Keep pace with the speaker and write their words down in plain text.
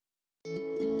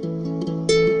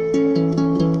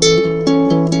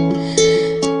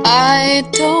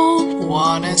you don't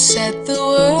wanna set the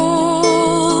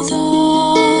world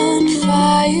on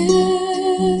fire.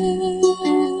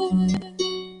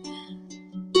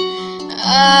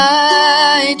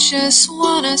 I just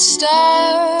wanna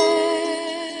start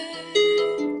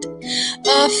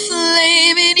a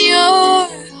flame in your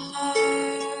heart.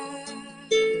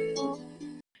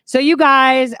 So you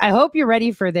guys, I hope you're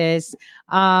ready for this.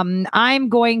 I'm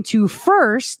going to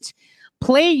first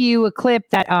play you a clip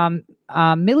that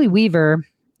Millie Weaver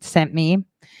sent me.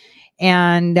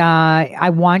 And I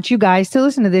want you guys to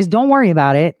listen to this. Don't worry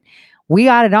about it. We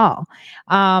got it all.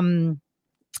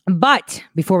 But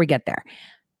before we get there,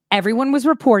 everyone was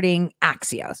reporting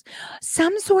Axios.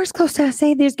 Some source close to us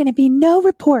say there's going to be no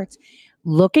reports.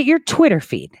 Look at your Twitter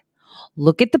feed.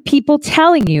 Look at the people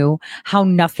telling you how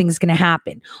nothing's going to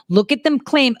happen. Look at them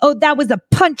claim, oh, that was a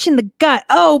punch in the gut.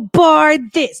 Oh, Barr,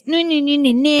 this.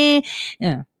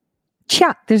 Yeah.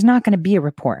 Chat, there's not going to be a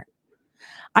report.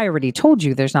 I already told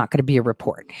you there's not going to be a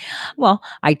report. Well,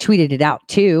 I tweeted it out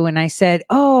too. And I said,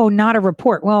 oh, not a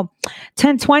report. Well,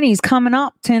 1020 is coming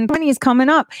up. 1020 is coming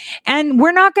up. And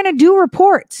we're not going to do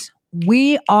reports.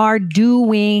 We are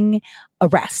doing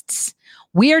arrests.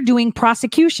 We are doing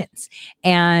prosecutions.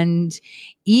 And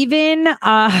even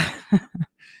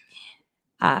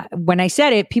when I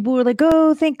said it, people were like,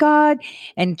 oh, thank God.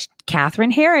 And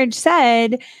Catherine Herridge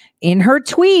said in her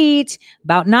tweet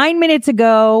about 9 minutes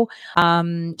ago,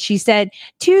 she said,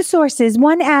 two sources,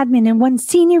 one admin and one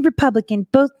senior Republican,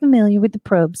 both familiar with the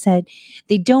probe, said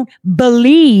they don't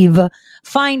believe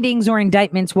findings or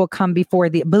indictments will come before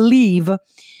the believe.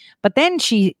 But then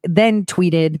she then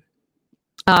tweeted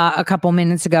a couple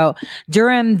minutes ago,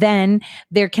 Durham, then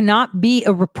there cannot be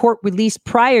a report released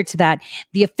prior to that.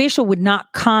 The official would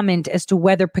not comment as to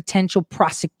whether potential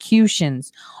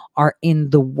prosecutions are in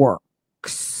the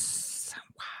works.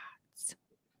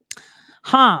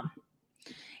 What?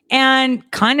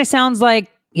 And kind of sounds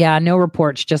like, yeah, no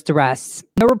reports, just arrests.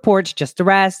 No reports, just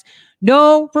arrests.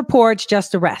 No reports,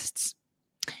 just arrests.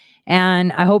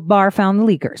 And I hope Barr found the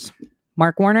leakers.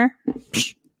 Mark Warner,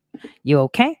 you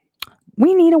okay?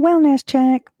 We need a wellness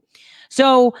check.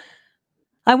 So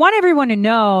I want everyone to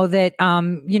know that,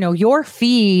 your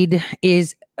feed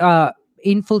is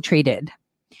infiltrated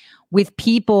with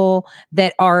people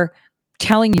that are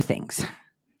telling you things,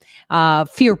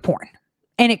 fear porn.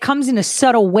 And it comes in a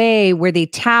subtle way where they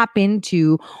tap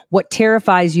into what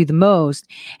terrifies you the most.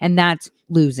 And that's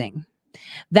losing.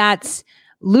 That's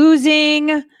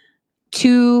losing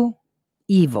to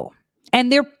evil.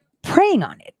 And they're preying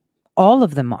on it. All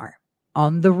of them are.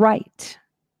 On the right.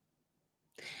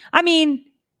 I mean,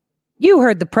 you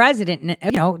heard the president,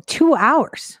 2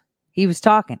 hours. He was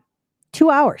talking. 2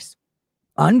 hours.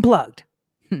 Unplugged.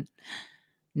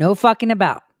 No fucking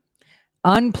about.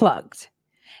 Unplugged.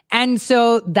 And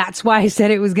so that's why I said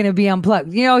it was going to be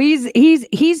unplugged.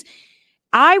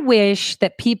 I wish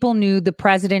that people knew the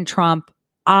President Trump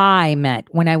I met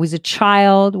when I was a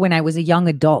child, when I was a young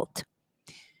adult.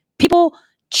 People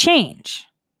change.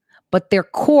 But their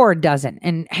core doesn't.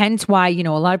 And hence why, a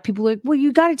lot of people are like, well,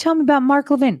 you got to tell me about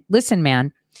Mark Levin. Listen,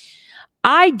 man,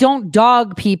 I don't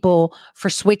dog people for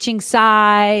switching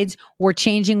sides or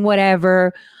changing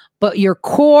whatever. But your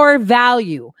core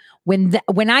value, when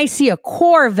I see a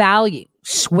core value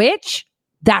switch,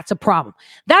 that's a problem.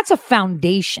 That's a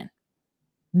foundation.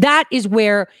 That is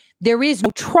where there is no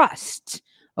trust.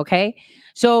 Okay.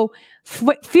 So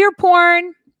fear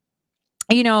porn,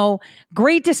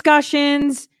 great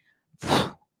discussions,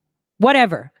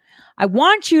 whatever. I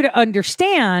want you to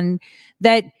understand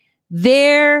that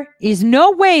there is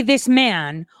no way this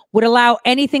man would allow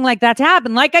anything like that to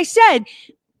happen. Like I said,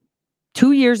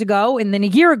 2 years ago and then a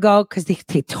year ago, because they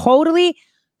totally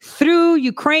threw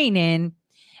Ukraine in.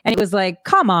 And it was like,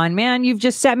 come on, man, you've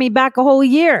just set me back a whole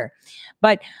year.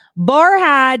 But Barr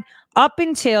had up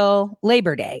until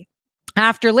Labor Day.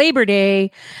 After Labor Day,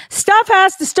 stuff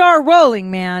has to start rolling,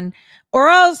 man, or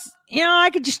else I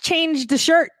could just change the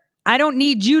shirt. I don't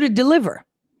need you to deliver.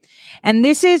 And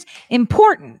this is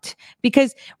important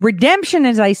because redemption,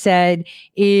 as I said,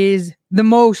 is the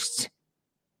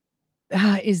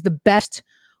best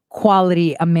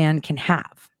quality a man can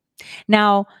have.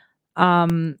 Now,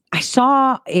 I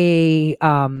saw it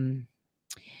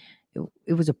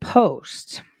was a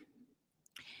post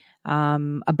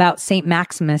about Saint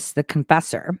Maximus the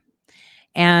Confessor.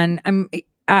 And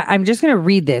I'm just going to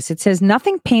read this. It says,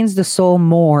 nothing pains the soul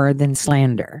more than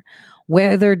slander,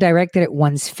 whether directed at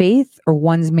one's faith or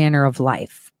one's manner of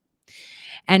life.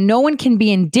 And no one can be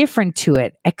indifferent to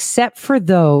it except for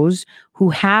those who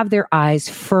have their eyes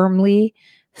firmly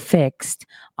fixed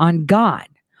on God.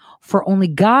 For only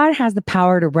God has the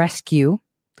power to rescue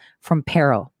from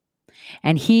peril.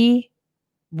 And he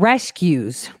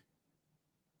rescues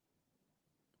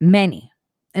many.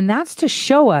 And that's to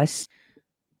show us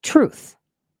truth.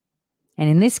 And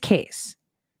in this case,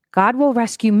 God will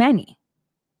rescue many.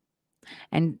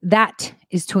 And that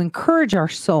is to encourage our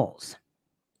souls.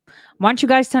 I want you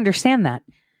guys to understand that.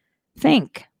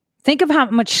 Think of how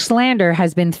much slander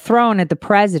has been thrown at the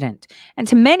president and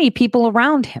to many people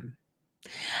around him.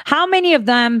 How many of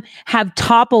them have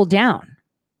toppled down?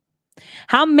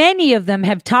 How many of them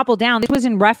have toppled down? This was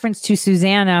in reference to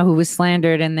Susanna, who was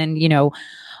slandered and then,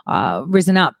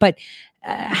 risen up. But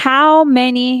how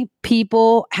many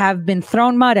people have been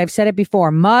thrown mud? I've said it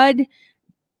before. Mud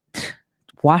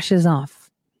washes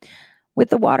off with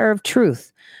the water of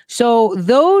truth. So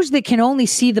those that can only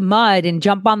see the mud and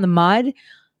jump on the mud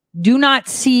do not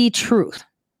see truth.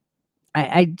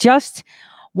 I just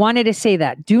wanted to say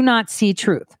that. Do not see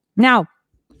truth. Now,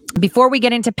 before we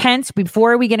get into Pence,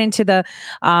 before we get into the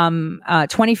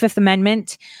 25th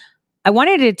Amendment, I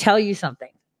wanted to tell you something.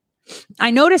 I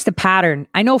noticed a pattern.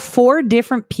 I know 4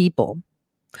 different people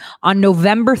on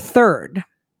November 3rd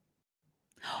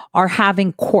are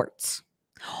having courts.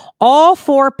 All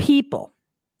 4 people,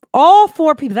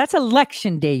 that's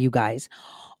election day, you guys.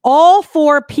 All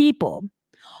 4 people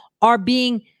are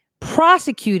being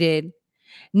prosecuted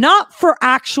not for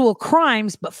actual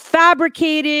crimes, but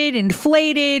fabricated,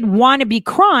 inflated, wannabe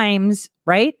crimes,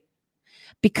 right?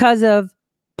 Because of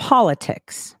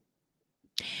politics.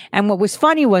 And what was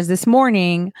funny was this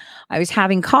morning, I was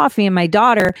having coffee and my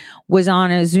daughter was on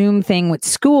a Zoom thing with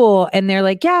school. And they're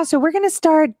like, yeah, so we're going to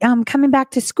start coming back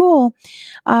to school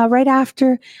right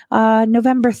after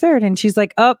November 3rd. And she's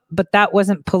like, oh, but that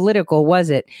wasn't political, was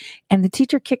it? And the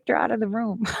teacher kicked her out of the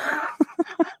room.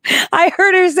 I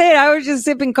heard her say it. I was just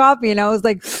sipping coffee and I was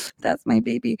like, that's my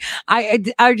baby. I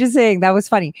was just saying that was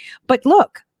funny. But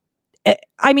look,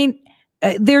 I mean,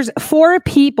 there's 4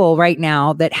 people right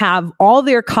now that have all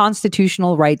their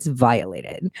constitutional rights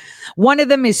violated. One of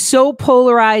them is so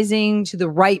polarizing to the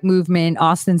right movement,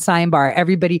 Austin Steinbar.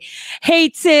 Everybody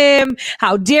hates him.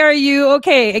 How dare you?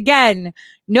 Okay, again,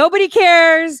 nobody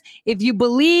cares if you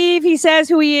believe he says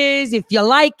who he is, if you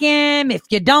like him, if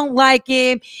you don't like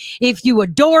him, if you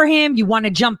adore him, you want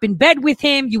to jump in bed with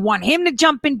him, you want him to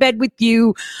jump in bed with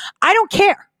you. I don't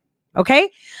care.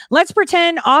 Okay? Let's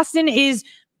pretend Austin is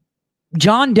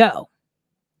John Doe.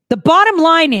 The bottom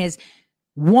line is,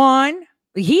 1,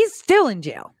 he's still in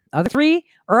jail. Other 3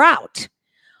 are out.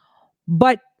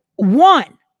 But 1,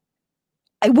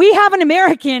 we have an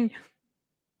American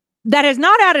that has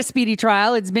not had a speedy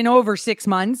trial. It's been over 6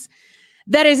 months.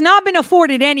 That has not been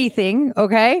afforded anything.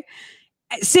 Okay.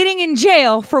 Sitting in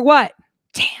jail for what?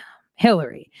 Damn,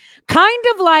 Hillary. Kind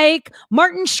of like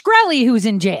Martin Shkreli, who's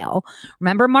in jail.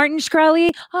 Remember Martin Shkreli?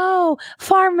 Oh,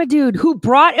 pharma dude who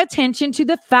brought attention to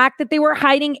the fact that they were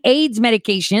hiding AIDS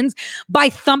medications by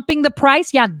thumping the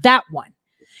price. Yeah, that one.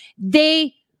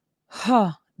 They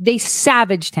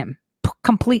savaged him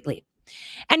completely.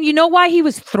 And you know why he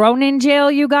was thrown in jail,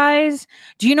 you guys?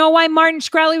 Do you know why Martin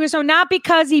Shkreli was thrown? Not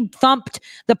because he thumped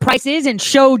the prices and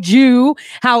showed you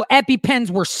how EpiPens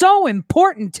were so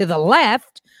important to the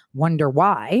left. Wonder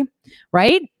why,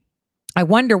 right? I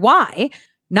wonder why.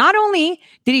 Not only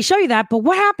did he show you that, but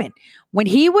what happened? When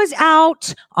he was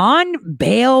out on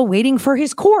bail waiting for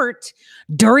his court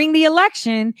during the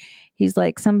election, he's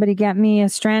like, somebody get me a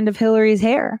strand of Hillary's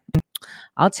hair.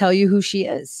 I'll tell you who she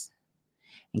is.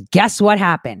 And guess what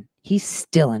happened? He's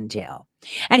still in jail.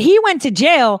 And he went to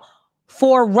jail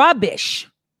for rubbish.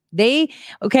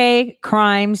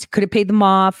 Crimes, could have paid them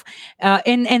off.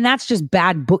 And that's just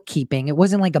bad bookkeeping. It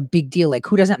wasn't like a big deal. Like,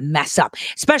 who doesn't mess up?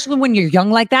 Especially when you're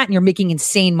young like that and you're making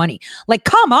insane money. Like,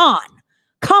 come on.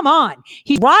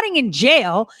 He's rotting in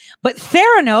jail. But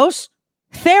Theranos,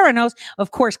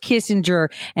 of course, Kissinger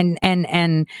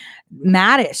and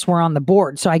Mattis were on the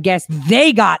board. So I guess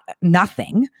they got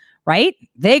nothing, right?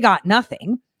 They got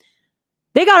nothing.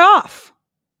 They got off.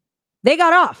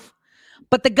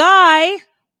 But the guy,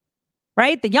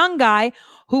 right? The young guy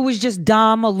who was just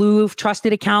dumb, aloof,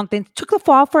 trusted accountant, took the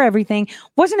fall for everything.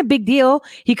 Wasn't a big deal.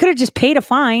 He could have just paid a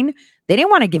fine. They didn't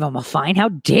want to give him a fine. How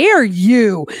dare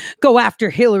you go after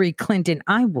Hillary Clinton?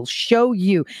 I will show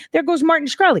you. There goes Martin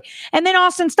Shkreli. And then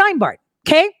Austin Steinbart.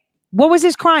 Okay. What was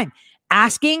his crime?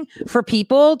 Asking for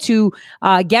people to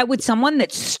get with someone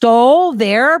that stole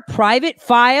their private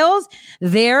files,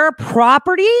 their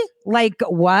property. Like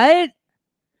what?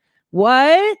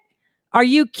 What? Are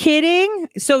you kidding?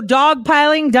 So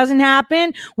dogpiling doesn't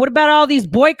happen? What about all these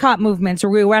boycott movements? Are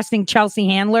we arresting Chelsea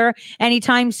Handler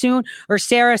anytime soon? Or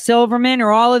Sarah Silverman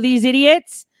or all of these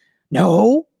idiots?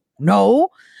 No.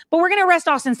 but we're going to arrest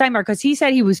Austin Steinbart because he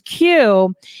said he was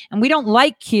Q and we don't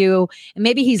like Q. And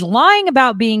maybe he's lying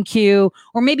about being Q,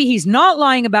 or maybe he's not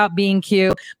lying about being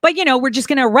Q. But, we're just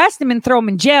going to arrest him and throw him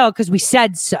in jail because we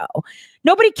said so.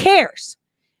 Nobody cares.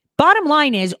 Bottom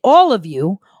line is all of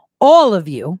you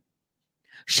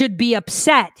should be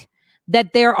upset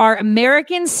that there are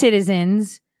American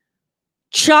citizens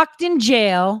chucked in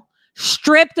jail,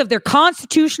 stripped of their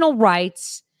constitutional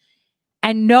rights,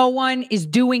 and no one is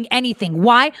doing anything.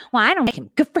 Why? Well, I don't like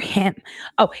him. Good for him.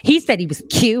 Oh, he said he was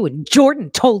Q, and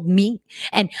Jordan told me,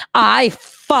 and I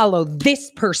follow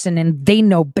this person, and they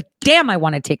know, but damn, I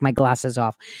want to take my glasses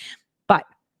off. But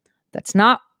that's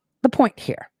not the point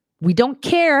here. We don't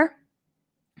care.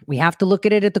 We have to look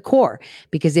at it at the core,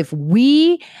 because if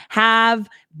we have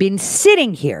been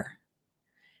sitting here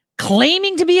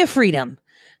claiming to be a freedom,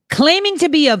 claiming to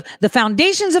be of the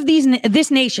foundations of this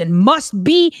nation must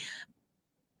be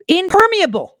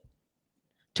impermeable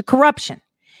to corruption,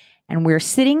 and we're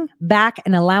sitting back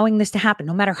and allowing this to happen,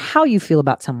 no matter how you feel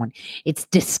about someone, it's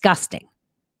disgusting,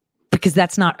 because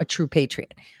that's not a true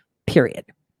patriot, period.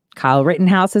 Kyle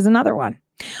Rittenhouse is another one.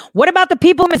 What about the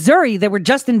people in Missouri that were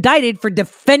just indicted for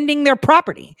defending their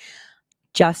property?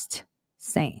 Just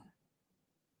saying.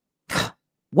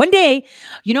 One day,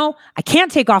 I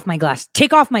can't take off my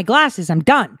glasses. I'm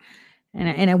done.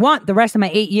 And I want the rest of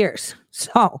my 8 years.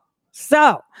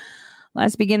 So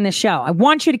let's begin the show. I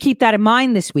want you to keep that in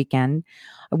mind this weekend.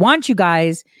 I want you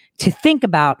guys to think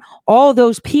about all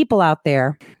those people out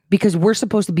there, because we're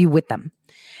supposed to be with them.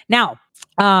 Now,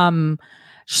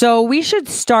 so we should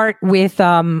start with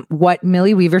what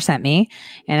Millie Weaver sent me,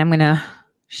 and I'm going to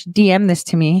DM this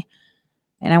to me,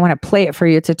 and I want to play it for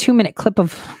you. It's a 2-minute clip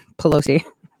of Pelosi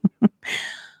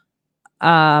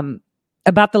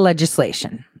about the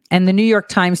legislation, and the New York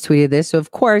Times tweeted this. So,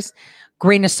 of course,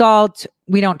 grain of salt,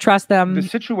 we don't trust them. The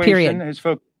situation period. has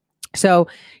focused. So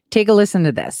take a listen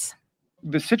to this.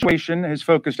 The situation has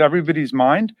focused everybody's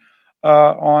mind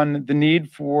on the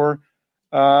need for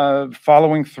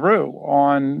following through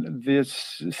on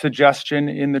this suggestion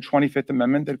in the 25th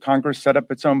Amendment that Congress set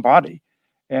up its own body.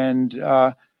 And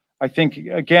I think,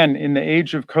 again, in the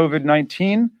age of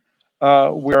COVID-19,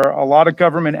 where a lot of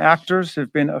government actors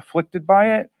have been afflicted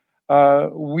by it,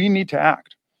 we need to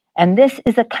act. And this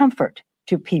is a comfort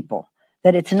to people,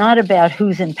 that it's not about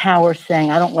who's in power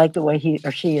saying, I don't like the way he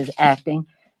or she is acting.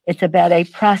 It's about a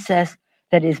process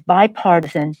that is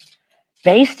bipartisan,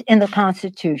 based in the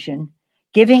Constitution,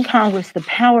 giving Congress the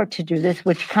power to do this,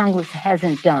 which Congress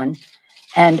hasn't done.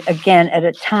 And again, at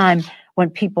a time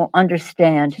when people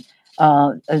understand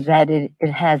that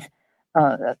it has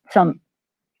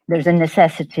there's a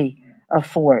necessity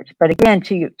for it. But again,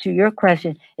 to your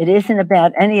question, it isn't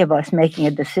about any of us making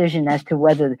a decision as to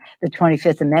whether the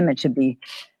 25th Amendment should be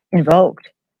invoked.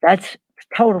 That's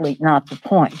totally not the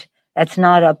point. That's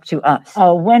not up to us.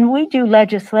 When we do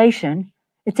legislation,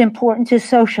 it's important to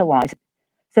socialize it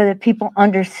so that people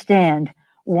understand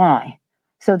why,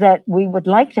 so that we would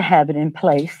like to have it in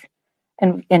place.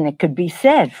 And it could be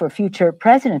said for future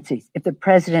presidencies. If the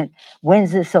president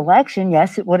wins this election,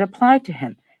 yes, it would apply to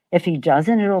him. If he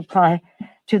doesn't, it'll apply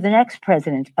to the next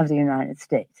president of the United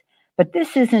States. But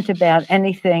this isn't about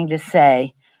anything to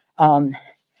say,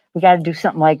 we got to do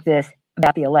something like this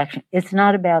about the election. It's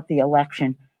not about the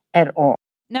election at all.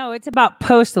 No, it's about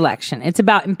post-election. It's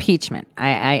about impeachment.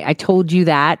 I told you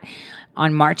that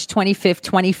on March 25th,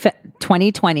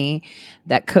 2020,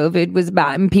 that COVID was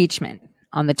about impeachment.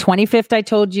 On the 25th, I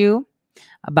told you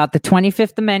about the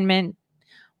 25th Amendment,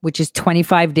 which is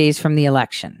 25 days from the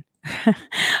election.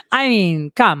 I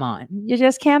mean, come on. You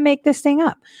just can't make this thing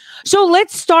up. So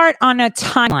let's start on a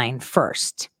timeline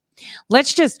first.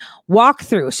 Let's just walk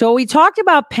through. So we talked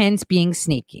about Pence being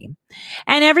sneaky,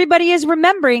 and everybody is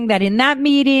remembering that in that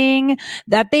meeting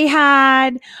that they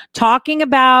had talking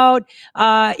about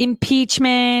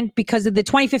impeachment because of the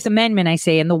 25th Amendment, I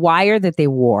say, and the wire that they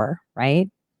wore, right?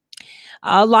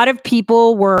 A lot of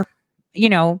people were,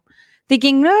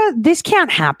 thinking, this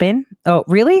can't happen. Oh,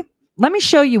 really? Let me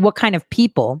show you what kind of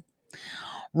people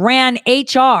ran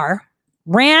HR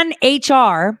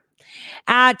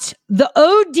at the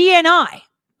ODNI,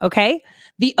 okay?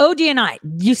 The ODNI.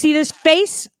 You see this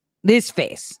face? This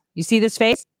face. You see this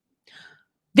face?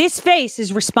 This face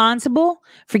is responsible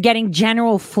for getting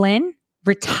General Flynn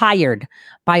retired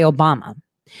by Obama.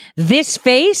 This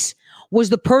face was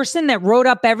the person that wrote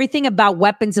up everything about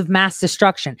weapons of mass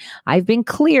destruction. I've been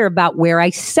clear about where I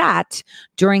sat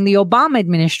during the Obama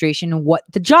administration and what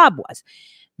the job was.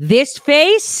 This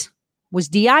face was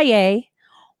DIA,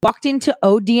 walked into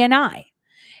ODNI.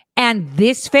 And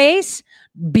this face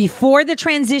before the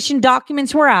transition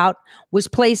documents were out, was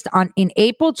placed on in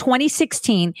April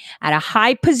 2016 at a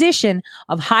high position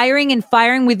of hiring and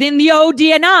firing within the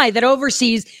ODNI that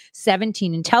oversees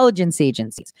 17 intelligence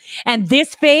agencies. And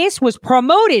this face was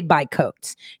promoted by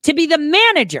Coates to be the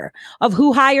manager of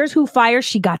who hires, who fires.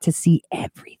 She got to see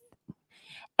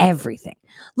everything.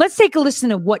 Let's take a listen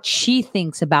to what she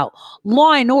thinks about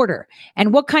law and order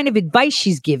and what kind of advice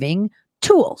she's giving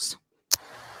tools.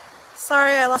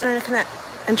 Sorry, I lost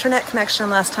internet connection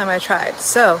last time I tried.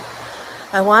 So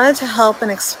I wanted to help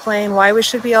and explain why we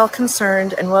should be all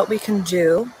concerned and what we can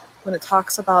do when it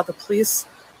talks about the police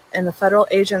and the federal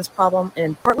agents problem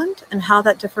in Portland and how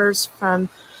that differs from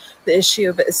the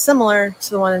issue, but is similar to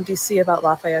the one in DC about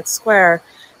Lafayette Square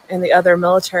and the other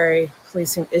military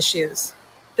policing issues.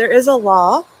 There is a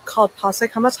law called Posse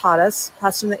Comitatus,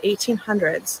 passed in the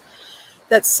 1800s,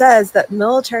 that says that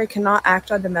military cannot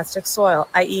act on domestic soil,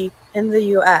 i.e. in the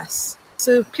U.S.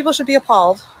 So people should be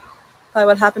appalled by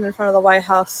what happened in front of the White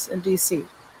House in D.C.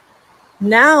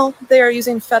 Now they are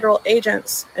using federal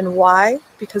agents. And why?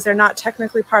 Because they're not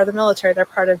technically part of the military, they're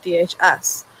part of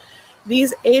DHS.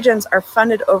 These agents are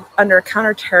funded under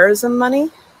counterterrorism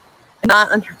money, not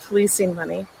under policing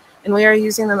money, and we are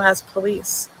using them as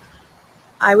police.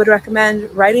 I would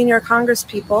recommend writing your Congress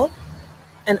people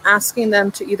and asking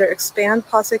them to either expand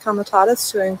Posse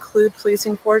Comitatus to include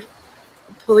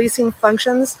policing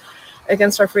functions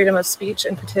against our freedom of speech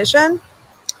and petition.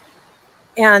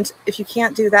 And if you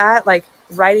can't do that, like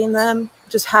writing them,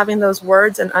 just having those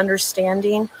words and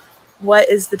understanding what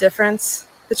is the difference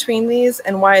between these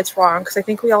and why it's wrong. Because I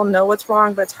think we all know what's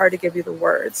wrong, but it's hard to give you the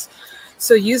words.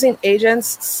 So using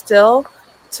agents still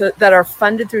that are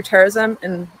funded through terrorism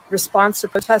in response to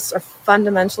protests are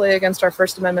fundamentally against our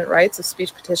First Amendment rights of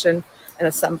speech, petition, and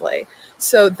assembly.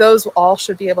 So those all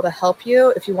should be able to help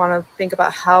you if you want to think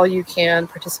about how you can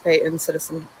participate in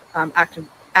citizen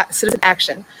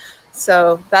action.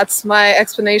 So that's my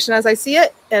explanation as I see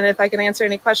it. And if I can answer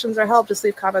any questions or help, just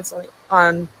leave comments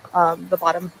on the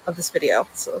bottom of this video.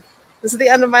 So this is the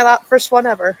end of my first one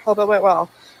ever. Hope it went well.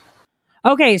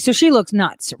 Okay, so she looks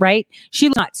nuts, right? She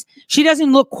looks nuts. She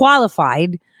doesn't look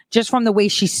qualified just from the way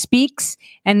she speaks.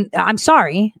 And I'm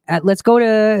sorry, let's go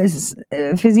to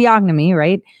physiognomy,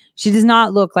 right? She does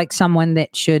not look like someone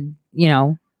that should,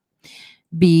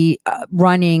 be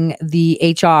running the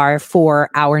HR for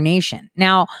our nation.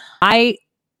 Now, I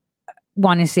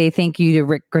want to say thank you to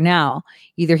Rick Grinnell.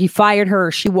 Either he fired her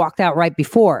or she walked out right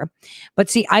before.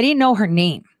 But see, I didn't know her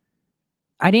name.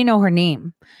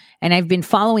 And I've been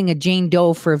following a Jane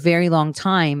Doe for a very long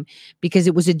time because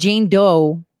it was a Jane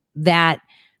Doe that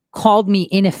called me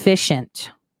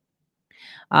inefficient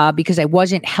because I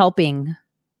wasn't helping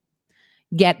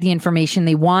get the information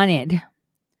they wanted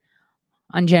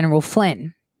on General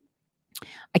Flynn.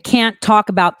 I can't talk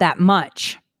about that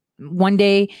much. One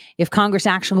day, if Congress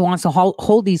actually wants to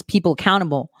hold these people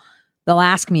accountable, they'll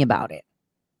ask me about it.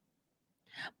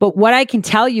 But what I can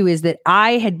tell you is that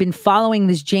I had been following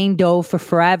this Jane Doe for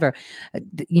forever,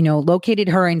 located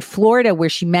her in Florida where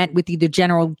she met with either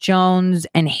General Jones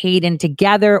and Hayden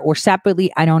together or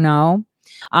separately. I don't know.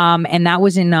 And that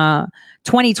was in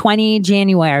 2020,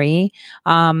 January.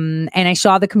 And I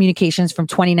saw the communications from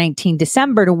 2019,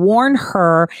 December, to warn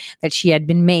her that she had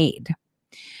been made.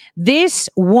 This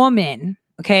woman,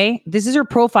 okay, this is her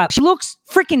profile. She looks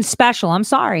freaking special. I'm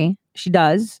sorry. She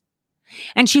does.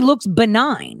 And she looks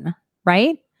benign,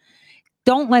 right?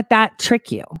 Don't let that trick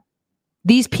you.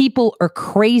 These people are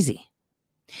crazy.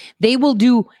 They will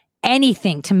do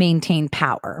anything to maintain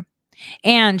power.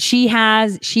 And she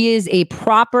is a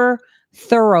proper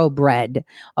thoroughbred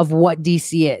of what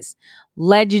DC is.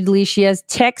 Allegedly, she has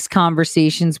text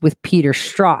conversations with Peter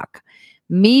Strzok.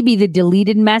 Maybe the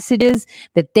deleted messages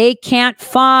that they can't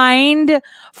find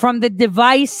from the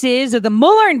devices of the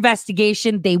Mueller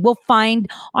investigation, they will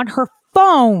find on her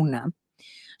phone.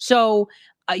 So,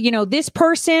 this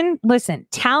person, listen,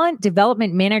 talent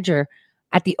development manager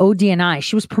at the ODNI.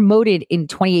 She was promoted in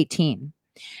 2018.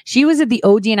 She was at the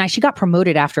ODNI. She got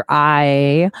promoted after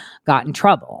I got in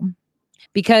trouble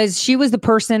because she was the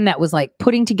person that was like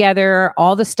putting together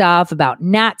all the stuff about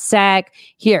NatSec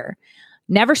here.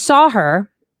 Never saw her,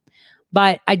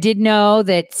 but I did know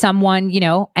that someone,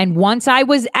 and once I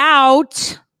was out,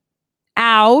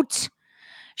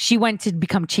 she went to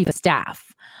become chief of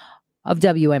staff of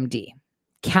WMD,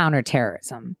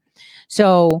 counterterrorism.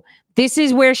 So this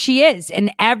is where she is.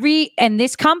 And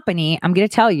this company, I'm going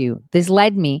to tell you, this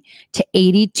led me to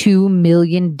 $82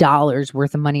 million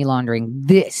worth of money laundering.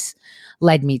 This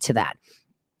led me to that.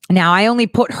 Now, I only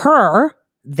put her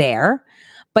there,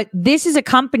 but this is a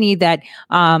company that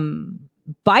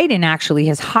Biden actually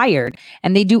has hired,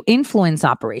 and they do influence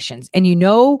operations. And you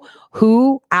know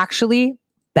who actually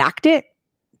backed it?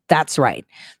 That's right.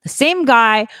 The same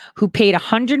guy who paid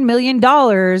 $100 million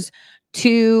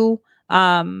to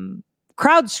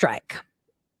CrowdStrike.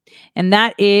 And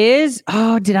that is,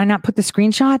 oh, did I not put the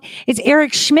screenshot? It's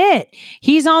Eric Schmidt.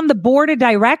 He's on the board of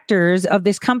directors of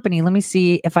this company. Let me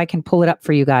see if I can pull it up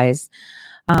for you guys.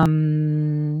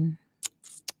 About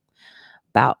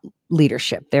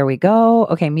leadership. There we go.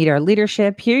 Okay, meet our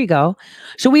leadership. Here you go.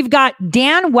 So we've got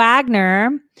Dan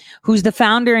Wagner, who's the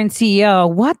founder and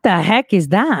CEO. What the heck is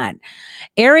that?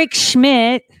 Eric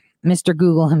Schmidt, Mr.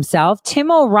 Google himself.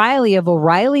 Tim O'Reilly of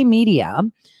O'Reilly Media.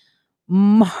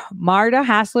 Marta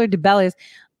Hassler DeBellis.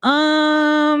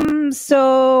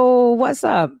 So what's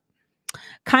up?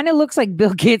 Kind of looks like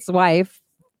Bill Gates' wife.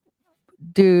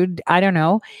 Dude, I don't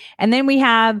know. And then we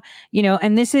have,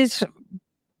 and this is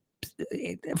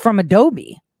from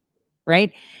Adobe,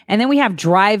 right? And then we have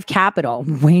Drive Capital.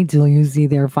 Wait till you see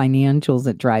their financials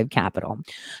at Drive Capital.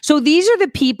 So these are the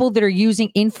people that are using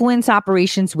influence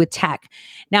operations with tech.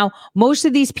 Now, most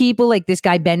of these people, like this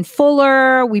guy, Ben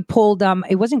Fuller, we pulled,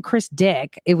 it wasn't Chris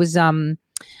Dick. It was some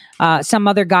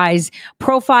other guy's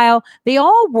profile. They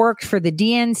all worked for the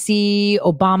DNC,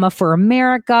 Obama for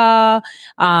America,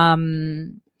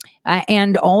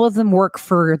 and all of them work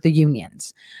for the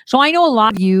unions. So I know a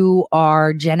lot of you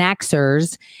are Gen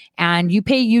Xers and you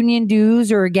pay union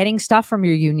dues or are getting stuff from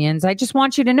your unions. I just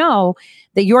want you to know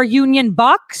that your union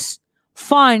bucks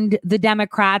fund the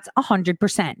Democrats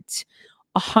 100%.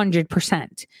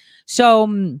 100%.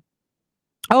 So,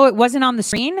 oh, it wasn't on the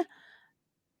screen?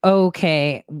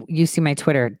 Okay, you see my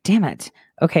Twitter. Damn it.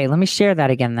 Okay, let me share that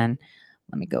again then.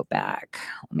 Let me go back.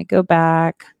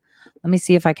 Let me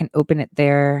see if I can open it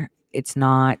there. It's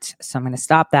not. So I'm going to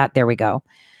stop that. There we go.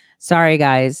 Sorry,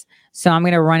 guys. So I'm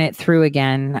going to run it through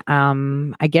again.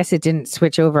 I guess it didn't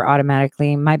switch over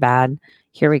automatically. My bad.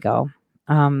 Here we go.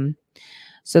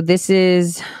 So this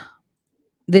is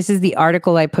the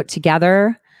article I put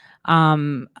together.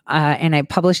 And I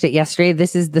published it yesterday.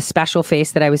 This is the special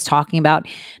face that I was talking about.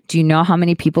 Do you know how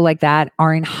many people like that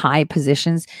are in high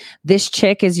positions? This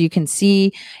chick, as you can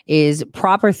see, is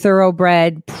proper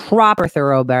thoroughbred,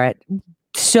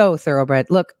 so thoroughbred.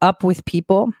 Look, up with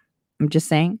people. I'm just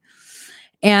saying.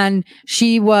 And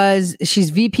she's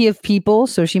VP of people.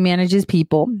 So she manages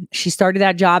people. She started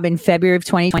that job in February of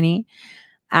 2020.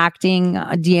 Acting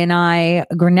DNI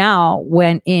Grinnell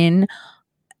went in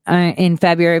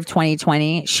February of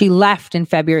 2020. She left in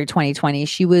February 2020.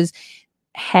 She was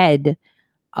head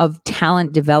of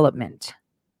talent development.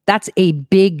 That's a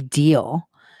big deal.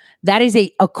 That is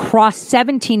across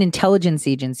 17 intelligence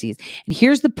agencies. And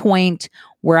here's the point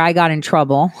where I got in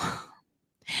trouble.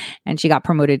 And she got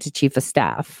promoted to chief of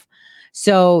staff.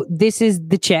 So this is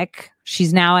the chick.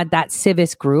 She's now at that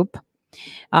Civis group.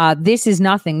 This is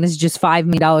nothing. This is just $5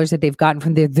 million that they've gotten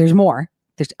from there. There's more.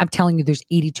 I'm telling you, there's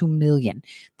 82 million.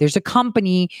 There's a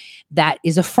company that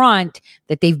is a front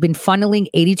that they've been funneling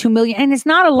 82 million. And it's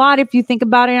not a lot if you think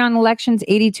about it on elections,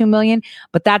 82 million,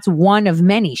 but that's one of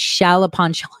many, shell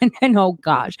upon shell. And oh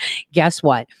gosh, guess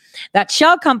what? That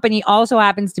shell company also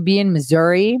happens to be in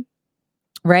Missouri.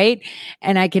 Right.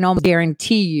 And I can almost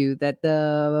guarantee you that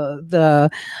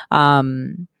the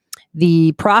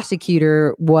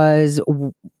prosecutor was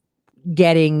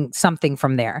getting something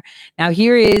from there. Now,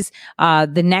 here is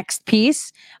the next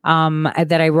piece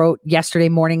that I wrote yesterday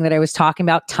morning that I was talking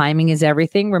about. Timing is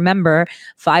everything. Remember,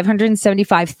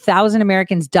 575,000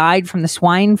 Americans died from the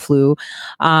swine flu.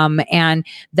 And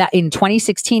that in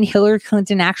 2016, Hillary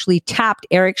Clinton actually tapped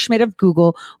Eric Schmidt of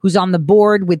Google, who's on the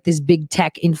board with this big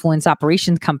tech influence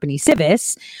operations company,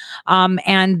 Civis.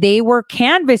 And they were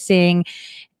canvassing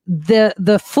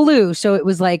the flu. So it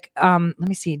was like, let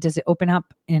me see, does it open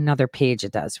up in another page?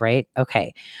 It does, right?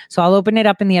 Okay. So I'll open it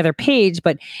up in the other page,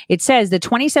 but it says the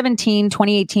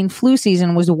 2017-2018 flu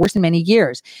season was the worst in many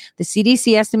years. The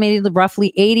CDC estimated that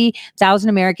roughly 80,000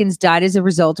 Americans died as a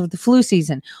result of the flu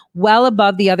season, well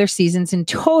above the other seasons in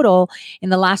total in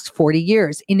the last 40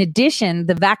 years. In addition,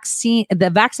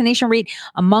 the vaccination rate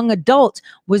among adults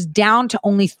was down to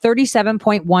only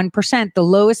 37.1%, the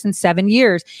lowest in 7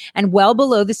 years, and well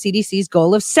below the CDC's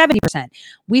goal of 70%.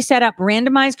 We set up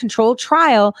randomized controlled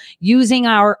trial using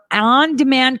our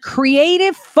on-demand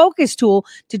creative focus tool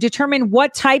to determine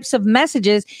what types of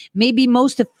messages may be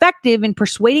most effective in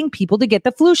persuading people to get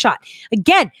the flu shot.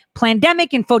 Again,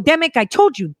 pandemic, infodemic, I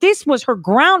told you, this was her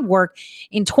groundwork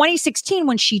in 2016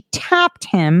 when she tapped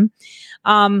him,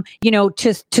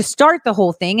 to start the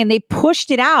whole thing. And they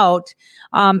pushed it out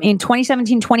in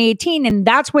 2017, 2018. And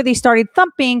that's where they started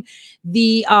thumping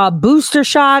the booster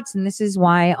shots. And this is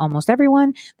why almost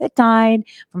everyone that died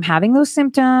from having those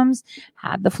symptoms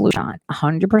had the flu shot.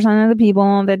 100% of the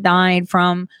people that died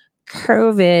from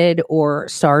COVID or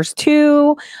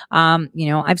SARS-2.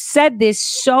 I've said this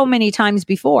so many times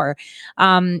before.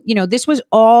 This was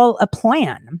all a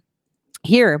plan.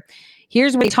 Here's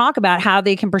where they talk about how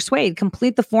they can persuade.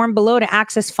 Complete the form below to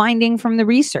access finding from the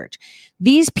research.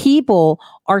 These people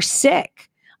are sick.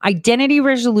 Identity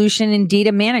resolution and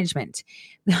data management.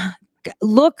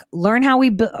 Learn how we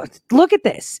look at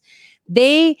this.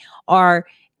 They are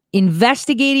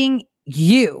investigating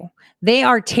you. They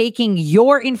are taking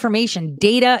your information.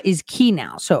 Data is key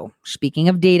now. So speaking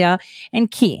of data and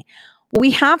key, what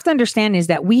we have to understand is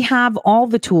that we have all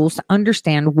the tools to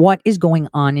understand what is going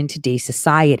on in today's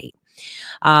society.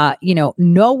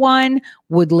 No one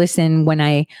would listen when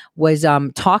I was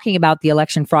talking about the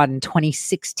election fraud in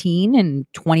 2016 and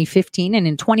 2015. And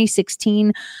in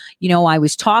 2016, I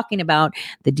was talking about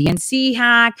the DNC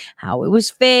hack, how it was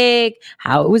fake,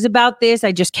 how it was about this.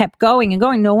 I just kept going and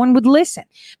going. No one would listen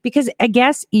because I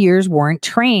guess ears weren't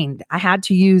trained. I had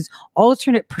to use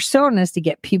alternate personas to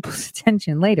get people's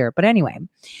attention later. But anyway,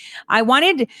 I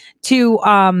wanted to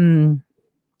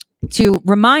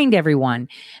remind everyone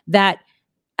that,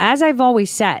 as I've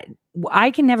always said, I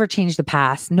can never change the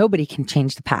past. Nobody can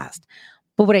change the past.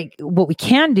 But what we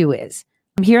can do is,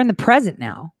 I'm here in the present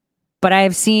now, but I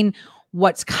have seen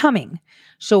what's coming.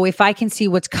 So if I can see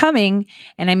what's coming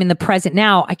and I'm in the present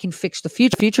now, I can fix the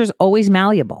future. Future is always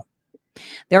malleable.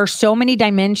 There are so many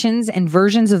dimensions and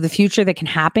versions of the future that can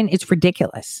happen. It's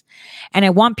ridiculous. And I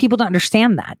want people to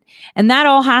understand that. And that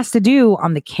all has to do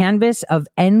on the canvas of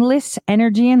endless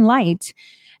energy and light.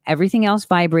 Everything else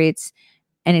vibrates.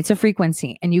 And it's a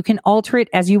frequency, and you can alter it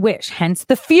as you wish. Hence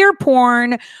the fear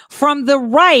porn from the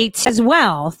right as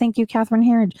well. Thank you, Catherine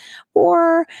Herridge,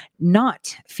 for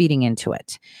not feeding into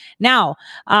it. Now,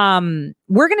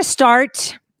 we're going to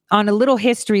start on a little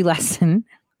history lesson.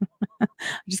 I'm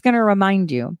just going to remind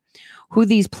you who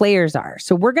these players are.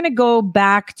 So we're going to go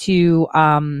back to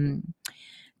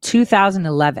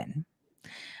 2011.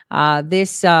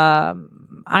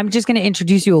 I'm just going to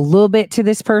introduce you a little bit to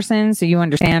this person so you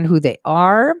understand who they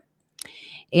are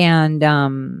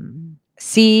and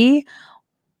see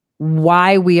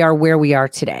why we are where we are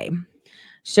today.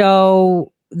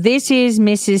 So this is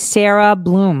Mrs. Sarah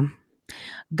Bloom,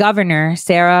 Governor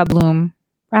Sarah Bloom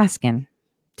Raskin.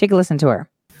 Take a listen to her.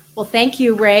 Well, thank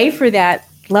you, Ray, for that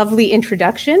lovely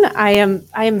introduction. I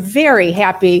am very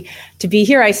happy to be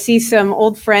here. I see some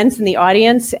old friends in the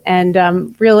audience and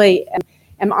really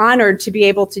am honored to be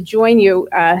able to join you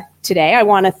today. I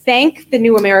want to thank the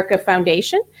New America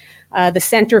Foundation, the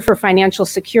Center for Financial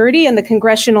Security, and the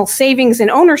Congressional Savings and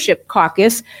Ownership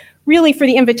Caucus, really for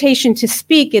the invitation to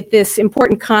speak at this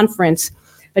important conference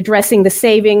addressing the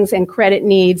savings and credit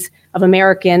needs of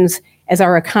Americans as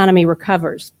our economy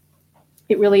recovers.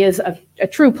 It really is a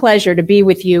true pleasure to be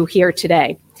with you here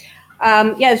today.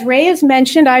 As Ray has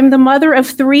mentioned, I'm the mother of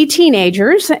 3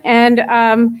 teenagers, and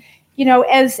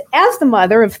as the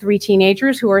mother of 3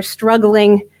 teenagers who are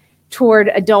struggling toward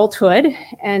adulthood,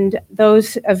 and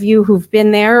those of you who've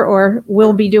been there or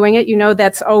will be doing it,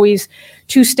 that's always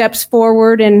 2 steps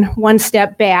forward and 1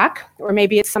 step back, or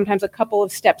maybe it's sometimes a couple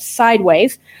of steps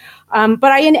sideways. But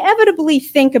I inevitably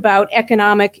think about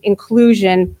economic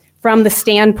inclusion from the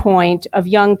standpoint of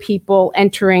young people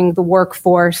entering the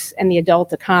workforce and the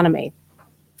adult economy.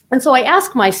 And so I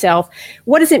ask myself,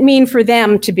 what does it mean for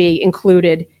them to be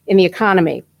included in the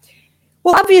economy?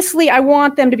 Well, obviously, I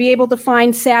want them to be able to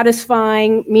find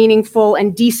satisfying, meaningful,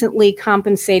 and decently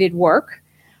compensated work.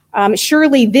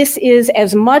 Surely this is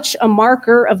as much a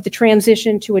marker of the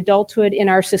transition to adulthood in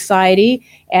our society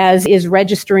as is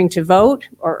registering to vote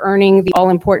or earning the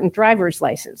all-important driver's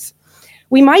license.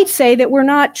 We might say that we're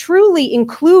not truly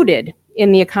included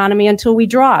in the economy until we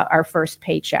draw our first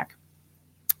paycheck.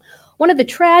 One of the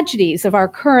tragedies of our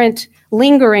current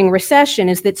lingering recession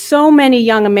is that so many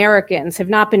young Americans have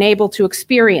not been able to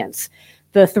experience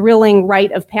the thrilling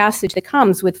rite of passage that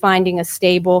comes with finding a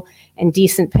stable and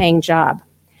decent paying job.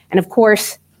 And of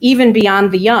course, even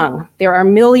beyond the young, there are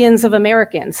millions of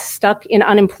Americans stuck in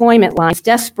unemployment lines,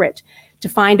 desperate to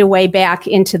find a way back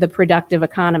into the productive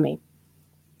economy.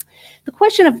 The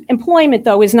question of employment,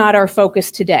 though, is not our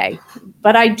focus today,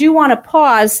 but I do want to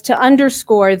pause to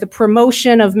underscore the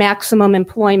promotion of maximum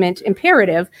employment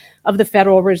imperative of the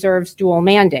Federal Reserve's dual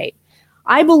mandate.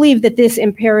 I believe that this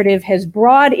imperative has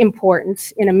broad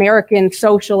importance in American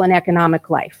social and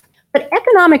economic life. But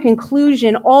economic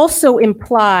inclusion also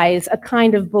implies a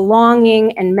kind of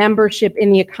belonging and membership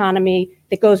in the economy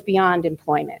that goes beyond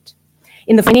employment.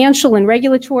 In the financial and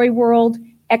regulatory world,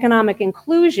 economic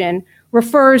inclusion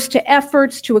refers to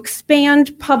efforts to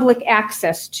expand public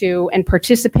access to and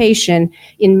participation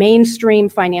in mainstream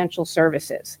financial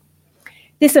services.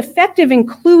 This effective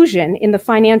inclusion in the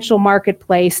financial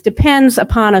marketplace depends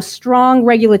upon a strong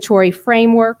regulatory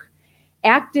framework,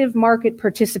 active market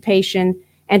participation,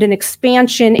 and an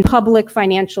expansion in public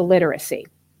financial literacy.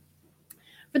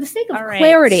 For the sake of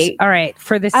clarity,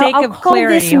 For the sake I'll of call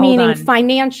clarity, this hold meaning on.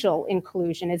 financial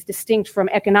inclusion as distinct from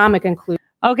economic inclusion.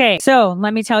 Okay, so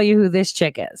let me tell you who this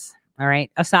chick is. All right.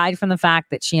 Aside from the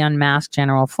fact that she unmasked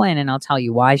General Flynn, and I'll tell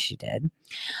you why she did.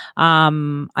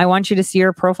 I want you to see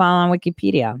her profile on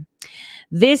Wikipedia.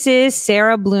 This is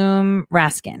Sarah Bloom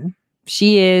Raskin.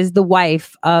 She is the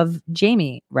wife of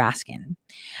Jamie Raskin.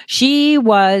 She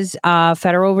was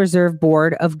Federal Reserve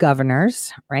Board of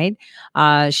Governors, right?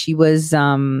 She was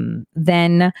then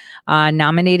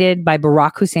nominated by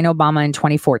Barack Hussein Obama in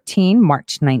 2014,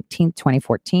 March 19th,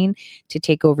 2014, to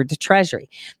take over the Treasury.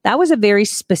 That was a very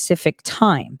specific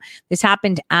time. This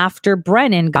happened after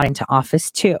Brennan got into office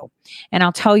too. And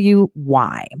I'll tell you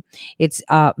why. It's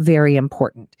very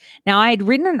important. Now, I had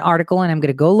written an article, and I'm going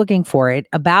to go looking for it,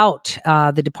 about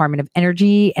the Department of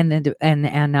Energy and the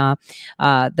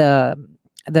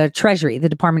Treasury,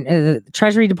 the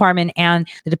Treasury Department, and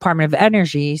the Department of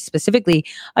Energy, specifically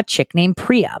a chick named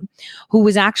Priya, who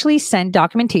was actually sent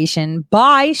documentation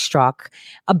by Strzok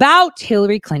about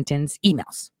Hillary Clinton's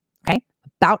emails. Okay,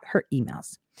 about her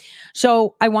emails.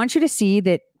 So I want you to see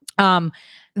that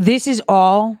this is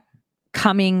all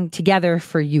coming together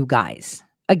for you guys.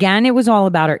 Again, it was all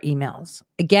about her emails.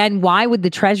 Again, why would the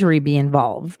Treasury be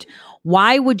involved?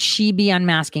 Why would she be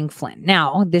unmasking Flynn?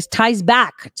 Now, this ties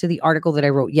back to the article that I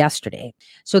wrote yesterday.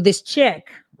 So this chick,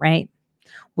 right,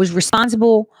 was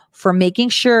responsible for making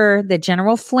sure that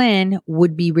General Flynn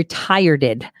would be retired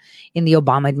in the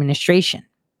Obama administration.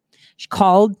 She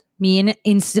called me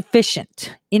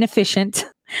inefficient.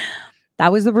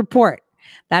 That was the report.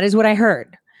 That is what I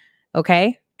heard.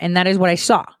 Okay. And that is what I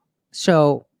saw.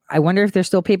 So I wonder if there's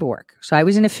still paperwork. So I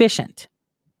was inefficient.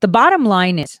 The bottom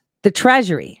line is the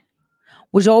Treasury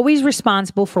was always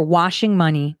responsible for washing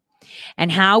money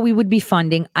and how we would be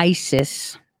funding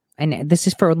ISIS. And this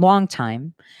is for a long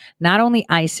time, not only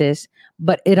ISIS,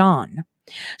 but Iran.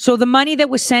 So the money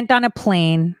that was sent on a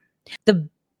plane, the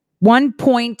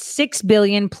 1.6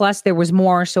 billion plus there was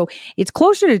more. So it's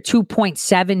closer to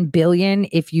 2.7 billion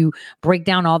if you break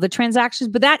down all the transactions.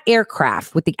 But that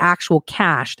aircraft with the actual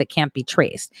cash that can't be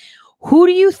traced, who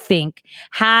do you think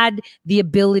had the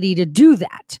ability to do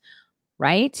that?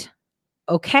 Right?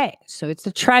 Okay. So it's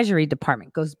the Treasury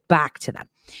Department, goes back to them.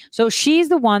 So she's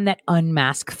the one that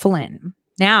unmasked Flynn.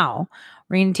 Now,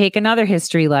 we're going to take another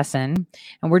history lesson,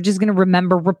 and we're just going to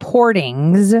remember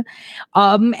reportings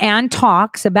and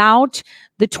talks about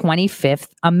the 25th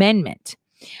Amendment.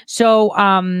 So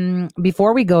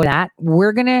before we go to that,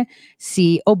 we're going to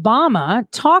see Obama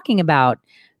talking about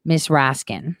Miss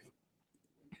Raskin.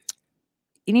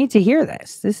 You need to hear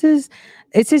this. This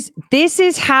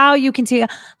is how you can see,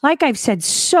 like I've said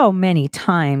so many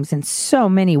times in so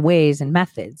many ways and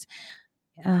methods,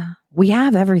 we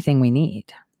have everything we need.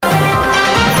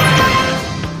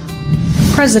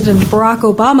 President Barack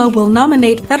Obama will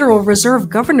nominate Federal Reserve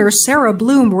Governor Sarah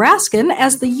Bloom Raskin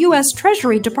as the U.S.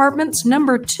 Treasury Department's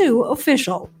number 2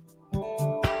 official.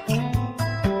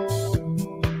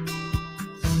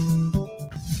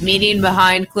 Meeting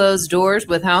behind closed doors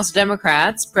with House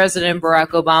Democrats, President Barack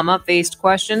Obama faced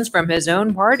questions from his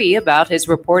own party about his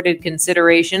reported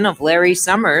consideration of Larry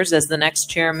Summers as the next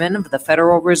chairman of the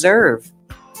Federal Reserve.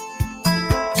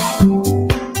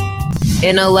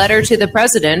 In a letter to the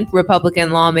president, Republican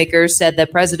lawmakers said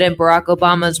that President Barack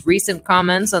Obama's recent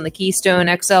comments on the Keystone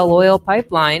XL oil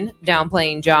pipeline,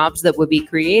 downplaying jobs that would be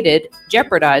created,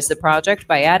 jeopardized the project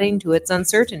by adding to its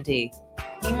uncertainty.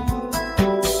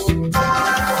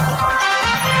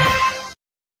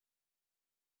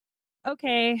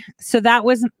 Okay, so that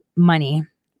was money,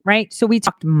 right? So we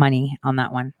talked money on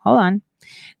that one. Hold on.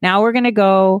 Now we're going to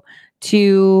go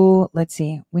to, let's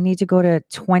see, we need to go to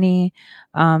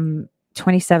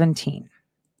 2017,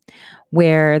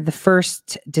 where the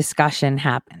first discussion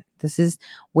happened. This is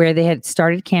where they had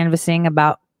started canvassing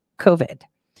about COVID.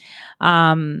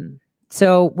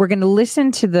 So we're going to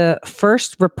listen to the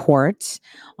first report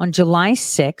on July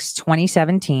 6,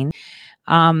 2017.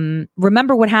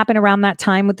 Remember what happened around that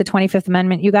time with the 25th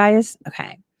Amendment, you guys?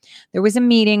 Okay. There was a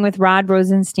meeting with Rod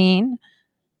Rosenstein,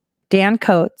 Dan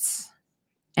Coates,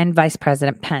 and Vice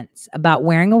President Pence about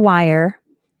wearing a wire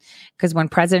because when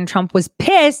President Trump was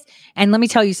pissed, and let me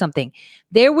tell you something,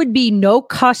 there would be no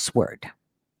cuss word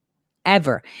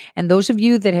ever. And those of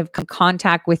you that have come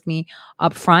contact with me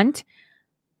up front,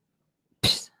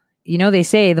 you know, they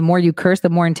say the more you curse, the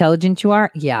more intelligent you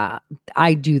are. Yeah,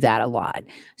 I do that a lot.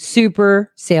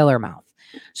 Super sailor mouth.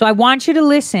 So I want you to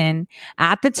listen.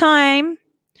 At the time,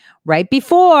 right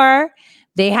before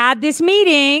they had this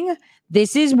meeting,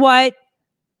 this is what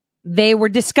they were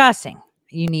discussing.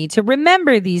 You need to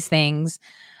remember these things.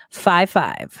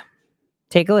 5-5.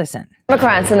 Take a listen.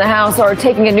 Democrats in the House are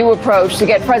taking a new approach to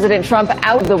get President Trump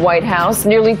out of the White House.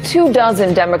 Nearly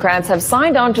 24 Democrats have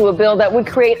signed on to a bill that would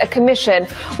create a commission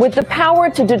with the power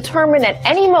to determine at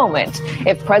any moment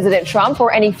if President Trump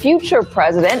or any future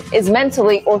president is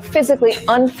mentally or physically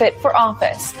unfit for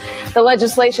office. The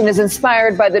legislation is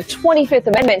inspired by the 25th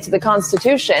Amendment to the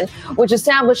Constitution, which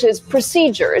establishes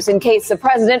procedures in case the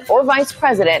president or vice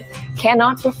president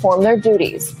cannot perform their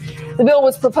duties. The bill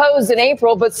was proposed in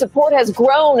April, but support has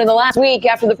grown in the last week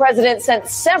after the president sent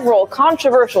several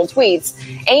controversial tweets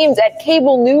aimed at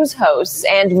cable news hosts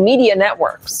and media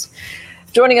networks.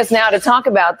 Joining us now to talk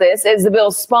about this is the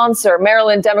bill's sponsor,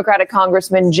 Maryland Democratic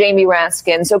Congressman Jamie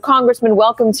Raskin. So, Congressman,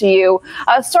 welcome to you.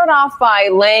 Start off by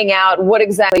laying out what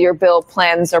exactly your bill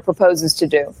plans or proposes to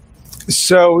do.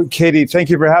 So, Katie, thank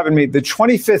you for having me. The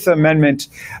 25th Amendment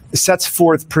sets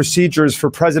forth procedures for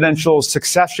presidential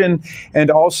succession and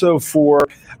also for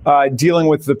dealing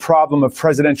with the problem of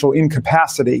presidential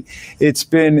incapacity. It's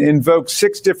been invoked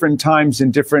 6 different times in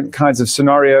different kinds of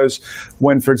scenarios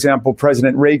when, for example,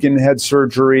 President Reagan had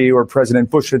surgery or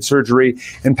President Bush had surgery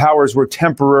and powers were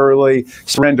temporarily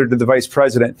surrendered to the vice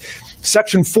president.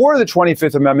 Section 4 of the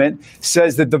 25th Amendment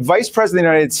says that the Vice President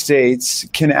of the United States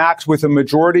can act with a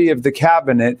majority of the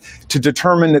cabinet to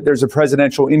determine that there's a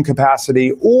presidential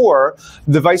incapacity, or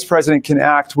the Vice President can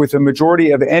act with a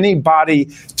majority of any body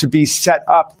to be set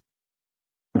up.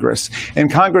 Congress.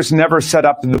 And Congress never set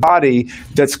up the body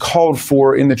that's called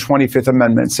for in the 25th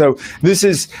Amendment. So this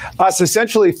is us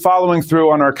essentially following through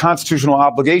on our constitutional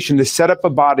obligation to set up a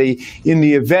body in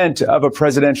the event of a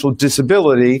presidential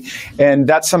disability. And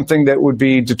that's something that would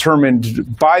be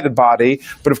determined by the body,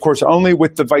 but of course only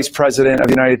with the Vice President of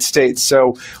the United States.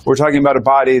 So we're talking about a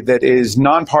body that is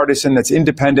nonpartisan, that's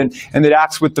independent, and that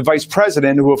acts with the Vice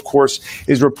President, who of course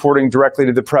is reporting directly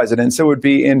to the President. So it would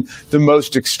be in the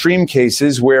most extreme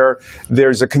cases where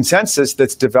there's a consensus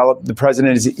that's developed, the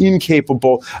president is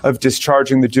incapable of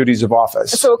discharging the duties of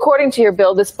office. So according to your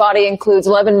bill, this body includes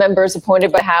 11 members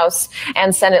appointed by House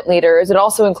and Senate leaders. It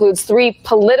also includes 3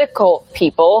 political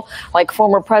people, like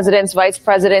former presidents, vice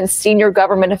presidents, senior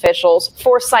government officials,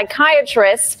 4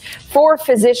 psychiatrists, 4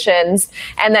 physicians,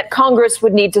 and that Congress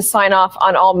would need to sign off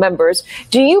on all members.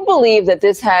 Do you believe that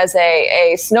this has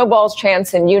a snowball's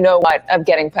chance and of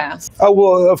getting passed? Oh,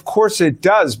 well, of course it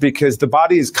does, because the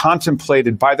body is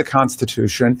contemplated by the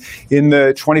Constitution in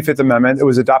the 25th Amendment. It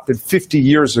was adopted 50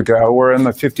 years ago. We're on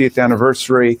the 50th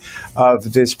anniversary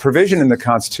of this provision in the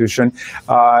Constitution.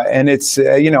 And it's,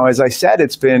 as I said,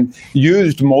 it's been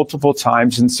used multiple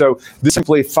times. And so this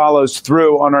simply follows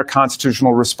through on our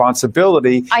constitutional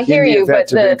responsibility. I hear you, but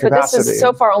this has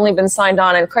so far only been signed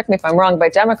on, and correct me if I'm wrong, by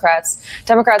Democrats.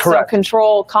 Democrats Correct. Don't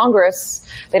control Congress.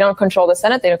 They don't control the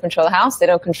Senate. They don't control the House. They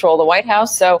don't control the White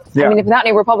House. So, yeah. I mean, without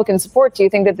any Republican support, do you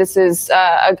think that this is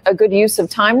a good use of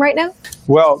time right now?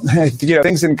 Well,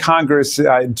 things in Congress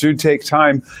do take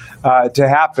time to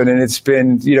happen, and it's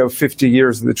been 50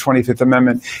 years that the 25th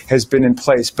Amendment has been in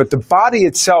place. But the body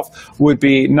itself would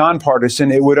be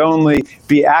nonpartisan. It would only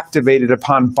be activated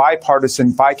upon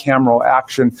bipartisan, bicameral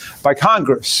action by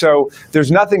Congress. So there's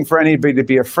nothing for anybody to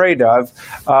be afraid of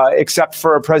except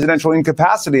for a presidential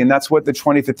incapacity, and that's what the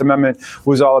 25th Amendment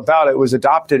was all about. It was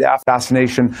adopted after the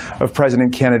assassination of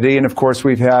President Kennedy, and of course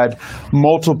we've had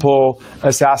multiple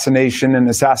assassination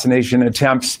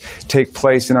attempts take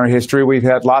place in our history. We've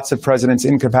had lots of presidents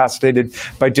incapacitated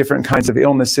by different kinds of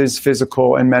illnesses,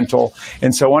 physical and mental,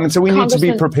 and so on. And so we need to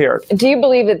be prepared. Do you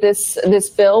believe that this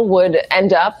bill would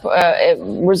end up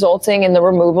resulting in the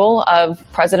removal of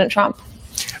President Trump?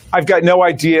 I've got no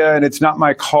idea, and it's not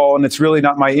my call, and it's really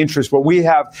not my interest. What we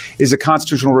have is a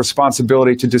constitutional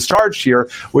responsibility to discharge here,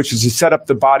 which is to set up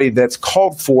the body that's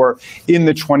called for in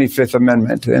the 25th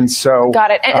Amendment. And so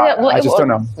got it. I just don't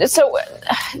know. So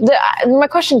my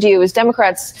question to you is,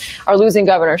 Democrats are losing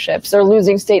governorships. They're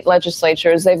losing state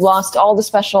legislatures. They've lost all the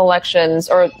special elections,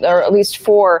 or at least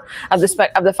 4 of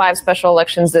the 5 special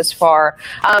elections this far.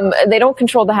 They don't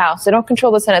control the House. They don't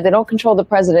control the Senate. They don't control the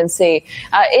presidency.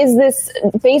 Is this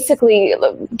based basically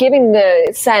giving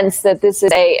the sense that this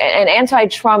is an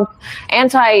anti-Trump,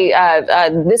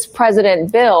 this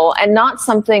president bill, and not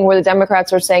something where the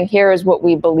Democrats are saying, here is what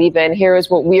we believe in, here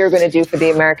is what we are going to do for the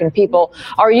American people.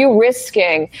 Are you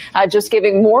risking just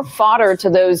giving more fodder to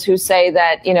those who say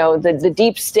that, the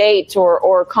deep state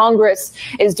or Congress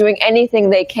is doing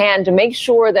anything they can to make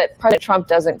sure that President Trump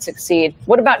doesn't succeed?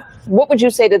 What would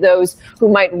you say to those who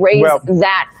might raise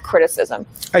that criticism?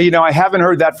 I haven't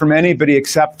heard that from anybody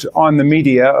except on the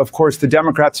media. Of course, the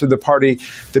Democrats are the party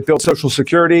that built Social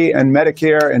Security and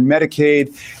Medicare and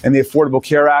Medicaid and the Affordable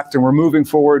Care Act. And we're moving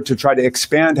forward to try to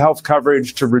expand health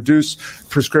coverage, to reduce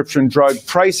prescription drug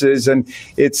prices. And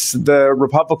it's the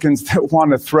Republicans that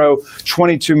want to throw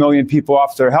 22 million people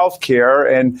off their health care.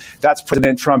 And that's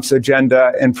President Trump's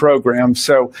agenda and program.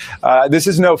 So this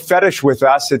is no fetish with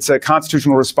us. It's a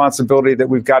constitutional responsibility that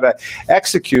we've got to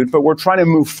execute. But we're trying to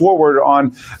move forward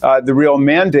on the real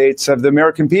mandates of the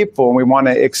American people. And we want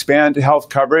to expand health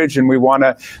coverage, and we want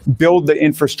to build the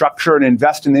infrastructure and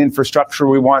invest in the infrastructure.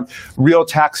 We want real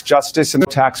tax justice and the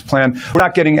tax plan. We're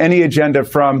not getting any agenda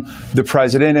from the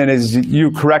president. And as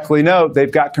you correctly note,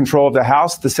 they've got control of the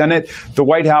House, the Senate, the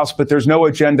White House, but there's no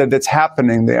agenda that's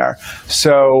happening there.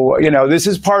 So, this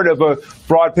is part of a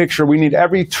broad picture. We need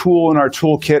every tool in our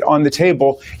toolkit on the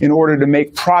table in order to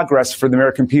make progress for the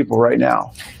American people right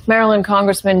now. Maryland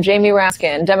Congressman Jamie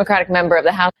Raskin, Democratic member of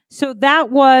the House. So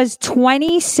that was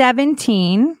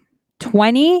 2017,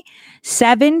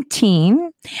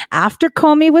 after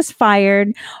Comey was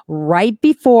fired, right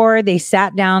before they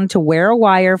sat down to wear a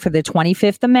wire for the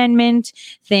 25th Amendment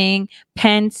thing,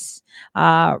 Pence,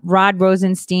 Rod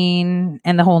Rosenstein,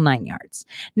 and the whole 9 yards.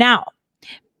 Now,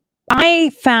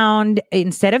 I found,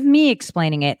 instead of me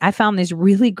explaining it, I found this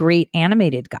really great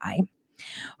animated guy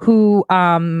who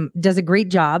does a great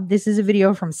job. This is a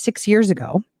video from 6 years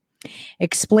ago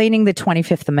explaining the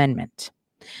 25th Amendment.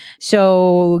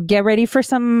 So get ready for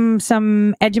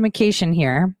some education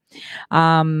here,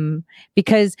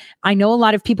 because I know a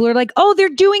lot of people are like, oh, they're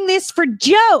doing this for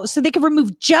Joe so they can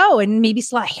remove Joe and maybe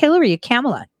slot Hillary at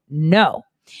Kamala. No,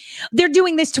 they're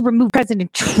doing this to remove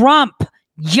President Trump.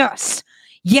 Yes,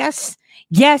 yes,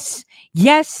 yes,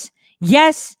 yes,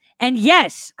 yes. And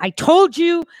yes, I told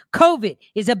you COVID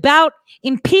is about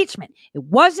impeachment. It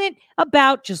wasn't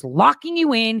about just locking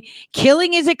you in,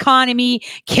 killing his economy,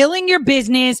 killing your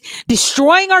business,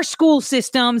 destroying our school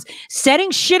systems, setting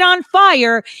shit on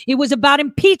fire. It was about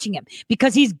impeaching him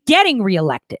because he's getting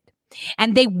reelected.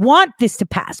 And they want this to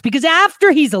pass because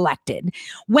after he's elected,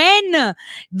 when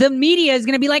the media is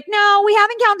going to be like, no, we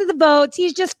haven't counted the votes.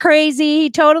 He's just crazy. He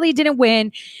totally didn't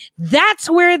win. That's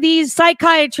where these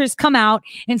psychiatrists come out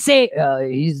and say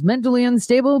he's mentally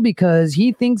unstable because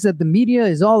he thinks that the media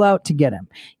is all out to get him.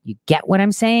 You get what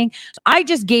I'm saying? So I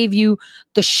just gave you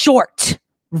the short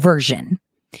version.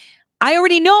 I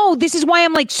already know. This is why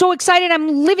I'm like so excited.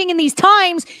 I'm living in these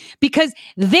times because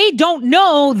they don't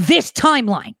know this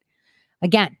timeline.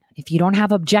 Again, if you don't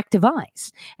have objective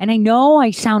eyes, and I know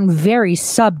I sound very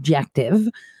subjective,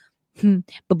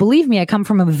 but believe me, I come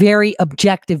from a very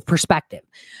objective perspective.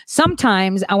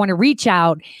 Sometimes I want to reach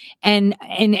out and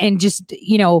just,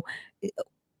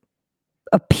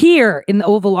 appear in the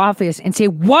Oval Office and say,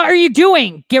 what are you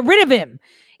doing? Get rid of him.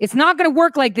 It's not going to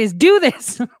work like this. Do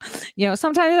this.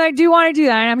 Sometimes I do want to do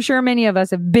that. And I'm sure many of us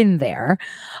have been there.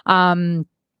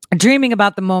 Dreaming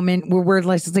about the moment where we're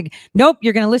like, nope,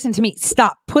 you're going to listen to me.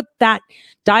 Stop. Put that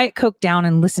Diet Coke down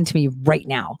and listen to me right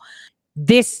now.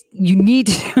 This, you need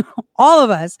to, all of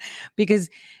us, because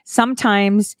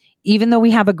sometimes, even though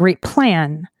we have a great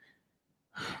plan,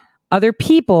 other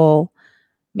people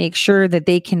make sure that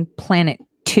they can plan it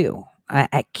too.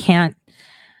 I can't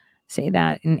say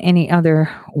that in any other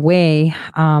way.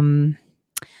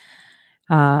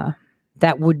 That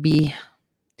would be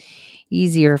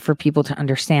easier for people to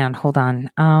understand. Hold on.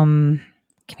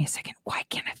 Give me a second. Why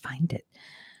can't I find it?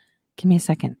 Give me a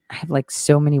second. I have like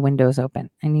so many windows open.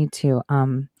 I need to.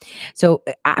 So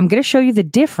I'm going to show you the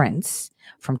difference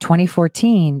from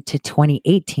 2014 to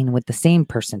 2018 with the same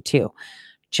person too,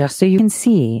 just so you can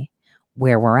see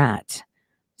where we're at.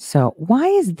 So why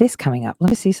is this coming up? Let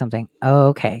me see something.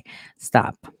 Okay.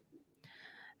 Stop.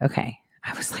 Okay.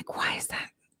 I was like, why is that?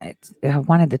 I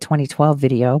wanted the 2012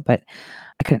 video, but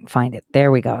I couldn't find it.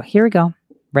 There we go. Here we go.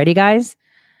 Ready, guys?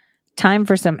 Time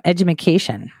for some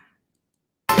edumacation.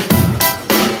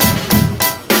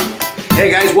 Hey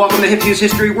guys, welcome to Hip Use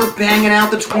History. We're banging out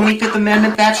the 25th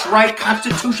Amendment. That's right,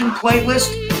 Constitution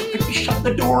playlist. Could be shut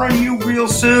the door on you real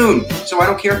soon. So I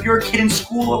don't care if you're a kid in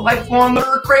school, a lifelong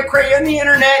learner, cray-cray on the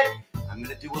internet. I'm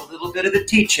going to do a little bit of the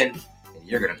teaching, and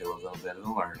you're going to do a little bit of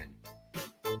the learning.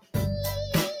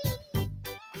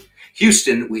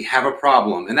 Houston, we have a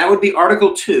problem. And that would be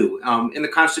Article 2 in the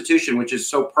Constitution, which is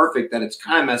so perfect that it's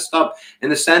kind of messed up in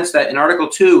the sense that in Article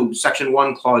 2, Section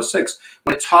 1, Clause 6,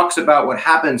 when it talks about what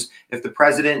happens if the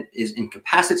president is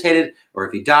incapacitated or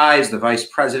if he dies, the vice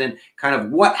president, kind of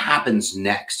what happens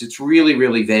next. It's really,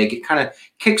 really vague. It kind of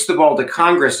kicks the ball to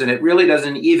Congress, and it really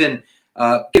doesn't even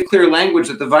give clear language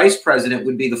that the vice president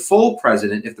would be the full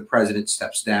president if the president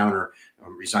steps down or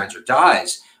resigns or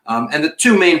dies. And the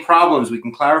two main problems we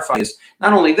can clarify is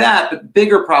not only that, but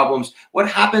bigger problems. What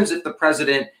happens if the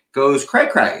president goes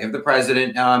cray-cray, if the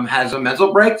president has a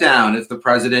mental breakdown, if the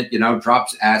president,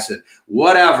 drops acid,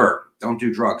 whatever, don't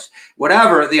do drugs,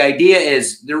 whatever. The idea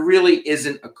is there really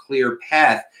isn't a clear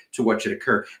path to what should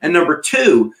occur. And number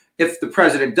two, if the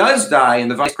president does die and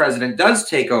the vice president does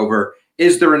take over,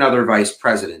 is there another vice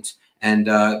president? And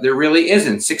there really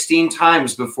isn't. 16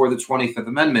 times before the 25th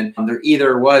Amendment, there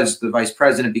either was the vice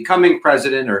president becoming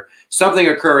president or something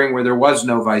occurring where there was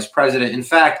no vice president. In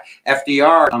fact,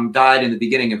 FDR died in the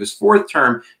beginning of his fourth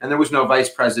term, and there was no vice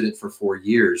president for 4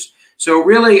 years. So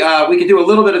really, we can do a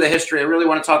little bit of the history. I really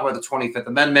want to talk about the 25th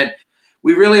Amendment.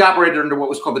 We really operated under what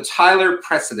was called the Tyler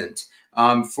precedent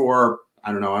for,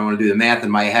 I don't know, I want to do the math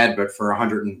in my head, but for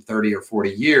 130 or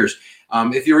 40 years.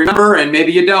 If you remember, and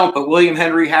maybe you don't, but William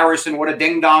Henry Harrison, what a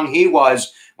ding-dong he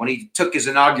was when he took his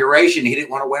inauguration. He didn't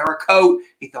want to wear a coat.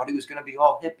 He thought he was going to be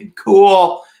all hip and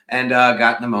cool and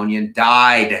got pneumonia and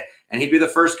died. And he'd be the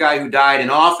first guy who died in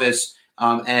office.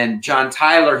 And John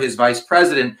Tyler, his vice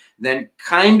president, then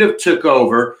kind of took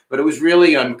over, but it was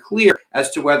really unclear as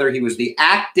to whether he was the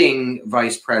acting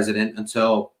vice president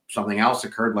until something else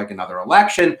occurred, like another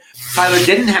election. Tyler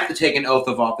didn't have to take an oath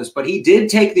of office, but he did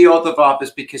take the oath of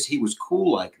office because he was cool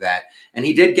like that. And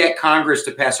he did get Congress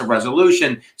to pass a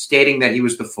resolution stating that he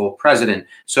was the full president.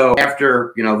 So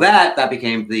after, that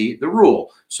became the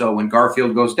rule. So when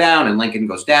Garfield goes down and Lincoln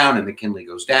goes down and McKinley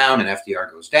goes down and FDR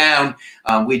goes down,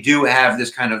 we do have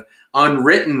this kind of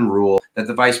unwritten rule that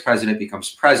the vice president becomes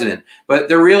president. But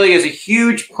there really is a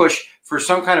huge push for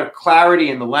some kind of clarity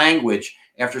in the language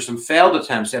after some failed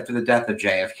attempts after the death of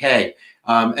JFK.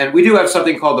 And we do have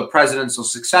something called the presidential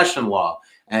succession law,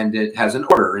 and it has an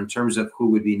order in terms of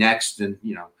who would be next and,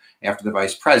 after the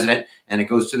vice president, and it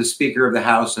goes to the Speaker of the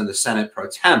House and the Senate pro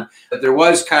tem. But there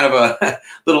was kind of a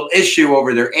little issue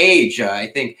over their age. I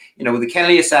think, with the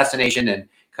Kennedy assassination and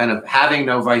kind of having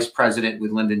no vice president with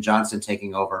Lyndon Johnson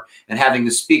taking over and having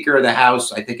the Speaker of the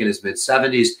House, I think in his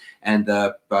mid-70s, and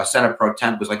the Senate pro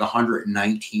temp was like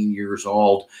 119 years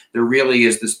old. There really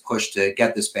is this push to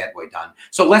get this bad boy done.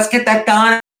 So let's get that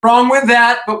done. Wrong with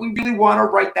that, but we really want to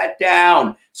write that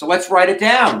down. So let's write it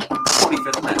down.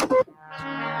 25th Amendment.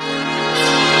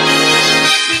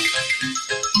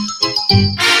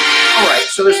 All right,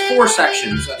 so there's 4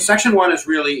 sections. Section 1 is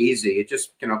really easy. It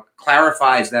just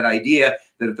clarifies that idea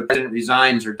that if the president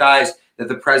resigns or dies, that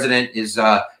the president is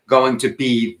going to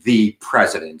be the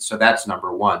president. So that's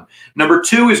number 1. Number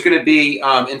 2 is going to be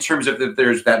in terms of if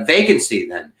there's that vacancy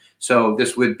then. So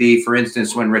this would be, for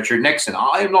instance, when Richard Nixon,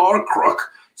 I am not a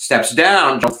crook, steps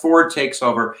down, John Ford takes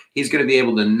over. He's going to be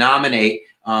able to nominate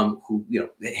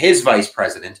his vice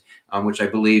president, which I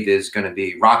believe is going to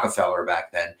be Rockefeller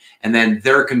back then. And then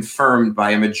they're confirmed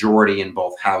by a majority in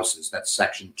both houses. That's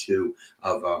Section 2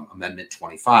 of Amendment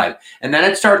 25. And then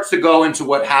it starts to go into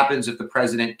what happens if the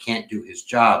president can't do his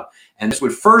job. And this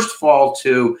would first fall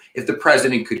to if the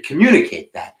president could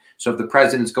communicate that. So if the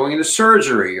president's going into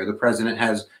surgery or the president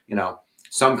has,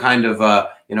 some kind of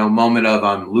moment of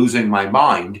I'm losing my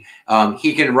mind,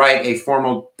 he can write a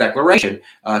formal declaration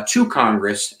to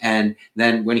Congress, and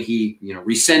then when he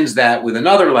rescinds that with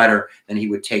another letter, then he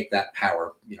would take that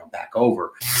power back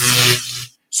over.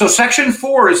 So Section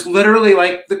 4 is literally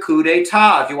like the coup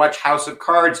d'etat. If you watch House of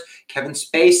Cards, Kevin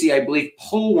Spacey, I believe,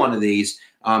 pulled one of these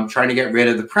trying to get rid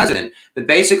of the president. But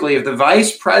basically, if the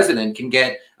vice president can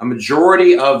get a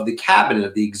majority of the cabinet,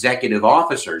 of the executive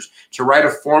officers, to write a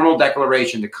formal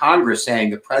declaration to Congress saying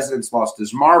the president's lost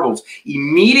his marbles,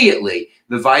 immediately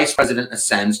the vice president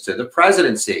ascends to the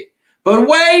presidency. But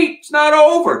wait, it's not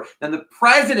over. Then the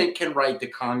president can write to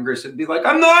Congress and be like,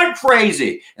 I'm not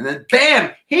crazy. And then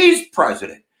bam, he's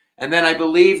president. And then I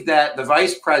believe that the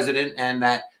vice president and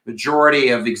that majority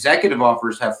of executive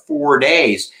officers have 4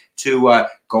 days to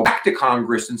go back to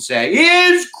Congress and say, he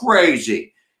is crazy.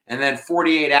 And then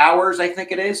 48 hours, I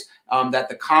think it is, that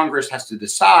the Congress has to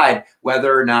decide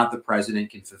whether or not the president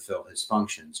can fulfill his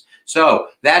functions. So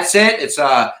that's it. It's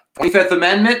a 25th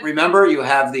Amendment. Remember, you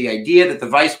have the idea that the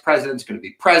vice president is going to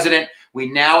be president. We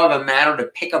now have a matter to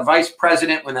pick a vice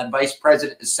president when that vice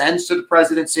president ascends to the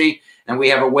presidency. And we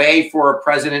have a way for a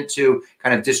president to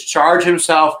kind of discharge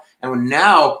himself. And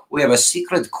now we have a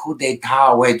secret coup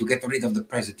d'etat way to get rid of the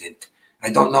president. I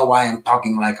don't know why I'm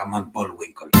talking like I'm on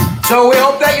Bullwinkle. So we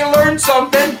hope that you learned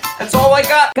something. That's all I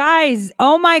got. Guys,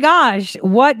 oh my gosh,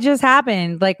 what just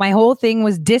happened? Like my whole thing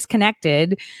was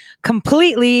disconnected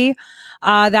completely.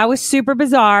 That was super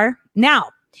bizarre. Now,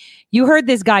 you heard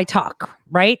this guy talk,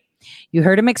 right? You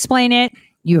heard him explain it.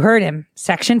 You heard him.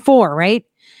 Section 4, right?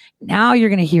 Now you're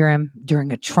going to hear him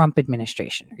during a Trump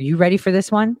administration. Are you ready for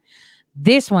this one?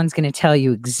 This one's going to tell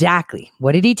you exactly.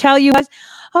 What did he tell you?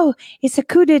 Oh, it's a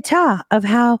coup d'etat of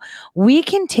how we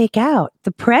can take out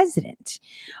the president.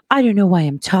 I don't know why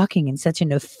I'm talking in such a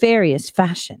nefarious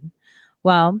fashion.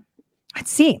 Well,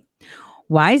 let's see.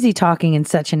 Why is he talking in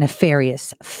such a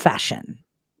nefarious fashion?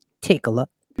 Take a look.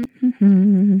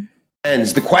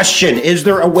 The question, is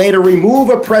there a way to remove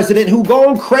a president who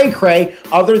gone cray-cray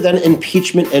other than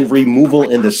impeachment and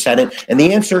removal in the Senate? And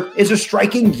the answer is a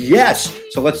striking yes.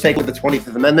 So let's take a look at the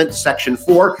 25th Amendment, Section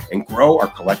 4, and grow our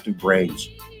collective brains.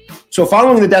 So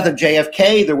following the death of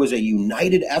JFK, there was a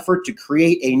united effort to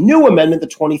create a new amendment, the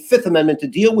 25th Amendment, to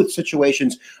deal with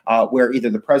situations where either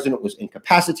the president was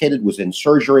incapacitated, was in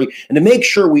surgery, and to make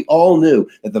sure we all knew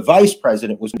that the vice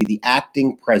president was going to be the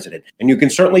acting president. And you can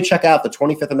certainly check out the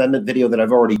 25th Amendment video that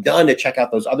I've already done to check out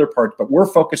those other parts, but we're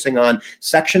focusing on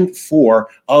Section 4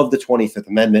 of the 25th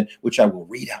Amendment, which I will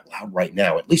read out loud right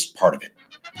now, at least part of it.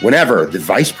 Whenever the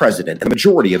vice president and the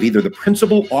majority of either the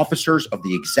principal officers of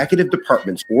the executive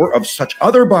departments or of such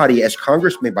other body as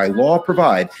Congress may by law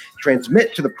provide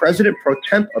transmit to the president pro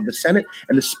temp of the Senate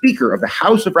and the Speaker of the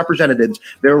House of Representatives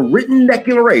their written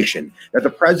declaration that the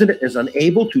president is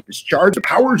unable to discharge the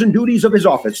powers and duties of his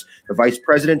office, the vice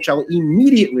president shall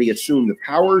immediately assume the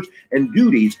powers and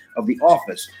duties of the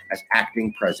office as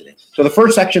acting president. So the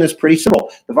first section is pretty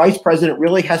simple. The vice president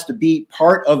really has to be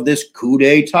part of this coup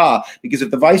d'etat, because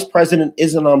if the vice president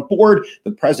isn't on board,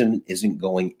 the president isn't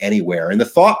going anywhere. And the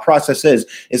thought process is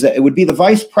that it would be the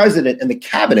vice president and the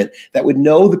cabinet that would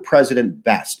know the president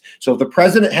best. So if the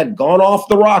president had gone off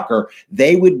the rocker,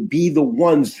 they would be the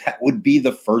ones that would be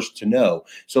the first to know.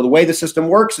 So the way the system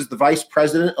works is the vice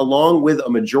president, along with a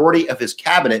majority of his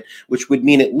cabinet, which would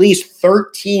mean at least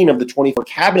 13 of the 24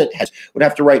 cabinet heads, would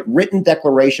have to write written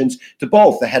declarations to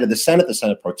both the head of the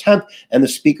Senate pro temp, and the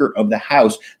Speaker of the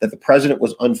House that the president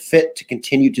was unfit to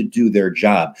continue to do their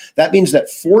job. That means that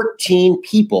 14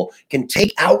 people can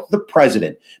take out the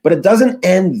president, but it doesn't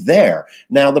end there.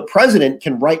 Now, the president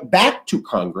can write back to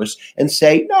Congress and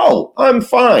say, no, I'm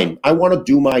fine. I want to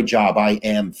do my job. I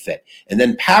am fit. And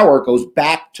then power goes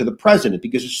back to the president,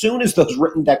 because as soon as those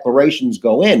written declarations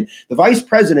go in, the vice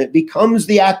president becomes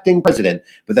the acting president,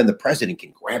 but then the president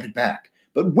can grab it back.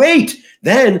 But wait,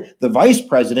 then the vice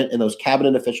president and those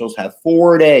cabinet officials have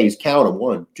 4 days, count them,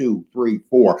 1, 2, 3,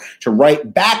 4, to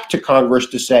write back to Congress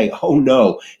to say, oh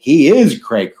no, he is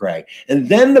cray-cray. And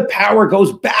then the power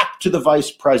goes back to the vice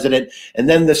president. And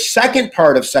then the second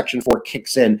part of Section 4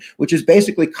 kicks in, which is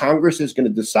basically Congress is going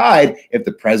to decide if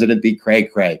the president be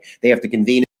cray-cray. They have to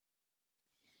convene.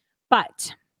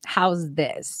 But how's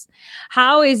this?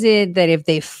 How is it that if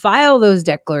they file those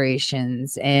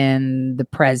declarations and the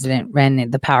president,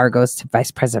 the power goes to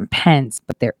Vice President Pence,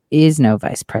 but there is no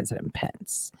Vice President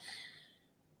Pence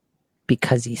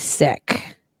because he's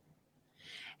sick?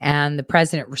 And the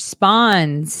president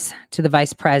responds to the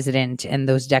vice president and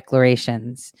those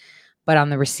declarations, but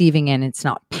on the receiving end, it's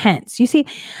not Pence. You see,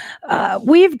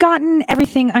 we've gotten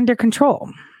everything under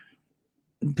control.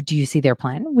 But do you see their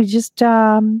plan? We just...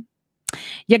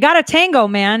 you got a tango,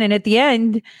 man. And at the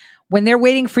end, when they're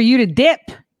waiting for you to dip,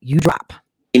 you drop.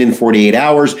 In 48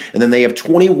 hours, and then they have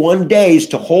 21 days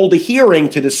to hold a hearing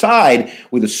to decide,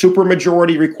 with a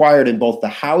supermajority required in both the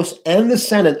House and the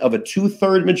Senate of a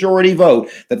 2/3 majority vote,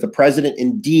 that the president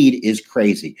indeed is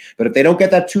crazy. But if they don't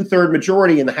get that 2/3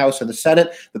 majority in the House and the Senate,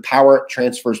 the power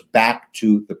transfers back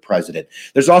to the president.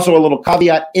 There's also a little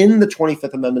caveat in the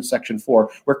 25th Amendment, Section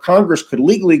 4, where Congress could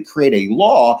legally create a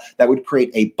law that would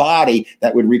create a body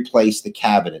that would replace the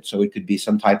cabinet. So it could be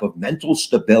some type of mental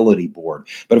stability board.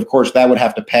 But of course, that would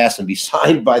have to pass and be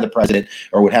signed by the president,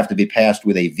 or would have to be passed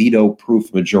with a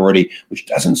veto-proof majority, which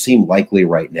doesn't seem likely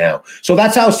right now. So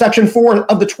that's how Section 4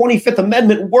 of the 25th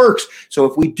Amendment works. So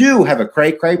if we do have a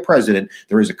cray-cray president,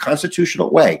 there is a constitutional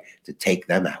way to take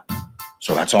them out.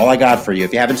 So that's all I got for you.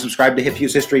 If you haven't subscribed to Hip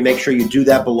Hughes History, make sure you do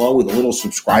that below with a little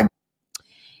subscribe.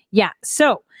 Yeah,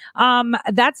 so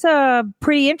that's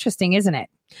pretty interesting, isn't it?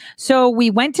 So we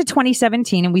went to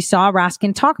 2017 and we saw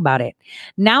Raskin talk about it.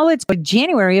 Now let's go to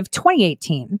January of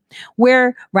 2018,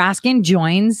 where Raskin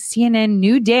joins CNN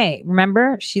New Day.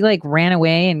 Remember, she like ran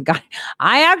away and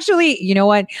I actually, you know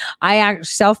what? I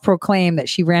self-proclaimed that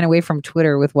she ran away from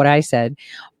Twitter with what I said.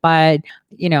 But,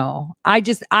 you know,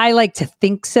 I like to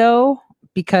think so,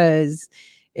 because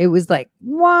it was like,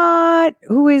 what?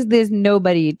 Who is this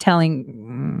nobody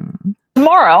telling?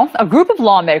 Tomorrow, a group of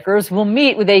lawmakers will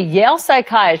meet with a Yale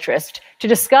psychiatrist to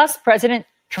discuss President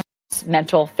Trump's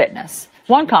mental fitness.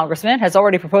 One congressman has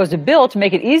already proposed a bill to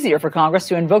make it easier for Congress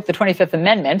to invoke the 25th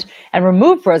Amendment and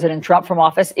remove President Trump from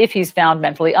office if he's found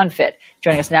mentally unfit.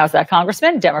 Joining us now is that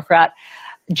Congressman, Democrat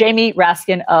Jamie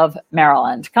Raskin of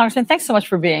Maryland. Congressman, thanks so much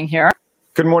for being here.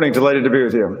 Good morning. Delighted to be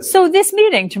with you. So this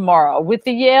meeting tomorrow with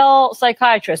the Yale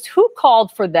psychiatrist, who called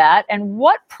for that and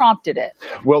what prompted it?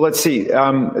 Well, let's see.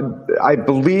 I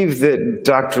believe that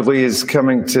Dr. Lee is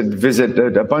coming to visit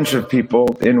a bunch of people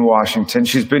in Washington.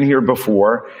 She's been here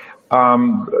before.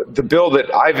 The bill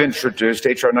that I've introduced,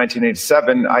 H.R.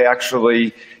 1987, I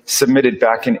actually submitted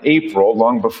back in April,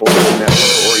 long before we met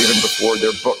her, or even before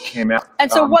their book came out. And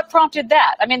so what prompted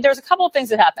that? I mean, there's a couple of things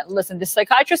that happened. Listen, the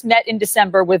psychiatrist met in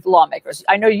December with lawmakers.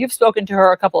 I know you've spoken to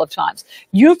her a couple of times.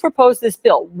 You've proposed this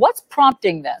bill. What's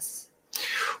prompting this?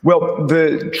 Well,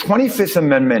 the 25th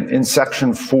Amendment in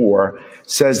Section 4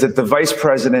 says that the vice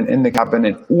president in the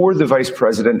cabinet or the vice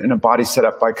president in a body set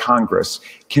up by Congress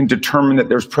can determine that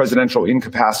there's presidential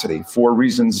incapacity for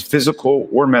reasons physical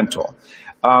or mental.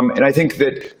 And I think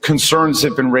that concerns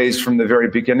have been raised from the very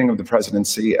beginning of the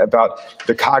presidency about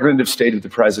the cognitive state of the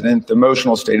president, the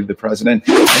emotional state of the president,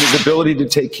 and his ability to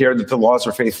take care that the laws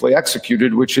are faithfully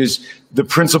executed, which is the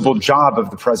principal job of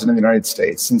the president of the United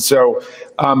States. And so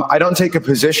I don't take a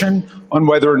position on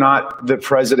whether or not the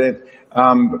president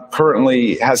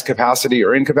currently has capacity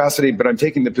or incapacity, but I'm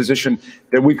taking the position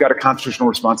that we've got a constitutional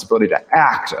responsibility to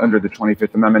act under the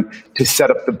 25th Amendment to set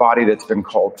up the body that's been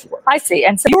called for. I see.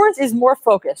 And so yours is more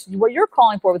focused. What you're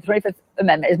calling for with the 25th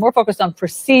Amendment is more focused on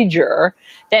procedure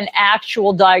than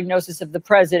actual diagnosis of the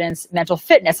president's mental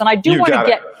fitness. And I do want to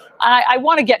get, I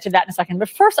want to get to that in a second. But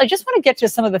first, I just want to get to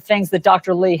some of the things that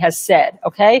Dr. Lee has said,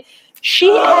 okay? She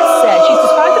has said, she's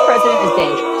described the president as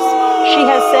dangerous. She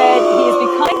has said he is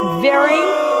becoming very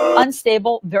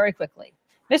unstable very quickly.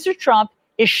 Mr. Trump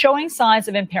is showing signs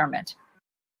of impairment.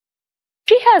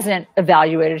 She hasn't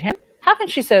evaluated him. How can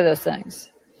she say those things?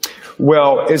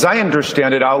 Well, as I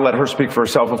understand it, I'll let her speak for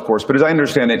herself, of course, but as I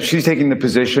understand it, she's taking the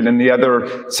position, and the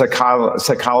other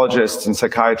psychologists and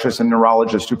psychiatrists and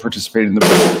neurologists who participated in the bill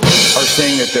are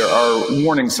saying that there are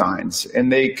warning signs,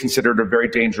 and they consider it a very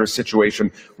dangerous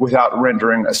situation without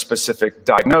rendering a specific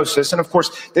diagnosis. And of course,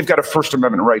 they've got a First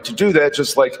Amendment right to do that,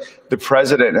 just like the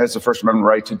president has a First Amendment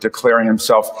right to declare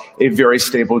himself a very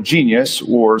stable genius,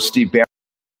 or Steve Bannon.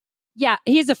 Yeah,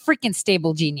 he's a freaking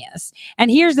stable genius.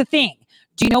 And here's the thing.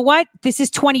 Do you know what? This is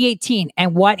 2018.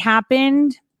 And what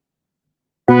happened?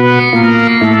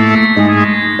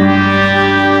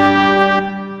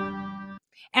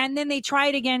 And then they try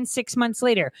it again 6 months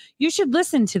later. You should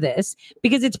listen to this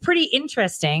because it's pretty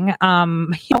interesting,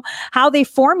 how they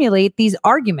formulate these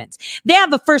arguments. They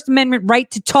have a First Amendment right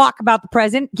to talk about the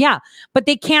president. Yeah, but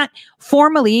they can't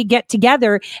formally get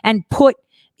together and put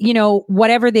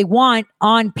whatever they want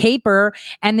on paper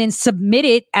and then submit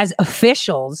it as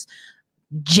officials.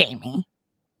 Jamie,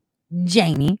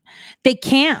 they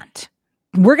can't.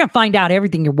 We're going to find out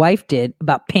everything your wife did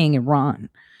about paying Iran.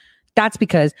 That's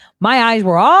because my eyes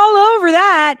were all over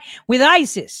that with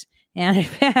ISIS and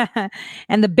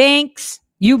and the banks,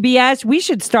 UBS. We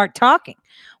should start talking.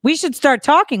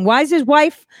 Why is his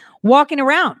wife walking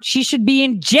around? She should be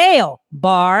in jail,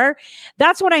 Barr.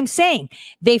 That's what I'm saying.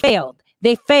 They failed.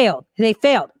 And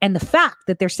the fact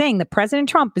that they're saying that President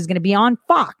Trump is going to be on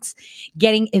Fox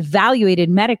getting evaluated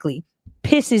medically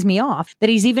pisses me off that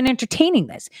he's even entertaining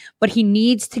this. But he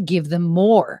needs to give them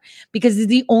more because it's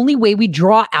the only way we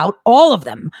draw out all of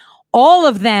them. All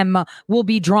of them will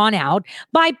be drawn out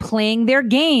by playing their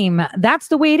game. That's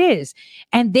the way it is.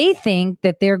 And they think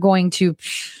that they're going to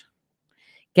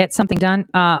get something done.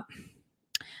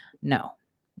 No.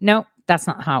 That's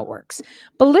not how it works.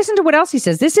 But listen to what else he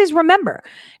says. This is, remember,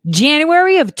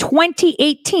 January of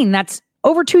 2018. That's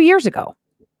over 2 years ago.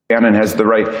 Bannon has the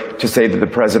right to say that the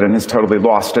president has totally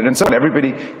lost it. And so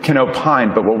everybody can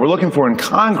opine. But what we're looking for in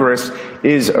Congress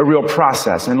is a real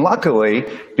process. And luckily,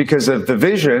 because of the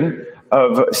vision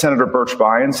of Senator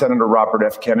Birchby and Senator Robert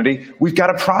F. Kennedy, we've got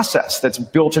a process that's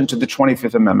built into the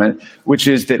 25th Amendment, which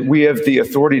is that we have the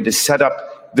authority to set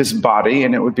up this body,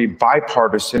 and it would be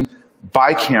bipartisan,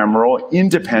 bicameral,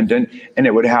 independent, and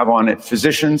it would have on it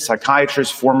physicians,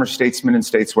 psychiatrists, former statesmen and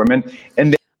stateswomen.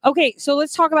 And okay, so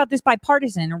let's talk about this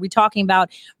bipartisan. Are we talking about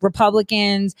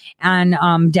Republicans and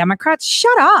Democrats?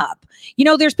 Shut up. You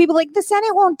know, there's people like, the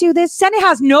Senate won't do this. Senate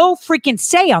has no freaking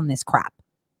say on this crap.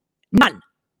 None.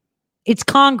 It's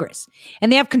Congress,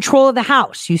 and they have control of the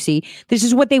House. You see, this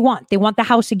is what they want. They want the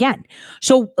House again.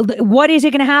 So what is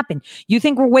it going to happen? You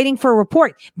think we're waiting for a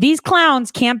report? These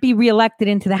clowns can't be reelected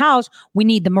into the House. We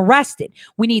need them arrested.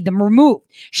 We need them removed.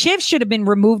 Schiff should have been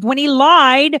removed when he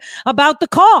lied about the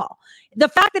call. The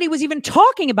fact that he was even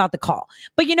talking about the call.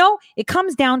 But, you know, it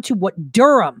comes down to what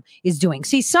Durham is doing.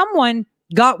 See, someone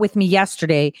got with me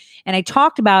yesterday, and I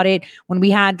talked about it when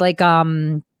we had like,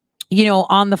 you know,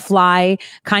 on the fly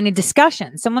kind of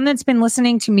discussion, someone that's been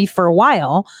listening to me for a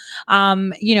while,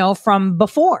 you know, from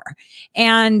before.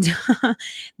 And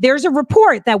there's a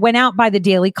report that went out by the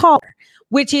Daily Caller,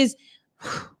 which is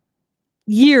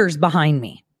years behind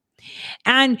me.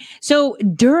 And so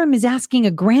Durham is asking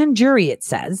a grand jury, it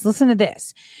says, listen to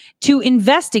this, to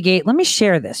investigate. Let me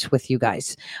share this with you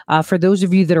guys, for those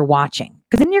of you that are watching,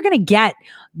 because then you're going to get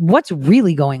what's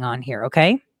really going on here.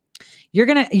 Okay. You're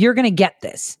going to get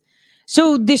this.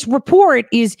 So this report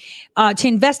is to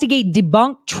investigate,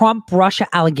 debunk Trump-Russia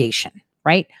allegation,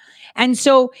 right? And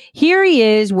so here he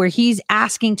is where he's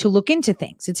asking to look into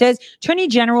things. It says, Attorney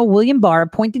General William Barr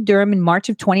appointed Durham in March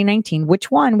of 2019.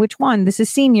 Which one? This is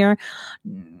senior.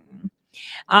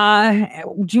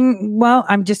 Well,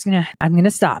 I'm going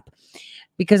to stop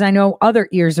because I know other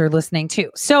ears are listening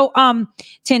too. So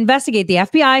to investigate the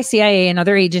FBI, CIA, and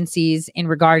other agencies in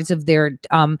regards of their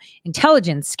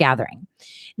intelligence gathering.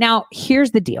 Now,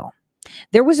 here's the deal.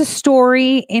 There was a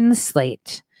story in the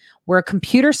Slate where a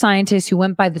computer scientist who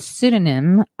went by the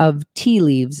pseudonym of Tea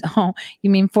Leaves. Oh, you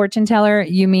mean fortune teller?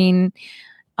 You mean,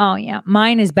 oh yeah,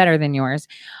 mine is better than yours.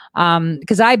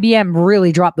 Because IBM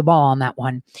really dropped the ball on that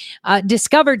one.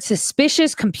 Discovered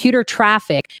suspicious computer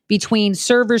traffic between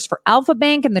servers for Alpha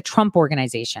Bank and the Trump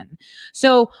Organization.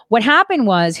 So what happened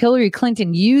was Hillary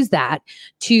Clinton used that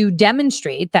to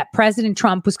demonstrate that President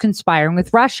Trump was conspiring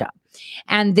with Russia.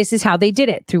 And this is how they did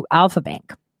it, through Alpha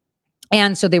Bank.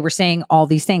 And so they were saying all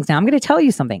these things. Now, I'm going to tell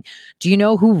you something. Do you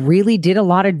know who really did a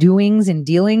lot of doings and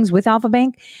dealings with Alpha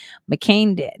Bank?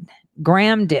 McCain did.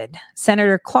 Graham did.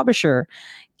 Senator Klobuchar,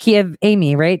 Kiev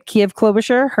Amy, right? Kiev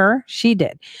Klobuchar, she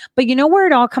did. But you know where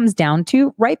it all comes down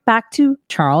to? Right back to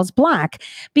Charles Black.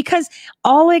 Because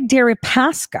Oleg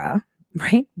Deripaska,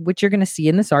 right, which you're going to see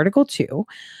in this article too,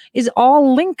 is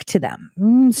all linked to them.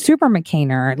 Super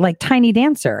McCainer, like Tiny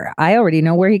Dancer. I already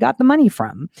know where he got the money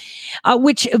from.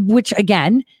 Which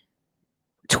again,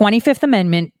 25th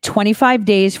Amendment, 25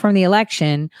 days from the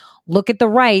election, look at the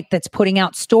right that's putting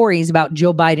out stories about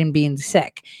Joe Biden being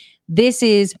sick. This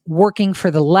is working for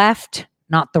the left,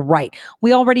 not the right.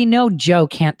 We already know Joe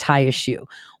can't tie a shoe.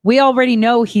 We already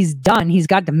know he's done. He's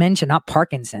got dementia, not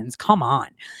Parkinson's. Come on.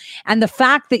 And the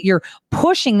fact that you're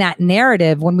pushing that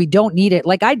narrative when we don't need it,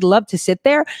 like I'd love to sit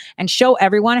there and show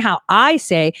everyone how I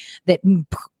say that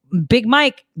Big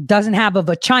Mike doesn't have a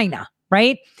vagina,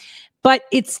 right? But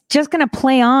it's just going to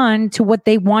play on to what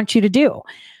they want you to do.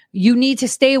 You need to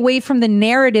stay away from the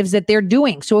narratives that they're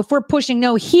doing. So if we're pushing,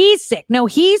 no, he's sick, no,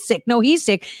 he's sick, no, he's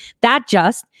sick, that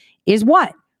just is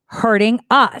what? Hurting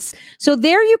us. So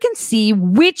there you can see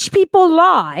which people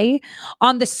lie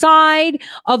on the side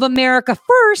of America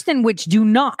first and which do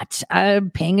not.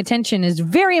 Paying attention is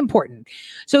very important.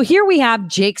 So here we have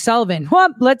Jake Sullivan.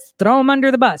 Well, let's throw him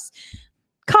under the bus.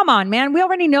 Come on, man. We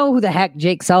already know who the heck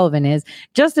Jake Sullivan is.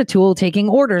 Just a tool taking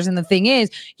orders. And the thing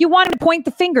is, you want him to point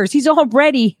the fingers. He's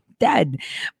already dead,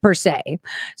 per se.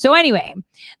 So anyway,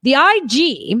 the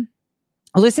IG,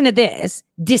 listen to this,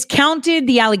 discounted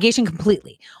the allegation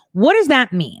completely. What does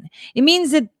that mean? It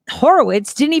means that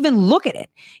Horowitz didn't even look at it.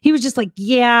 He was just like,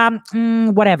 yeah,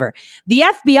 whatever. The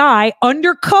FBI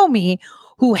under Comey,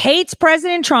 who hates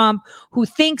President Trump, who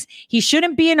thinks he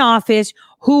shouldn't be in office,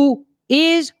 who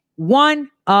is one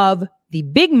of the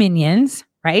big minions,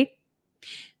 right?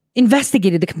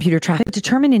 Investigated the computer traffic,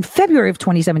 determined in February of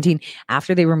 2017,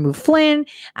 after they removed Flynn,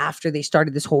 after they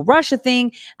started this whole Russia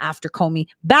thing, after Comey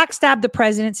backstabbed the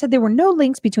president, said there were no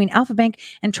links between Alpha Bank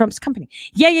and Trump's company.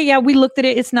 Yeah. We looked at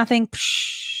it. It's nothing.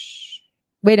 Psh.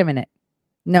 Wait a minute.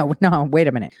 No, wait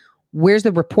a minute. Where's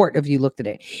the report of you looked at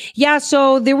it? Yeah,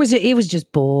 so it was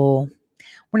just bull.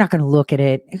 We're not going to look at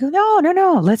it. I go,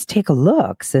 no. Let's take a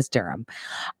look, says Durham.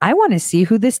 I want to see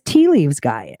who this Tea Leaves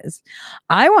guy is.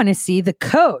 I want to see the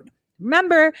code.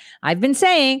 Remember, I've been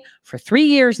saying for 3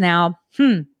 years now,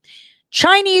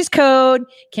 Chinese code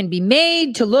can be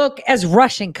made to look as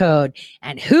Russian code.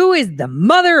 And who is the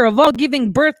mother of all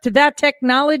giving birth to that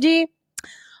technology?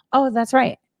 Oh, that's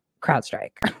right.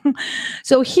 CrowdStrike.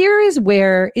 So here is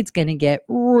where it's going to get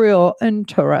real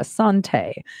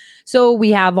interessante. So we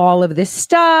have all of this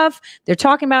stuff they're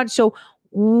talking about. So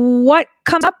what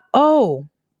comes up? Oh,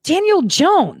 Daniel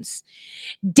Jones.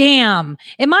 Damn.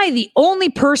 Am I the only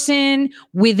person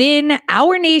within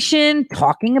our nation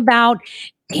talking about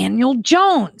Daniel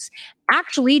Jones?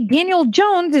 Actually, Daniel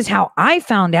Jones is how I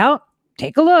found out.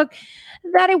 Take a look.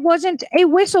 That it wasn't a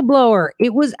whistleblower.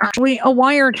 It was actually a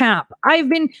wiretap. I've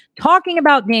been talking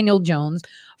about Daniel Jones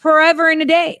forever and a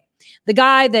day. The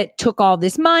guy that took all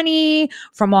this money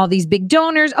from all these big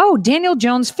donors. Oh, Daniel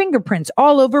Jones fingerprints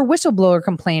all over whistleblower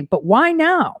complaint. But why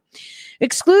now?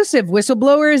 Exclusive.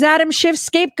 Whistleblower is Adam Schiff's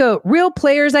scapegoat. Real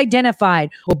players identified.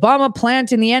 Obama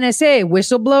plant in the NSA.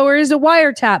 Whistleblower is a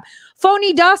wiretap.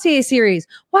 Phony dossier series.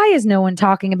 Why is no one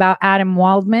talking about Adam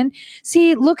Waldman?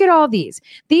 See, look at all these.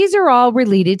 These are all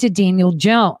related to Daniel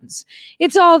Jones.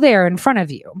 It's all there in front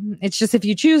of you. It's just if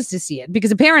you choose to see it, because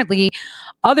apparently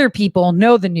other people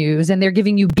know the news and they're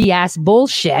giving you BS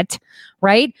bullshit,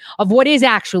 right? Of what is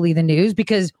actually the news,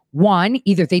 because one,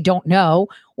 either they don't know,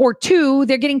 or two,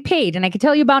 they're getting paid. And I can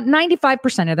tell you about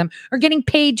 95% of them are getting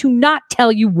paid to not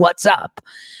tell you what's up.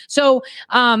 So,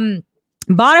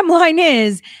 bottom line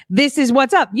is, this is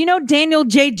what's up. You know, Daniel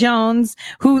J. Jones,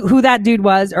 who that dude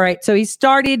was. All right. So he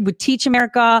started with Teach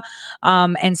America,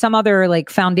 and some other like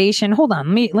foundation. Hold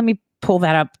on. Let me pull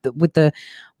that up with the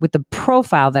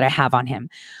profile that I have on him.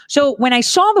 So when I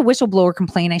saw the whistleblower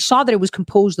complaint, I saw that it was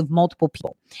composed of multiple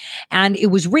people and it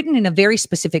was written in a very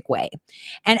specific way.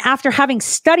 And after having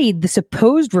studied the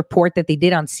supposed report that they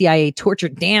did on CIA torture,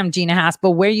 damn, Gina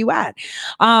Haspel, where you at?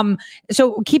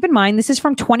 So keep in mind, this is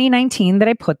from 2019 that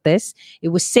I put this. It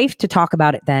was safe to talk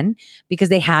about it then because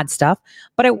they had stuff.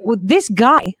 But this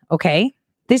guy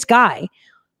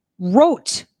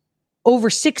wrote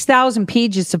over 6,000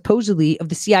 pages, supposedly, of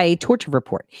the CIA torture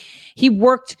report. He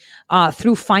worked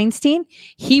through Feinstein.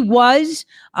 He was,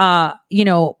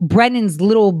 Brennan's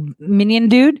little minion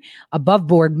dude, above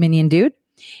board minion dude.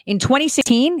 In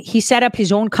 2016, he set up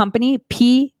his own company,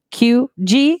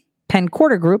 PQG, Penn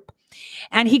Quarter Group,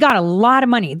 and he got a lot of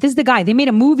money. This is the guy. They made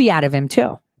a movie out of him,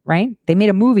 too, right? They made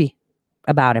a movie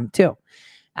about him, too.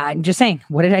 I'm just saying,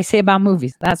 what did I say about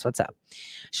movies? That's what's up.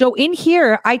 So in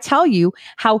here, I tell you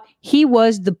how he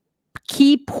was the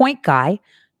key point guy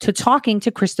to talking to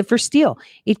Christopher Steele.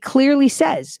 It clearly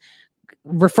says,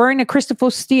 referring to Christopher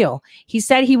Steele, he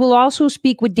said he will also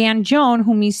speak with Dan Jones,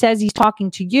 whom he says he's talking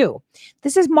to you.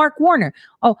 This is Mark Warner.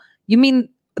 Oh, you mean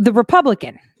the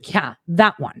Republican? Yeah,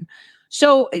 that one.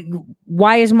 So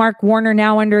why is Mark Warner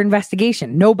now under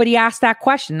investigation? Nobody asked that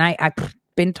question. I've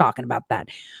been talking about that.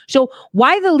 So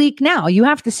why the leak now? You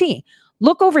have to see.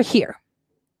 Look over here.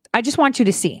 I just want you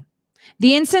to see.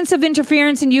 The instance of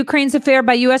interference in Ukraine's affair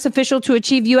by U.S. official to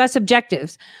achieve U.S.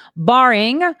 objectives,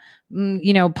 barring,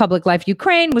 public life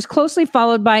Ukraine, was closely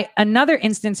followed by another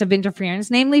instance of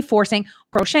interference, namely forcing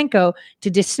Poroshenko to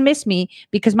dismiss me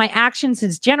because my actions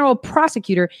as general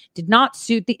prosecutor did not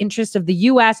suit the interests of the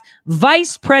U.S.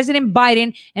 Vice President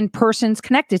Biden and persons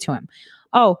connected to him.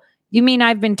 Oh, you mean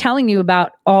I've been telling you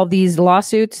about all these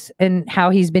lawsuits and how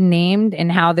he's been named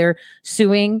and how they're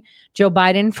suing Joe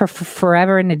Biden for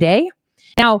forever and a day?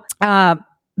 Now,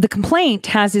 the complaint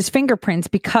has his fingerprints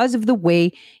because of the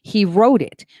way he wrote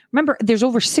it. Remember, there's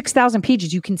over 6,000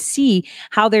 pages. You can see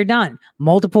how they're done.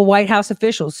 Multiple White House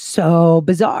officials. So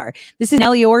bizarre. This is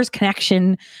Nellie Orr's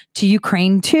connection to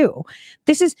Ukraine, too.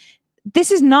 This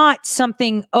is not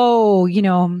something,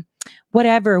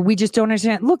 whatever, we just don't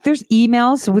understand. Look, there's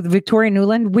emails with Victoria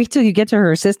Nuland. Wait till you get to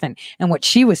her assistant and what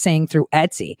she was saying through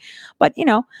Etsy. But, in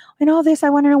all this, I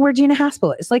want to know where Gina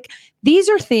Haspel is. Like, these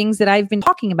are things that I've been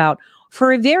talking about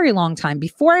for a very long time.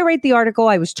 Before I write the article,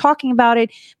 I was talking about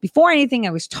it. Before anything, I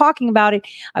was talking about it.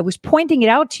 I was pointing it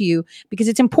out to you because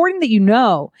it's important that you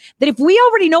know that if we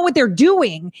already know what they're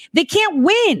doing, they can't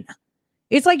win.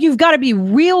 It's like you've got to be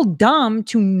real dumb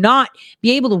to not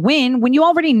be able to win when you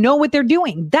already know what they're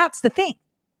doing. That's the thing.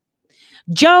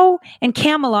 Joe and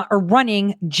Kamala are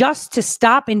running just to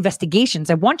stop investigations.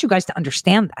 I want you guys to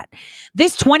understand that.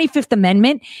 This 25th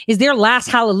Amendment is their last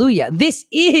hallelujah. This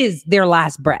is their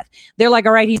last breath. They're like,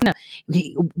 all right,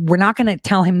 we're not going to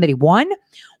tell him that he won.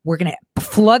 We're going to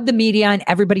flood the media and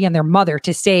everybody and their mother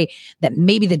to say that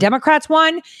maybe the Democrats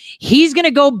won. He's going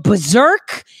to go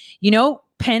berserk.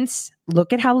 Pence,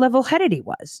 look at how level-headed he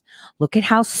was. Look at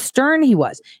how stern he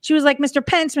was. She was like, Mr.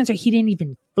 Pence, he didn't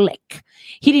even flick.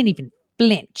 He didn't even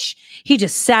flinch. He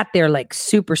just sat there like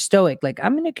super stoic, like,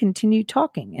 I'm going to continue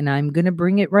talking and I'm going to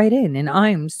bring it right in. And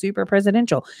I'm super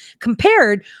presidential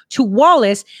compared to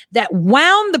Wallace that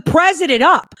wound the president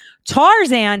up.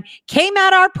 Tarzan came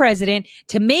at our president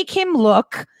to make him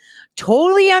look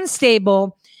totally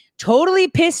unstable, totally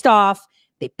pissed off.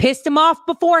 They pissed him off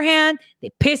beforehand.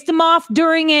 They pissed him off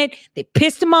during it. They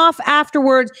pissed him off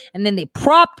afterwards. And then they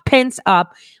propped Pence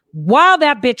up while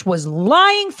that bitch was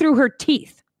lying through her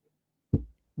teeth.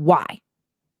 Why?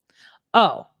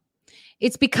 Oh,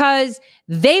 it's because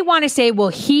they want to say, well,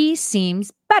 he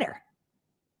seems better.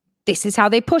 This is how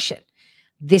they push it.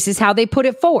 This is how they put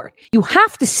it forward. You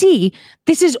have to see,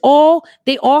 this is all,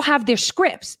 they all have their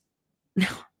scripts. They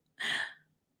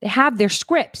have their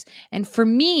scripts. And for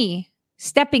me,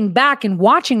 stepping back and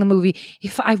watching the movie,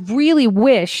 if I really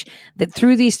wish that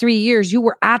through these 3 years, you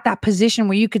were at that position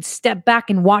where you could step back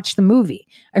and watch the movie.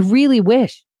 I really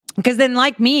wish. Because then,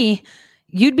 like me,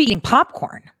 you'd be eating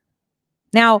popcorn.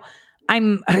 Now,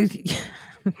 I'm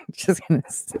just going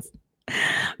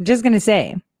to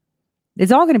say,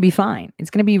 it's all going to be fine. It's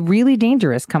going to be really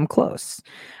dangerous come close.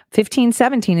 15,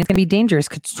 17 is going to be dangerous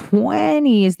because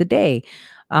 20 is the day.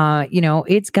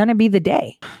 It's going to be the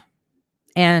day.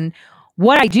 And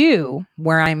what I do,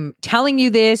 where I'm telling you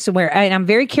this, and I'm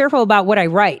very careful about what I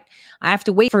write. I have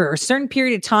to wait for a certain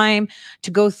period of time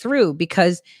to go through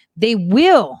because they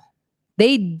will.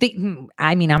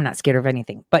 I mean, I'm not scared of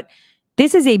anything, but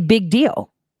this is a big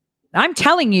deal. I'm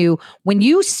telling you, when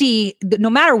you see,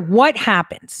 no matter what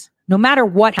happens,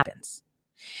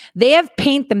 they have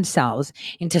painted themselves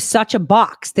into such a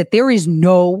box that there is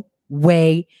no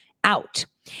way out.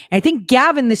 And I think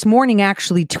Gavin this morning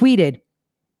actually tweeted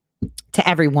to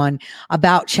everyone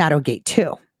about ShadowGate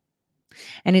 2.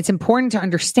 And it's important to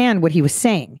understand what he was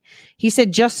saying. He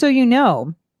said, just so you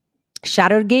know,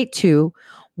 ShadowGate 2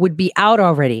 would be out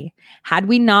already had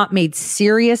we not made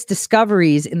serious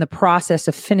discoveries in the process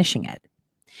of finishing it.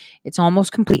 It's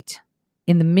almost complete.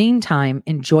 In the meantime,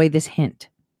 enjoy this hint.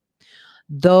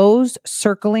 Those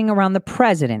circling around the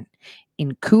president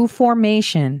in coup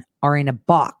formation are in a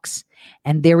box,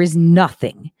 and there is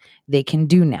nothing they can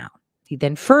do now. He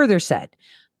then further said,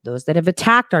 those that have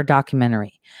attacked our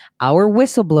documentary, our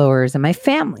whistleblowers, and my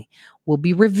family will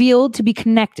be revealed to be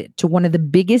connected to one of the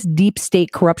biggest deep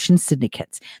state corruption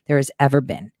syndicates there has ever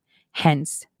been.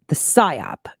 Hence, the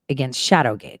PSYOP against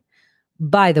ShadowGate.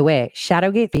 By the way,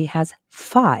 ShadowGate has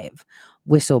 5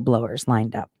 whistleblowers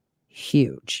lined up.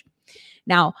 Huge.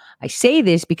 Now, I say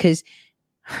this because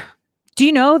do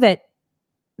you know that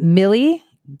Millie,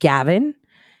 Gavin,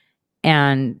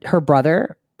 and her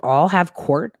brother all have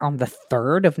court on the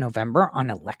 3rd of November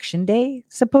on election day,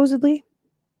 supposedly?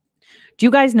 Do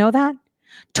you guys know that?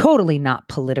 Totally not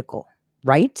political,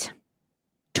 right?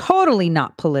 Totally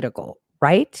not political,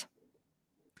 right?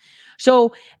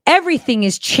 So everything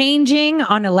is changing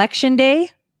on election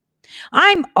day.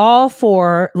 I'm all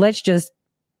for, let's just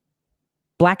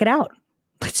black it out.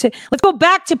 Let's go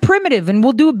back to primitive and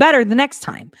we'll do it better the next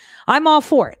time. I'm all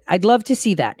for it. I'd love to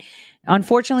see that.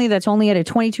 Unfortunately, that's only at a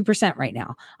 22% right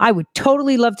now. I would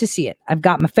totally love to see it. I've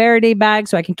got my Faraday bag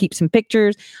so I can keep some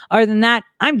pictures. Other than that,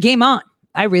 I'm game on.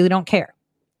 I really don't care.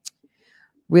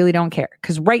 Really don't care.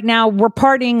 Because right now we're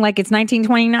partying like it's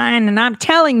 1929 and I'm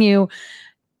telling you,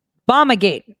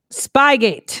 Obamagate,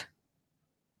 Spygate,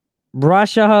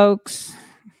 Russia hoax,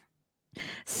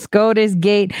 SCOTUS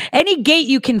gate, any gate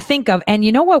you can think of. And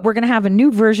you know what? We're going to have a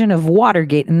new version of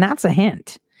Watergate, and that's a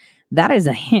hint. That is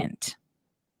a hint.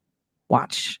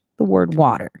 Watch the word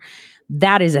water.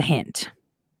 That is a hint.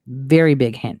 Very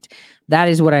big hint. That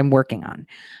is what I'm working on.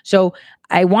 So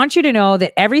I want you to know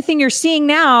that everything you're seeing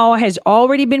now has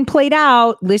already been played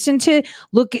out. Listen to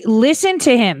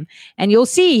him and you'll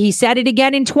see he said it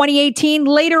again in 2018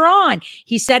 later on.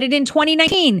 He said it in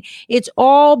 2019. It's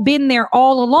all been there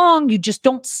all along. You just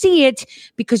don't see it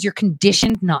because you're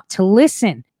conditioned not to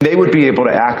listen. They would be able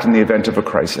to act in the event of a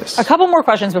crisis. A couple more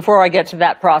questions before I get to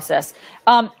that process.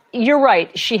 You're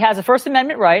right. She has a First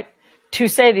Amendment right to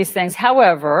say these things.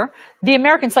 However, the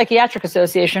American Psychiatric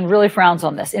Association really frowns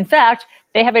on this. In fact,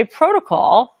 they have a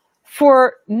protocol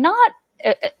for not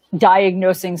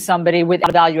diagnosing somebody without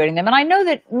evaluating them. And I know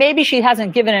that maybe she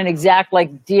hasn't given an exact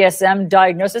DSM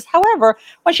diagnosis. However,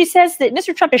 when she says that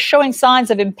Mr. Trump is showing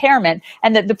signs of impairment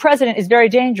and that the president is very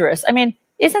dangerous, I mean,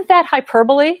 isn't that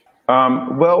hyperbole?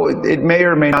 Well, it may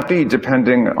or may not be,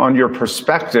 depending on your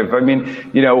perspective. I mean,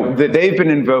 they've been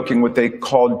invoking what they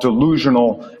call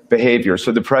delusional behavior.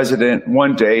 So the president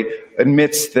one day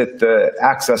admits that the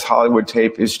Access Hollywood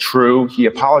tape is true. He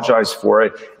apologized for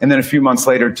it. And then a few months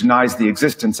later denies the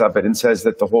existence of it and says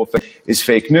that the whole thing is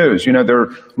fake news. You know, there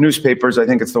are newspapers, I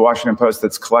think it's the Washington Post,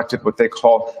 that's collected what they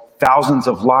call thousands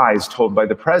of lies told by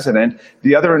the president.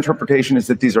 The other interpretation is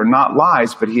that these are not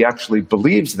lies, but he actually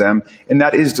believes them. And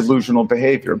that is delusional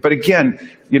behavior. But again,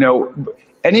 you know,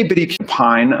 anybody can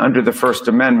pine under the First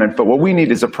Amendment, but what we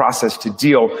need is a process to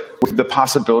deal with the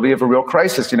possibility of a real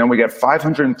crisis. You know, we got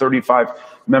 535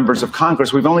 members of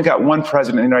Congress. We've only got one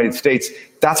president in the United States.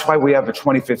 That's why we have a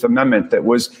 25th Amendment that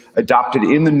was adopted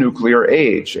in the nuclear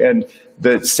age. And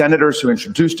the senators who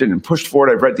introduced it and pushed for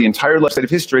it, I've read the entire legislative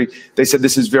history, they said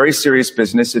this is very serious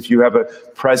business. If you have a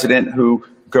president who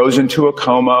goes into a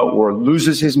coma or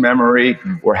loses his memory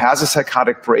or has a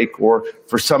psychotic break or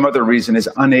for some other reason is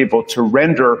unable to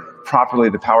render properly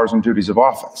the powers and duties of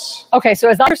office. Okay, so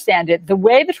as I understand it, the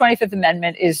way the 25th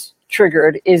Amendment is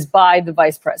triggered is by the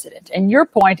vice president. And your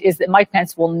point is that Mike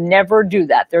Pence will never do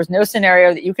that. There's no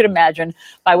scenario that you could imagine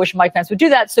by which Mike Pence would do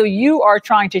that. So you are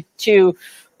trying to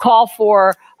call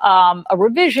for a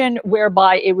revision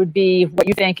whereby it would be what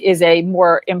you think is a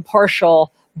more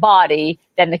impartial body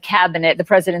than the cabinet, the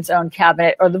president's own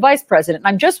cabinet, or the vice president.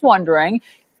 I'm just wondering,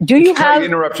 do you have... Can I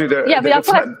interrupt you there? Yeah, but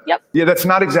go ahead. Yep. Yeah, that's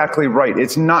not exactly right.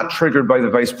 It's not triggered by the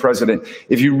vice president.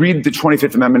 If you read the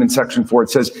 25th Amendment in Section 4, it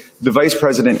says the vice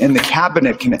president and the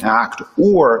cabinet can act,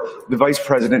 or the vice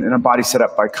president in a body set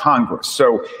up by Congress.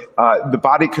 So the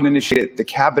body can initiate it, the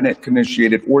cabinet can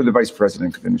initiate it, or the vice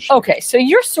president can initiate it. Okay, so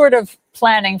you're sort of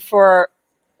planning for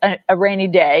a rainy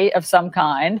day of some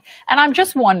kind. And I'm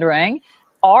just wondering,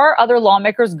 are other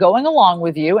lawmakers going along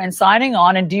with you and signing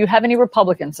on? And do you have any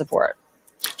Republican support?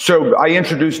 So I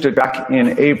introduced it back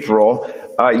in April.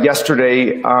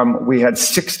 Yesterday, we had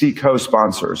 60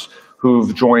 co-sponsors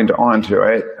who've joined onto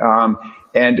it.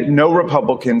 And no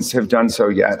Republicans have done so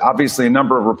yet. Obviously, a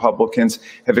number of Republicans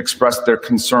have expressed their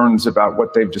concerns about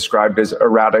what they've described as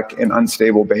erratic and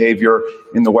unstable behavior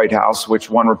in the White House, which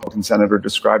one Republican senator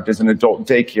described as an adult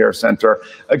daycare center.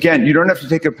 Again, you don't have to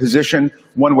take a position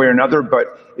one way or another,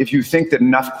 but if you think that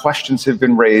enough questions have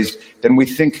been raised, then we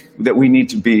think that we need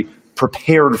to be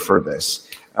prepared for this.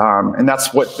 And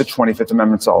that's what the 25th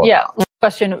Amendment's all about. Yeah.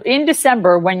 Question. In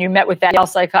December, when you met with that Yale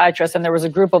psychiatrist and there was a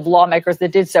group of lawmakers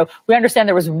that did so, we understand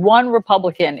there was one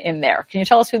Republican in there. Can you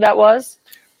tell us who that was?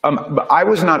 I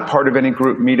was not part of any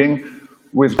group meeting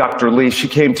with Dr. Lee. She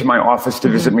came to my office to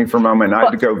visit me for a moment. I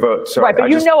had to go vote. So right,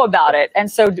 but you know about it. And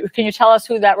so can you tell us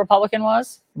who that Republican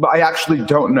was? But I actually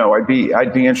don't know. I'd be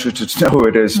interested to know who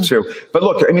it is too. But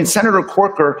look, I mean, Senator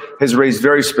Corker has raised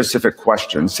very specific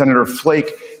questions. Senator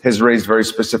Flake has raised very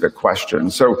specific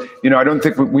questions. So, you know, I don't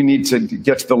think we need to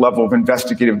get to the level of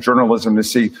investigative journalism to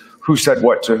see who said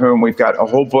what to whom. We've got a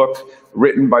whole book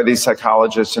written by these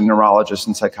psychologists and neurologists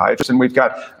and psychiatrists, and we've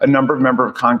got a number of members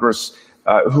of Congress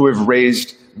who have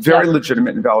raised very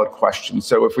legitimate and valid questions.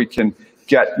 So if we can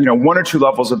get, you know, one or two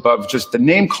levels above just the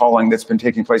name calling that's been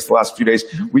taking place the last few days,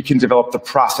 we can develop the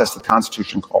process the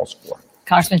Constitution calls for.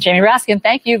 Congressman Jamie Raskin,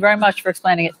 thank you very much for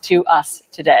explaining it to us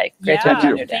today. Great to have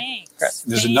you on your day. Chris.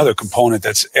 There's another component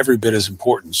that's every bit as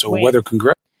important. So whether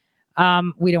Congress...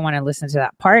 we don't want to listen to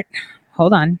that part.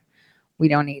 Hold on. We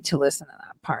don't need to listen to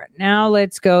that part. Now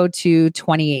let's go to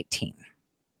 2018.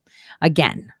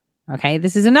 Again. Okay,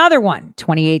 this is another one.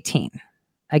 2018.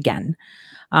 Again.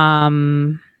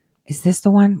 Is this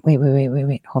the one?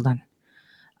 Wait. Hold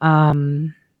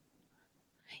on.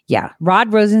 Yeah.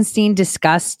 Rod Rosenstein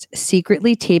discussed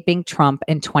secretly taping Trump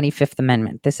and 25th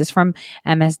Amendment. This is from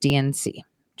MSDNC.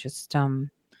 Just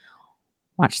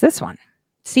watch this one.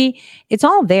 See, it's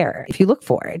all there if you look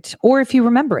for it or if you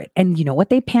remember it. And you know what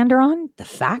they pander on? The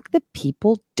fact that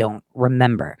people don't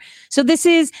remember. So this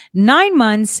is 9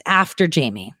 months after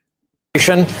Jamie.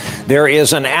 There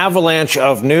is an avalanche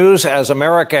of news as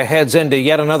America heads into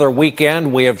yet another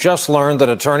weekend. We have just learned that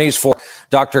attorneys for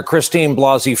Dr. Christine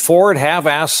Blasey Ford have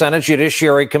asked Senate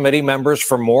Judiciary Committee members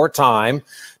for more time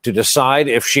to decide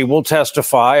if she will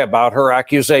testify about her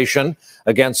accusation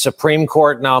against Supreme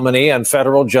Court nominee and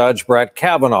federal judge Brett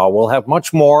Kavanaugh. We'll have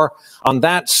much more on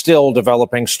that still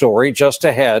developing story just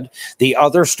ahead. The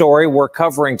other story we're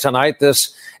covering tonight,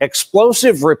 this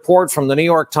explosive report from the New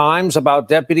York Times about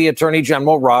Deputy Attorney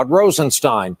General Rod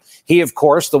Rosenstein. He, of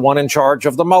course, the one in charge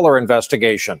of the Mueller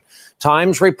investigation.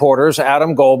 Times reporters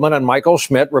Adam Goldman and Michael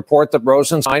Schmidt report that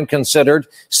Rosenstein considered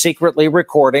secretly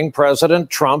recording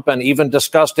President Trump and even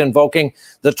discussed invoking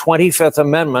the 25th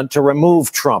Amendment to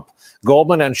remove Trump.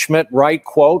 Goldman and Schmidt write,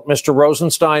 quote, Mr.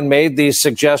 Rosenstein made these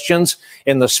suggestions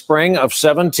in the spring of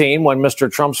 17 when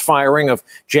Mr. Trump's firing of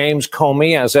James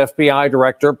Comey as FBI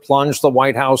director plunged the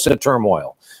White House into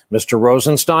turmoil. Mr.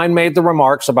 Rosenstein made the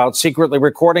remarks about secretly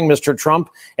recording Mr. Trump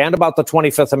and about the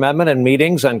 25th Amendment in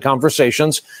meetings and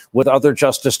conversations with other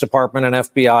Justice Department and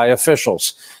FBI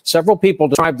officials. Several people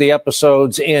described the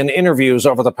episodes in interviews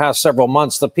over the past several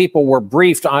months. The people were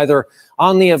briefed either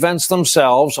on the events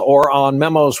themselves or on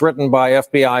memos written by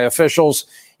FBI officials,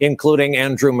 including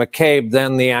Andrew McCabe,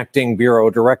 then the acting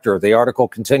bureau director. The article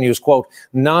continues, quote,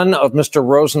 none of Mr.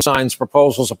 Rosenstein's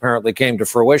proposals apparently came to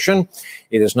fruition.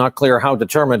 It is not clear how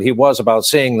determined he was about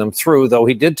seeing them through, though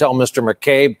he did tell Mr.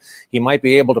 McCabe he might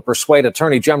be able to persuade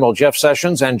Attorney General Jeff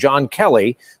Sessions and John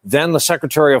Kelly, then the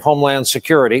Secretary of Homeland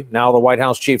Security, now the White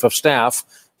House Chief of Staff,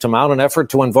 to mount an effort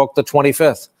to invoke the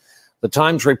 25th. The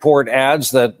Times report adds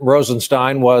that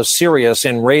Rosenstein was serious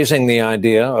in raising the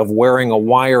idea of wearing a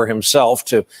wire himself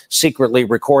to secretly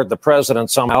record the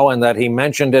president somehow, and that he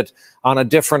mentioned it on a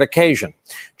different occasion.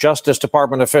 Justice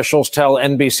Department officials tell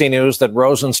NBC News that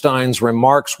Rosenstein's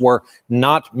remarks were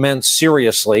not meant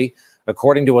seriously.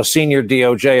 According to a senior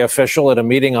DOJ official at a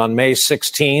meeting on May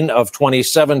 16 of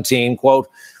 2017, quote,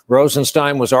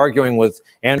 Rosenstein was arguing with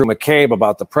Andrew McCabe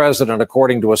about the president,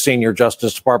 according to a senior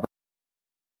Justice Department.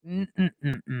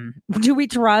 Do we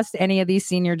trust any of these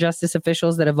senior justice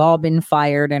officials that have all been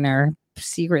fired and are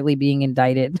secretly being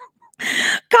indicted?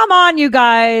 Come on, you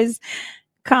guys.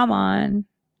 Come on.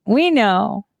 We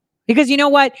know. Because you know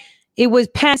what? It was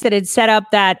Pence that had set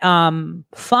up that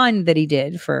fund that he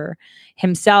did for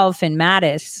himself and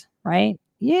Mattis, right?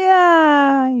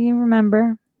 Yeah, you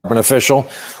remember. An official.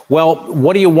 Well,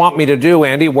 what do you want me to do,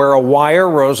 Andy? Wear a wire?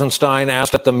 Rosenstein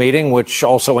asked at the meeting, which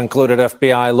also included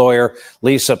FBI lawyer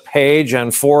Lisa Page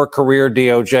and 4 career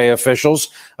DOJ officials,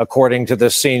 according to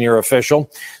this senior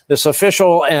official. This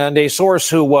official and a source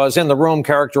who was in the room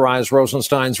characterized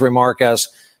Rosenstein's remark as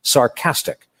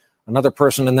sarcastic. Another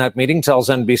person in that meeting tells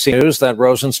NBC News that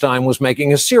Rosenstein was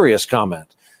making a serious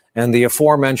comment. And the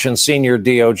aforementioned senior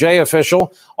DOJ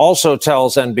official also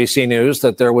tells NBC News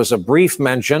that there was a brief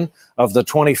mention of the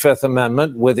 25th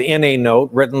Amendment within a note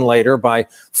written later by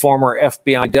former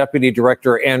FBI Deputy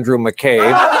Director Andrew McCabe,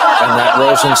 and that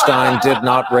Rosenstein did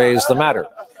not raise the matter.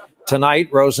 Tonight,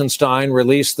 Rosenstein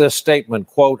released this statement,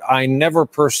 quote, I never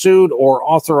pursued or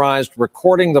authorized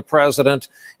recording the president,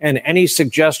 and any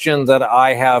suggestion that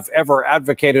I have ever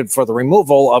advocated for the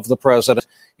removal of the president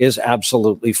is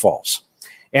absolutely false.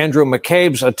 Andrew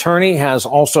McCabe's attorney has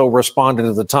also responded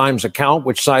to the Times account,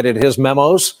 which cited his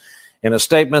memos. In a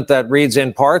statement that reads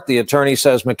in part, the attorney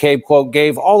says McCabe, quote,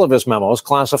 gave all of his memos,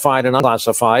 classified and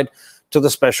unclassified, to the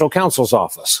special counsel's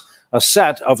office. A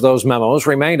set of those memos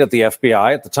remained at the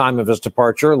FBI at the time of his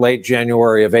departure, late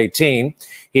January of 18.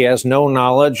 He has no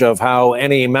knowledge of how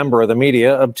any member of the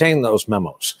media obtained those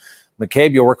memos.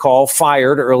 McCabe, you'll recall,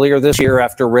 fired earlier this year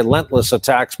after relentless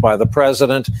attacks by the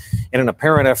president in an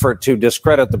apparent effort to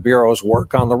discredit the Bureau's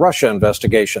work on the Russia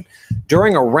investigation.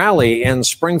 During a rally in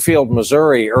Springfield,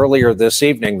 Missouri earlier this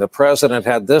evening, the president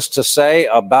had this to say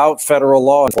about federal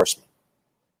law enforcement.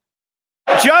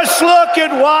 Just look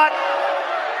at what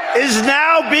is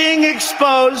now being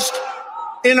exposed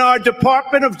in our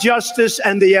Department of Justice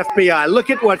and the FBI. Look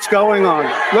at what's going on.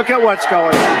 Look at what's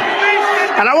going on.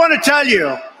 And I want to tell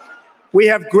you, we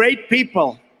have great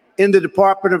people in the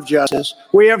Department of Justice.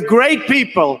 We have great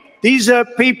people. These are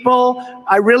people,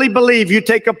 I really believe, you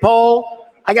take a poll,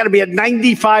 I got to be at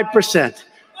 95%.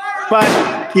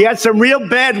 But you had some real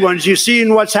bad ones. You've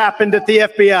seen what's happened at the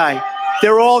FBI.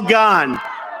 They're all gone.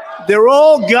 They're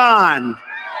all gone.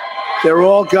 They're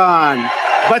all gone.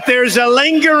 But there's a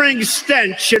lingering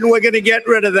stench, and we're going to get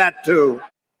rid of that, too.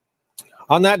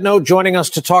 On that note, joining us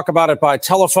to talk about it by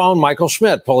telephone, Michael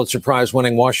Schmidt, Pulitzer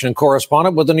Prize-winning Washington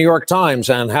correspondent with the New York Times,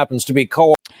 and happens to be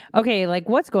Okay, like,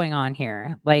 what's going on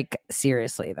here? Like,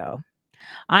 seriously, though.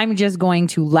 I'm just going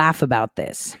to laugh about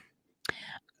this.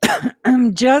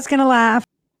 I'm just going to laugh.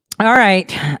 All right.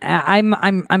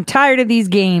 I'm tired of these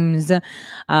games,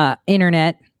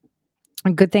 internet.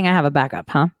 Good thing I have a backup,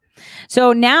 huh?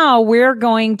 So now we're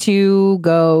going to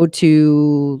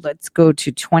let's go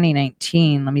to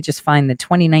 2019. Let me just find the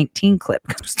 2019 clip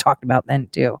I was talking about then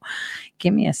too.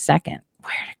 Give me a second.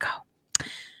 Where'd it go?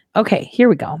 Okay, here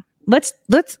we go. Let's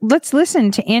listen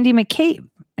to Andy McCabe.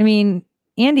 I mean,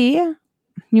 Andy,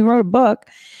 you wrote a book.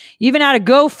 You even had a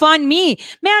GoFundMe.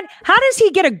 Man, how does he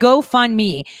get a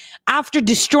GoFundMe after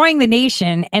destroying the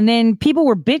nation? And then people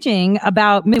were bitching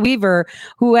about Mitt Weaver,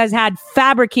 who has had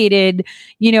fabricated,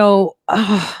 I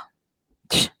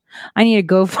need a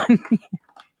GoFundMe.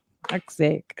 For fuck's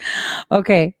sake.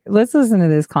 Okay, let's listen to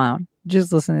this clown.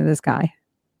 Just listen to this guy.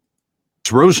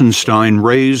 Rosenstein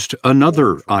raised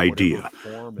another idea.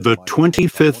 The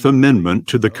 25th Amendment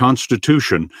to the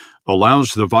Constitution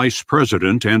allows the vice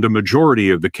president and a majority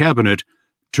of the cabinet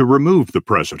to remove the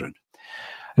president.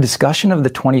 A discussion of the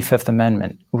 25th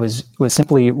Amendment was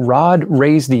simply Rod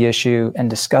raised the issue and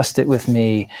discussed it with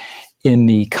me in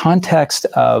the context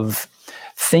of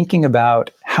thinking about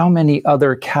how many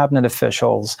other cabinet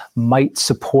officials might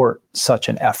support such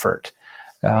an effort.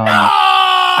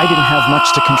 I didn't have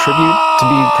much to contribute, to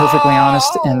be perfectly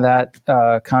honest, in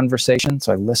that conversation.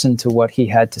 So I listened to what he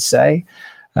had to say.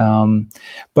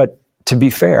 But to be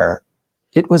fair,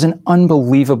 it was an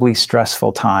unbelievably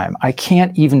stressful time. I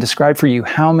can't even describe for you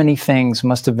how many things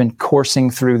must have been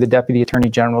coursing through the Deputy Attorney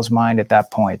General's mind at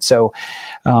that point. So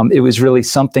it was really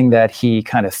something that he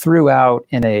kind of threw out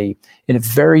in a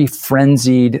very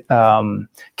frenzied,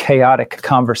 chaotic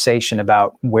conversation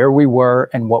about where we were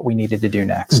and what we needed to do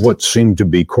next. What seemed to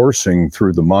be coursing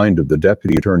through the mind of the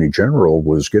Deputy Attorney General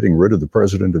was getting rid of the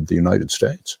President of the United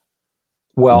States.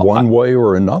 Well, one way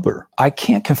or another. I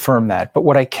can't confirm that, but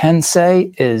what I can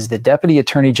say is the Deputy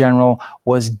Attorney General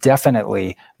was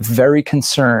definitely very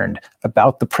concerned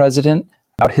about the president,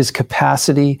 about his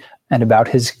capacity, and about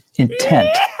his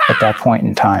intent at that point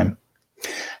in time.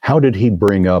 How did he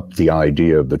bring up the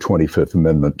idea of the 25th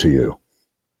Amendment to you?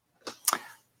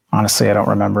 Honestly, I don't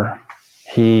remember.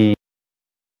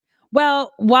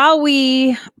 Well, while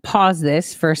we pause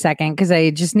this for a second, because I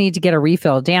just need to get a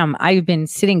refill. Damn, I've been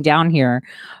sitting down here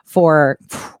for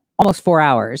almost 4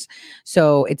 hours.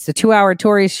 So it's the 2-hour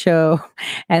Tories show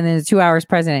and then the 2 hours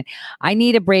president. I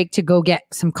need a break to go get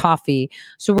some coffee.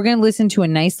 So we're going to listen to a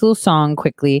nice little song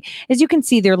quickly. As you can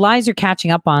see, their lies are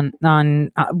catching up on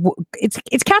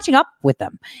it's catching up with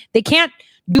them. They can't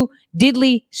do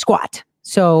diddly squat.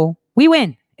 So we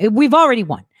win. We've already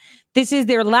won. This is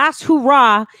their last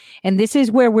hurrah. And this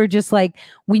is where we're just like,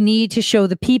 we need to show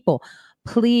the people.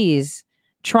 Please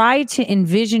try to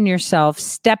envision yourself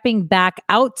stepping back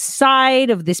outside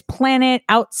of this planet,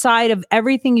 outside of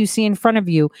everything you see in front of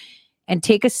you, and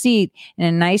take a seat in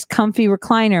a nice, comfy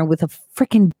recliner with a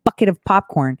freaking bucket of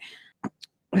popcorn.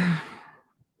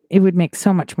 It would make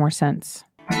so much more sense.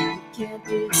 Can't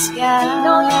disguise.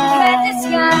 No, you can't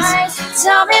disguise.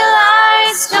 Tell me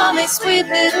lies, tell me sweet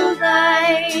little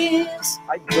lies.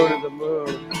 I'd go to the moon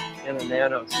in a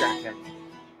nanosecond.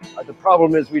 The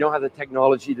problem is we don't have the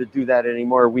technology to do that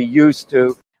anymore. We used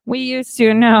to. No. We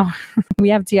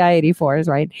have TI-84s,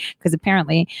 right? Because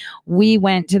apparently we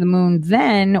went to the moon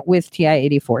then with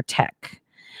TI-84 tech.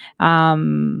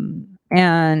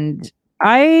 And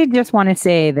I just want to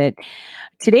say that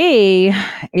today,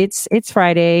 it's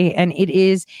Friday, and it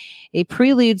is a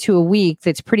prelude to a week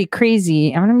that's pretty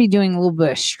crazy. I'm going to be doing a little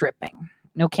bit of stripping.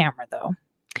 No camera, though.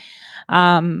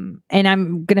 And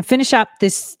I'm going to finish up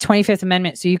this 25th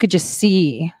Amendment so you could just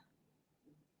see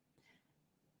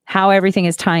how everything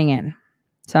is tying in.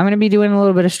 So I'm going to be doing a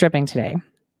little bit of stripping today.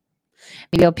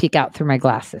 Maybe I'll peek out through my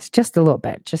glasses just a little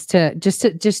bit, just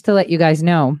to let you guys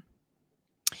know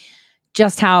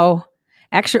just how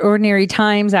extraordinary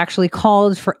times actually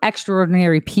called for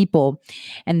extraordinary people.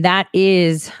 And that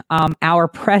is our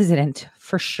president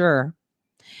for sure.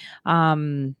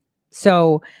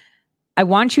 So I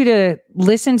want you to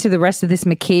listen to the rest of this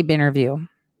McCabe interview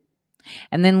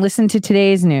and then listen to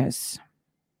today's news.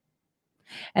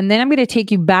 And then I'm going to take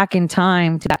you back in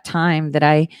time to that time that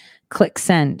I click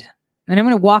send. And I'm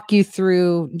going to walk you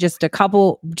through just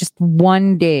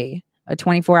one day, a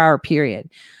 24-hour period,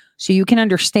 so you can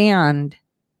understand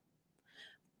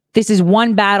this is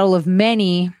one battle of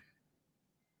many,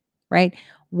 right?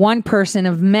 One person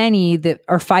of many that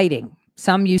are fighting.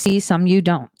 Some you see, some you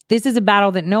don't. This is a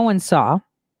battle that no one saw.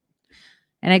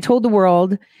 And I told the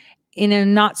world in a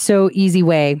not so easy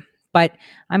way, but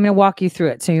I'm going to walk you through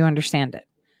it so you understand it.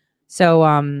 So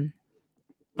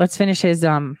let's finish his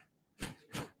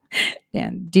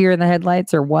deer in the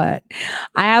headlights or what.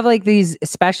 I have like these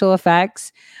special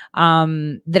effects that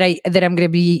I'm going to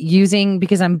be using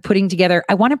because I'm putting together.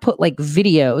 I want to put like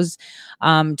videos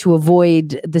to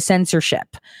avoid the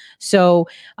censorship. So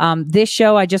this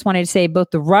show, I just wanted to say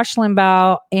both the Rush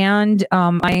Limbaugh and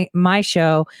my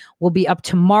show will be up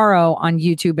tomorrow on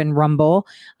YouTube and Rumble,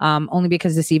 only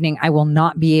because this evening I will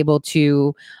not be able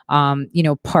to,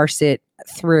 parse it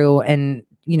through and,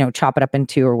 chop it up in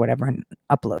two or whatever and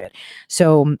upload it.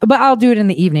 So, but I'll do it in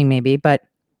the evening maybe, but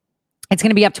it's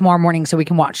going to be up tomorrow morning so we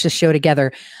can watch the show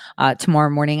together tomorrow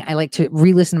morning. I like to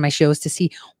re-listen to my shows to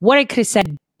see what I could have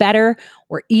said better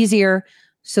or easier,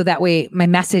 so that way my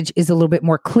message is a little bit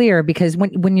more clear, because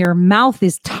when your mouth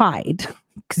is tied,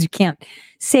 because you can't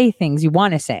say things you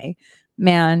want to say,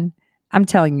 man, I'm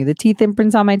telling you, the teeth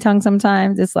imprints on my tongue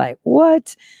sometimes. It's like,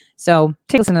 what? So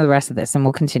take a listen to the rest of this and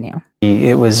we'll continue.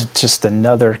 It was just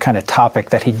another kind of topic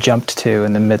that he jumped to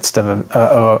in the midst of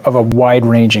a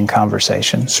wide-ranging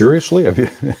conversation. Seriously? I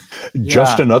mean,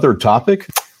 just another topic?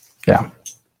 Yeah.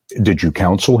 Did you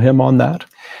counsel him on that?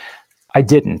 I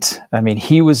didn't. I mean,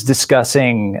 he was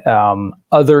discussing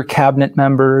other cabinet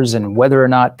members and whether or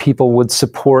not people would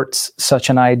support such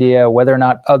an idea, whether or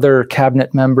not other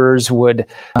cabinet members would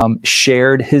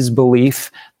shared his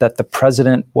belief that the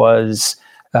president was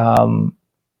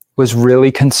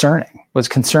really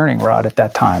concerning Rod at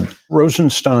that time.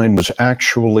 Rosenstein was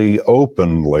actually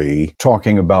openly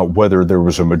talking about whether there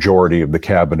was a majority of the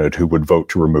cabinet who would vote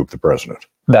to remove the president.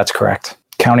 That's correct.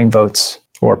 Counting votes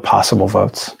or possible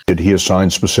votes. Did he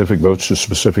assign specific votes to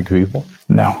specific people?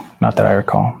 No, not that I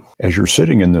recall. As you're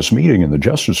sitting in this meeting in the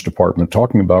Justice Department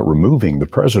talking about removing the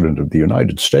President of the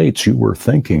United States, you were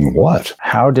thinking what?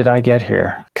 How did I get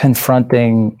here?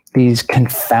 Confronting these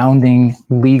confounding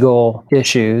legal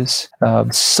issues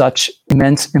of such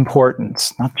immense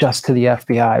importance, not just to the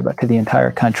FBI, but to the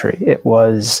entire country. It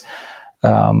was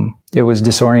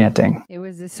disorienting. It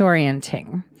was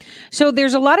disorienting. So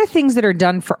there's a lot of things that are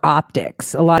done for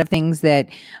optics, a lot of things that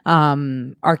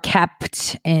are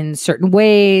kept in certain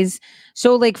ways.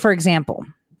 So like, for example,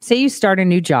 say you start a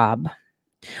new job,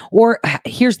 or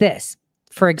here's this,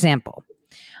 for example,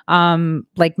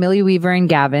 like Millie Weaver and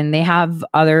Gavin, they have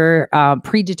other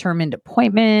predetermined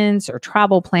appointments or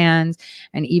travel plans.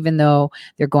 And even though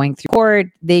they're going through court,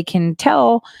 they can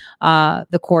tell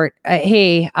the court,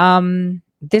 hey,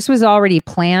 this was already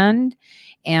planned.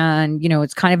 And, you know,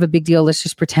 it's kind of a big deal. Let's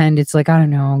just pretend it's like, I don't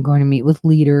know, I'm going to meet with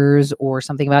leaders or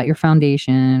something about your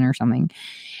foundation or something.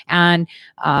 And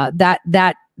that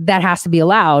has to be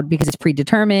allowed because it's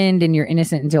predetermined and you're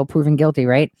innocent until proven guilty,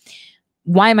 right?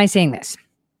 Why am I saying this?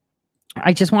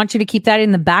 I just want you to keep that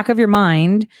in the back of your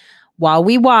mind while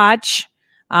we watch,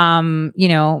 you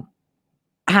know,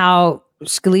 how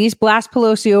Scalise blasts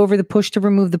Pelosi over the push to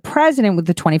remove the president with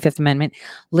the 25th Amendment.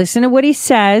 Listen to what he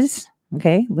says.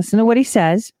 Okay, listen to what he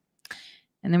says.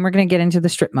 And then we're going to get into the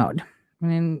strip mode.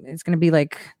 And it's going to be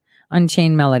like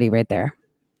Unchained Melody right there.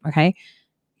 Okay,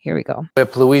 here we go.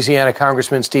 Louisiana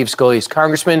Congressman Steve Scalise.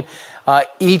 Congressman,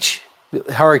 each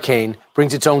hurricane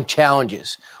brings its own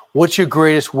challenges. What's your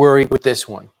greatest worry with this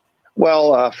one?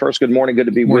 Well, first, good morning. Good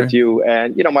to be with you.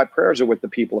 And, you know, my prayers are with the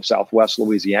people of Southwest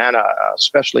Louisiana,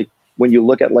 especially when you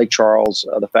look at Lake Charles,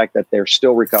 the fact that they're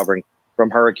still recovering from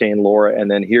Hurricane Laura. And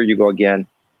then here you go again.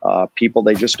 People,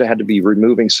 they just had to be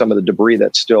removing some of the debris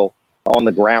that's still on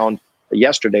the ground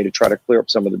yesterday to try to clear up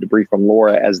some of the debris from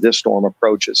Laura as this storm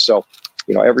approaches. So,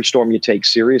 you know, every storm you take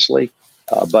seriously.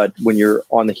 But when you're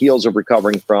on the heels of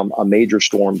recovering from a major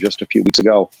storm just a few weeks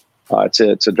ago, it's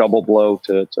a double blow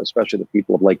to especially the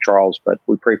people of Lake Charles. But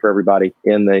we pray for everybody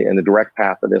in the direct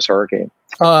path of this hurricane.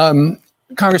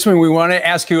 Congressman, we want to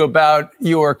ask you about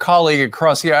your colleague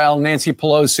across the aisle, Nancy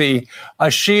Pelosi.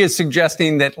 She is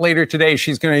suggesting that later today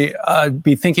she's going to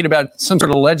be thinking about some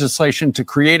sort of legislation to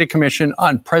create a commission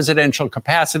on presidential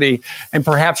capacity and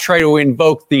perhaps try to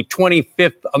invoke the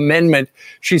 25th Amendment.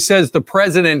 She says the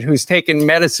president who's taken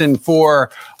medicine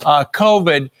for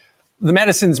COVID, the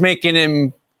medicine's making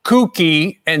him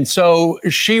kooky. And so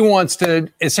she wants to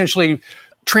essentially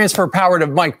transfer power to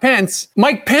Mike Pence.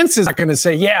 Mike Pence is not going to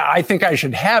say, yeah, I think I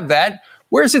should have that.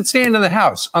 Where does it stand in the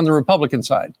House on the Republican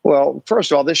side? Well,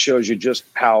 first of all, this shows you just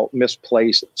how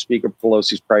misplaced Speaker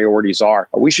Pelosi's priorities are.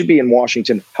 We should be in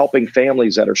Washington helping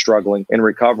families that are struggling and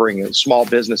recovering and small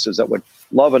businesses that would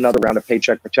love another round of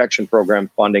Paycheck Protection Program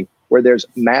funding, where there's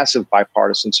massive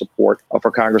bipartisan support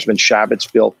for Congressman Chabot's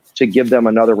bill to give them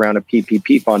another round of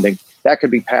PPP funding. That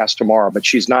could be passed tomorrow, but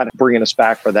she's not bringing us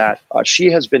back for that. She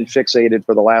has been fixated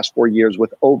for the last 4 years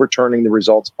with overturning the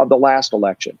results of the last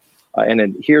election. And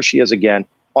then here she is again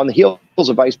on the heels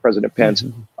of Vice President Pence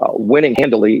winning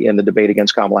handily in the debate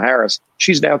against Kamala Harris.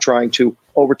 She's now trying to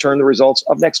overturn the results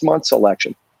of next month's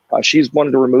election. She's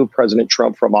wanted to remove President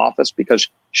Trump from office because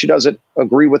she doesn't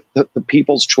agree with the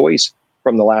people's choice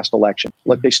from the last election.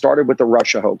 Look, they started with the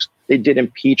Russia hoax. They did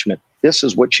impeachment. This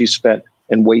is what she spent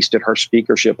and wasted her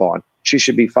speakership on. She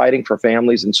should be fighting for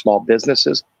families and small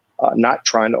businesses, not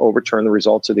trying to overturn the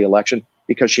results of the election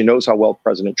because she knows how well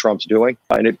President Trump's doing.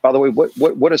 And by the way,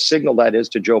 what a signal that is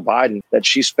to Joe Biden that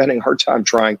she's spending her time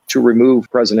trying to remove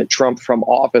President Trump from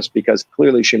office because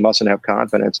clearly she mustn't have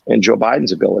confidence in Joe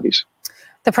Biden's abilities.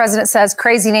 The president says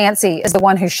Crazy Nancy is the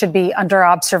one who should be under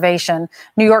observation.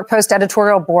 New York Post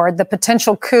editorial board, the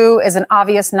potential coup is an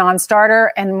obvious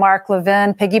non-starter. And Mark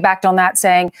Levin piggybacked on that,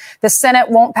 saying the Senate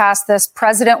won't pass this.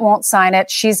 President won't sign it.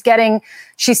 She's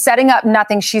setting up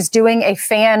nothing. She's doing a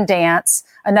fan dance,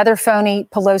 another phony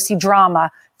Pelosi drama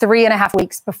 3.5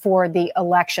 weeks before the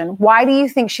election. Why do you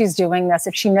think she's doing this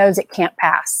if she knows it can't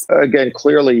pass? Again,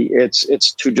 clearly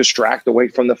it's to distract away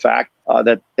from the fact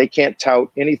that they can't tout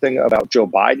anything about Joe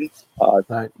Biden.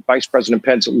 Vice President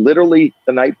Pence, literally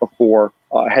the night before,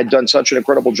 had done such an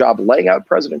incredible job laying out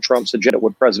President Trump's agenda,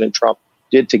 what President Trump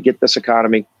did to get this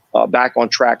economy back on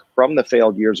track from the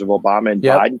failed years of Obama and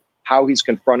Biden, how he's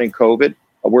confronting COVID.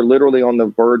 We're literally on the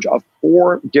verge of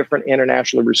 4 different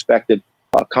internationally respected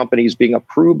companies being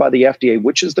approved by the FDA,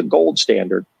 which is the gold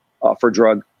standard for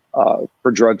drug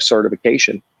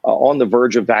certification, on the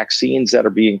verge of vaccines that are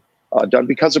being done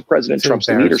because of President Trump's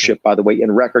leadership, by the way,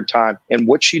 in record time. And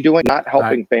what's she doing? Not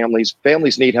helping families.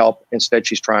 Families need help. Instead,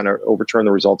 she's trying to overturn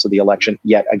the results of the election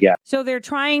yet again. So they're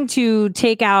trying to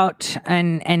take out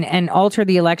and alter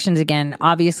the elections again.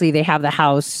 Obviously, they have the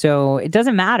House, so it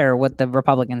doesn't matter what the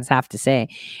Republicans have to say.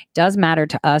 It does matter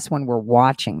to us when we're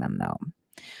watching them, though.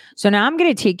 So now I'm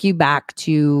going to take you back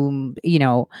to,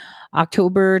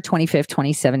 October 25th,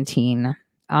 2017.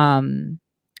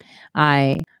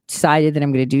 I decided that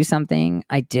I'm going to do something.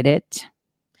 I did it.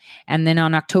 And then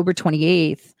on October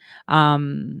 28th, I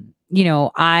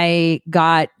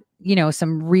got,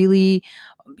 some really,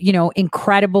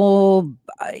 incredible,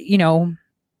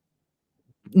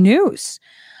 news.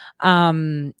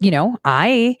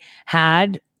 I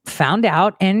had found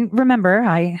out, and remember,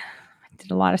 I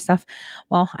did a lot of stuff.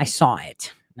 Well, I saw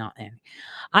it.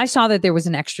 I saw that there was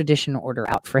an extradition order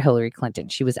out for Hillary Clinton.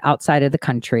 She was outside of the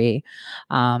country,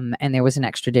 and there was an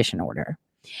extradition order.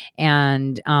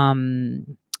 And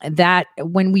that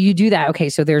when you do that, okay,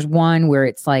 so there's one where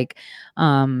it's like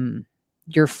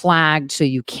you're flagged so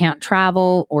you can't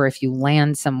travel, or if you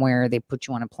land somewhere, they put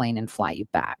you on a plane and fly you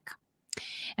back.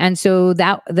 And so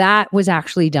that was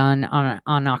actually done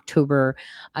on October.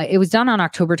 It was done on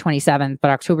October 27th, but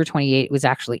October 28th was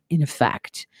actually in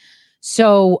effect.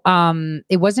 So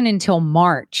it wasn't until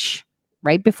March,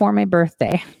 right before my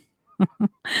birthday,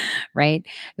 right?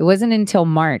 It wasn't until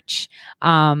March.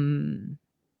 Well,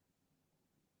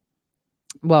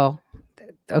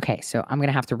 okay, so I'm going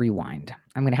to have to rewind.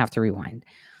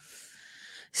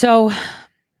 So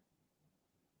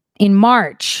in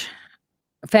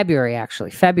February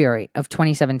of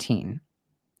 2017,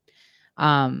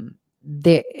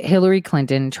 Hillary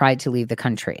Clinton tried to leave the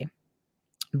country,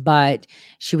 but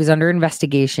she was under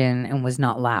investigation and was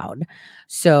not allowed.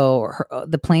 So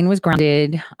the plane was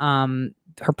grounded.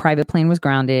 Her private plane was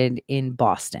grounded in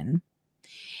Boston,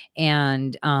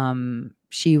 and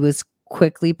she was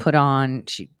quickly put on.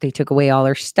 They took away all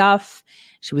her stuff.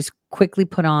 She was quickly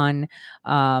put on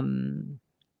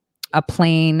a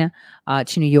plane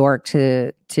to New York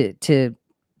to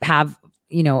have,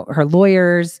 her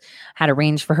lawyers had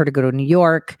arranged for her to go to New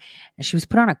York, and she was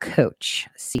put on a coach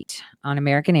seat on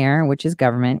American Air, which is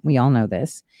government. We all know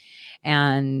this.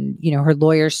 And, her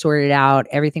lawyers sorted it out.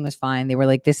 Everything was fine. They were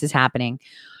like, this is happening.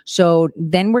 So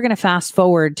then we're going to fast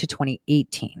forward to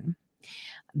 2018.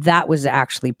 That was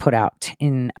actually put out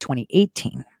in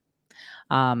 2018.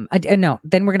 Then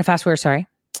we're going to fast forward,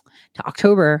 to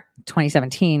October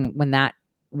 2017, when that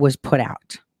was put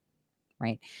out,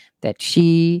 right? That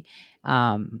she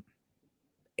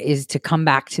is to come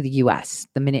back to the U.S.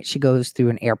 the minute she goes through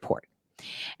an airport.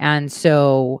 And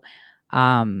so,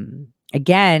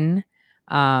 again,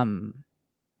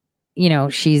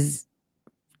 she's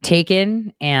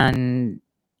taken, and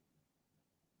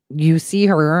you see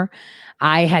her.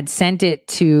 I had sent it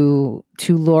to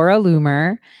Laura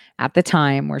Loomer at the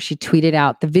time, where she tweeted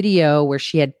out the video where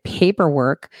she had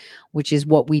paperwork, which is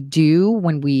what we do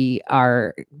when we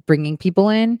are bringing people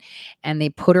in, and they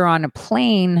put her on a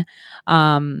plane.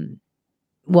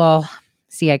 Well,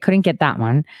 see, I couldn't get that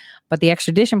one, but the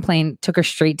extradition plane took her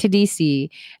straight to DC,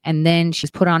 and then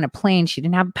she's put on a plane. She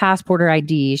didn't have a passport or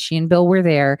ID. She and Bill were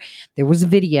there. There was a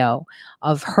video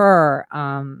of her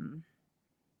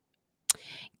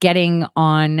getting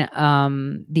on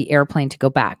the airplane to go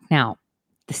back. Now,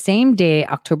 the same day,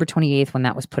 October 28th, when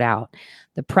that was put out,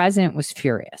 the president was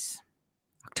furious.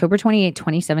 October 28,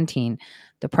 2017,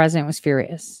 the president was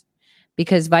furious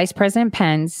because Vice President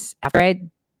Pence, after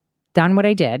I'd done what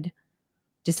I did,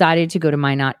 decided to go to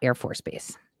Minot Air Force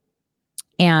Base.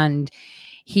 And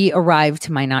he arrived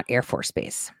to Minot Air Force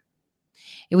Base.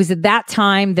 It was at that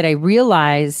time that I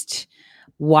realized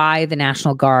why the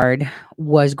National Guard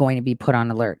was going to be put on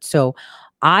alert. So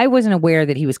I wasn't aware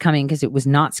that he was coming because it was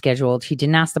not scheduled. He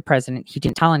didn't ask the president. He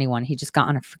didn't tell anyone. He just got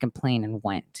on a freaking plane and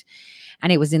went.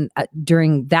 And it was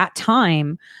during that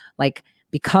time, like,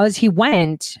 because he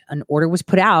went, an order was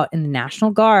put out, and the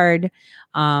National Guard,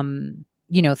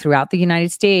 throughout the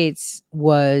United States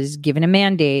was given a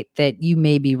mandate that you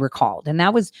may be recalled. And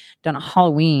that was done on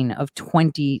Halloween of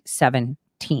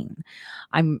 2017.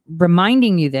 I'm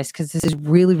reminding you this because this is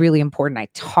really, really important. I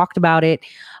talked about it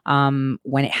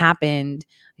when it happened.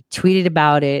 I tweeted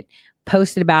about it,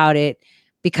 posted about it,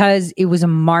 because it was a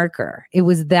marker. It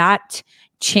was that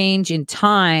change in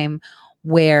time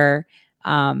where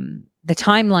the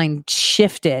timeline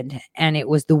shifted and it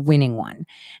was the winning one.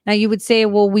 Now you would say,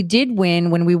 well, we did win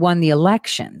when we won the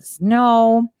elections.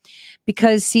 No,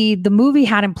 because see, the movie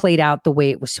hadn't played out the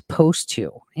way it was supposed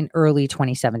to in early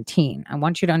 2017. I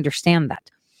want you to understand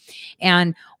that.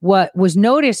 And what was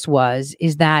noticed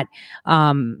is that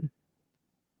from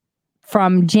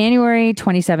January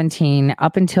 2017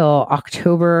 up until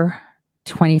October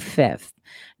 25th,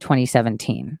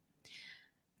 2017,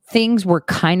 things were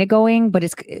kind of going, but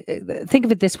think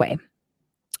of it this way.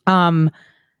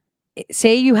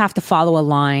 Say you have to follow a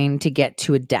line to get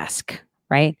to a desk,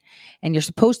 right? And you're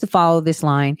supposed to follow this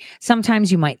line.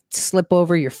 Sometimes you might slip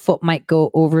over, your foot might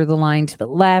go over the line to the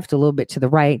left, a little bit to the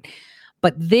right.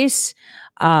 But this,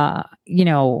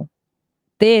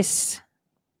 this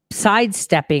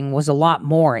sidestepping was a lot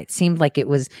more. It seemed like it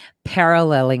was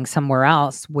paralleling somewhere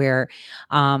else where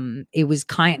it was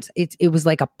it was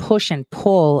like a push and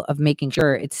pull of making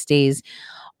sure it stays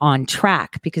on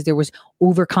track, because there was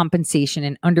overcompensation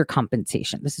and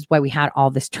undercompensation. This is why we had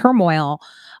all this turmoil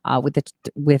with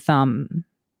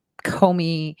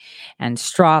Comey and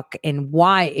Strzok, and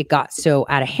why it got so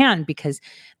out of hand, because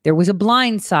there was a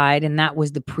blind side, and that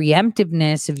was the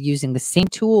preemptiveness of using the same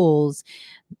tools.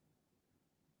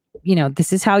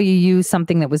 This is how you use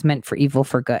something that was meant for evil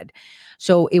for good.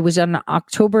 So it was on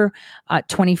October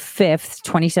 25th,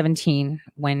 2017,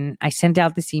 when I sent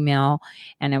out this email,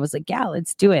 and I was like, yeah,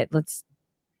 let's do it. Let's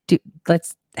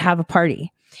have a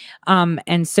party.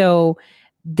 And so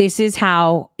this is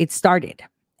how it started.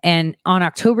 And on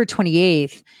October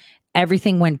 28th,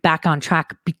 everything went back on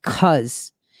track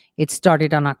because it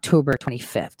started on October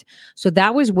 25th. So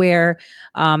that was where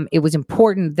it was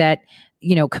important that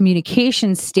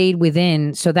communication stayed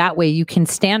within, so that way you can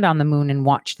stand on the moon and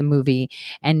watch the movie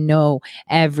and know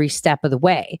every step of the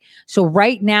way. So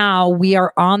right now we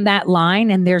are on that line,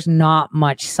 and there's not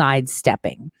much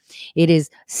sidestepping. It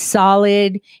is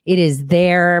solid. It is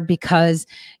there because,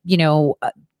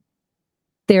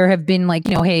 there have been like,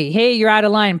 hey, you're out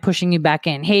of line, I'm pushing you back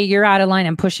in. Hey, you're out of line,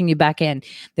 I'm pushing you back in.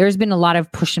 There's been a lot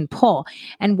of push and pull.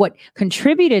 And what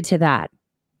contributed to that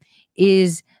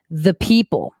is the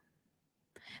people.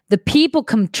 The people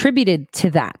contributed to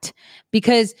that,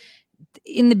 because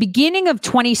in the beginning of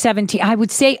 2017, I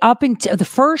would say up until the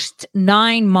first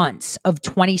 9 months of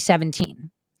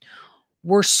 2017,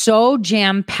 were so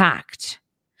jam-packed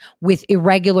with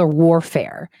irregular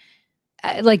warfare.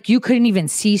 Like you couldn't even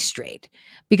see straight,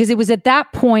 because it was at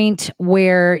that point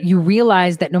where you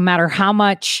realized that no matter how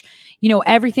much,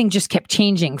 everything just kept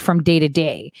changing from day to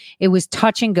day. It was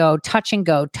touch and go, touch and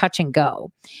go, touch and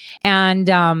go.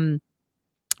 And,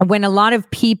 when a lot of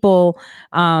people,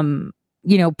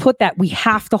 put that we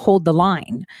have to hold the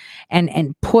line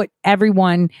and put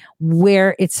everyone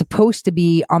where it's supposed to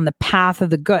be on the path of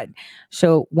the good.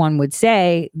 So one would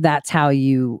say that's how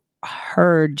you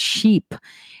herd sheep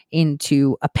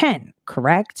into a pen,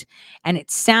 correct? And it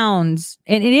sounds,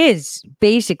 and it is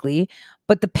basically,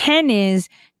 but the pen is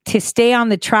to stay on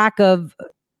the track of,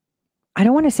 I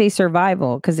don't want to say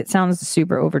survival because it sounds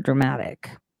super over dramatic.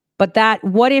 But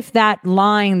what if that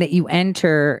line that you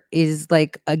enter is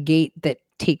like a gate that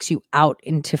takes you out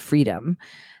into freedom?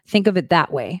 Think of it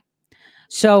that way.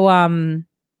 So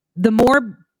the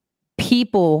more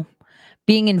people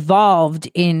being involved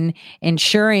in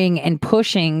ensuring and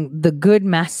pushing the good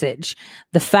message,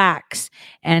 the facts,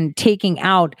 and taking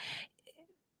out,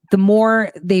 the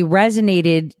more they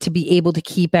resonated to be able to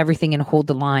keep everything and hold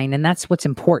the line. And that's what's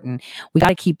important. We got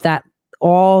to keep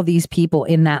all these people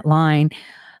in that line,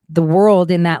 the world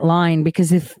in that line,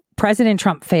 because if President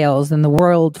Trump fails, then the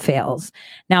world fails.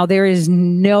 Now, there is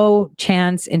no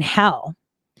chance in hell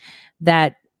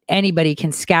that anybody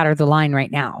can scatter the line right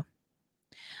now.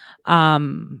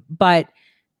 But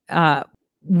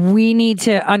we need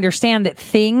to understand that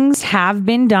things have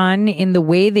been done in the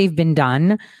way they've been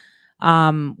done,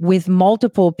 with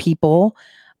multiple people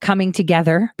coming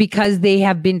together because they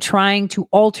have been trying to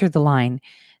alter the line.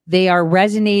 They are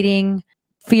resonating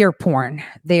fear porn.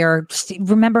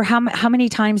 Remember how many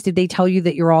times did they tell you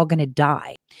that you're all going to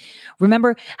die?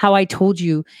 Remember how I told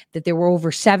you that there were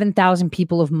over 7,000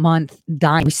 people a month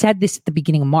dying? We said this at the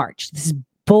beginning of March. This is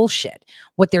bullshit.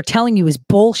 What they're telling you is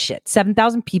bullshit.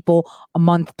 7,000 people a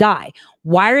month die.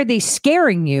 Why are they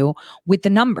scaring you with the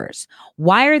numbers?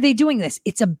 Why are they doing this?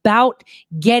 It's about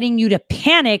getting you to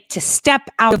panic, to step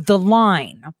out of the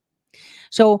line.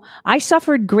 So I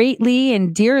suffered greatly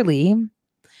and dearly.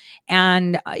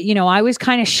 And, I was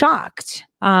kind of shocked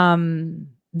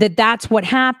that that's what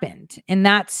happened. And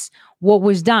that's what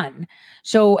was done.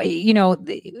 So,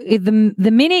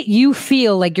 the minute you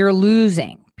feel like you're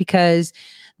losing because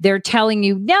they're telling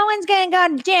you, no one's going to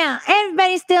go to jail,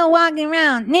 everybody's still walking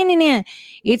around,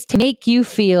 it's to make you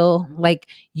feel like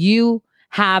you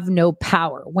have no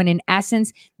power, when in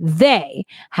essence, they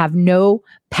have no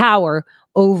power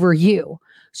over you.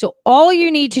 So all you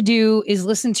need to do is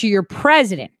listen to your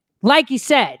president. Like he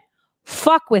said,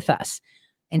 fuck with us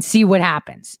and see what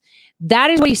happens. That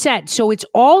is what he said. So it's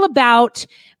all about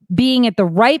being at the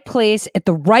right place at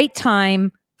the right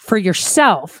time for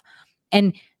yourself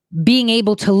and being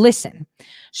able to listen.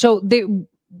 So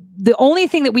the only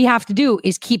thing that we have to do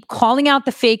is keep calling out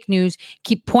the fake news,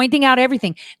 keep pointing out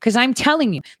everything. Because I'm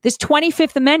telling you, this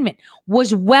 25th Amendment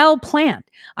was well planned.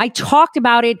 I talked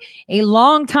about it a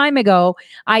long time ago.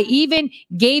 I even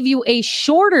gave you a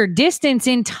shorter distance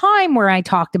in time where I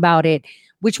talked about it,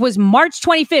 which was March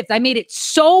 25th. I made it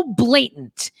so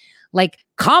blatant. Like,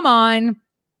 come on.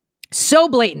 So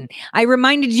blatant. I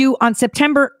reminded you on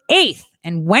September 8th.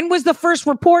 And when was the first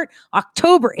report?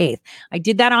 October 8th. I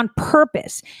did that on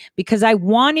purpose because I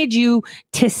wanted you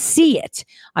to see it.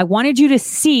 I wanted you to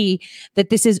see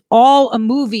that this is all a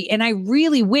movie. And I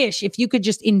really wish if you could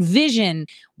just envision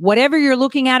whatever you're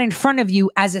looking at in front of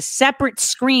you as a separate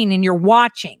screen and you're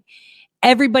watching.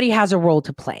 Everybody has a role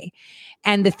to play.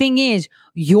 And the thing is,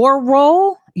 your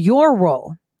role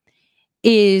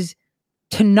is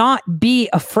to not be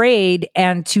afraid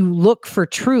and to look for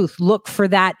truth, look for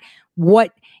that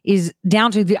what is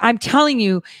down to I'm telling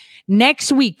you, next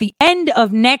week, the end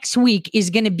of next week is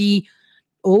going to be,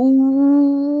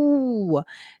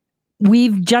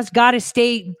 we've just got to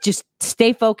stay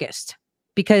focused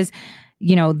because,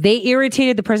 they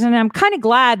irritated the president. I'm kind of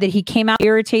glad that he came out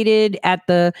irritated at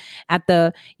the,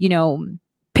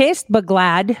 pissed, but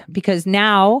glad because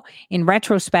now in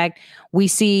retrospect, we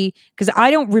see, because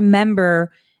I don't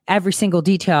remember every single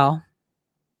detail.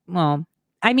 Well,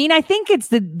 I mean, I think it's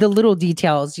the little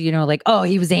details, like, oh,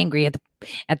 he was angry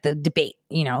at the debate,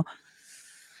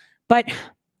 but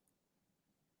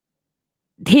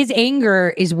his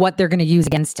anger is what they're going to use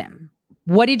against him.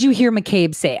 What did you hear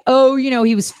McCabe say? Oh,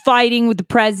 he was fighting with the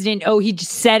president. Oh, he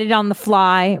just said it on the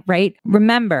fly, right?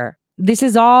 Remember, this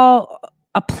is all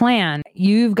a plan.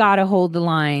 You've got to hold the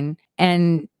line.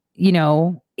 And,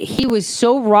 he was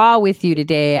so raw with you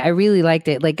today. I really liked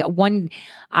it. Like I want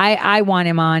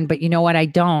him on, but you know what? I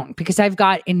don't, because I've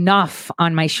got enough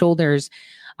on my shoulders.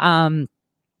 And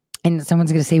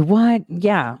someone's going to say, what?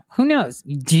 Yeah. Who knows?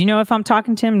 Do you know if I'm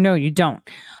talking to him? No, you don't.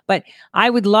 But I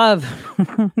would love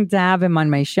to have him on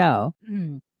my show.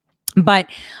 But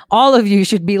all of you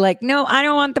should be like, no, I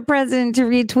don't want the president to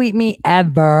retweet me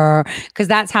ever, because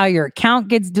that's how your account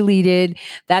gets deleted.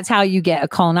 That's how you get a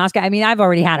colonoscopy. I mean, I've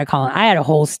already had I had a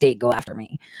whole state go after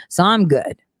me. So I'm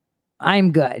good.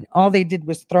 All they did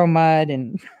was throw mud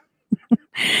and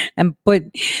and put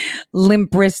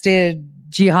limp-wristed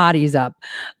jihadis up.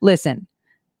 Listen,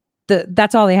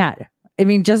 that's all they had. I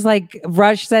mean, just like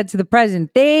Rush said to the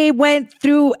president, they went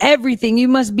through everything. You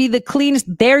must be the cleanest.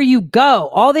 There you go.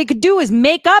 All they could do is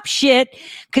make up shit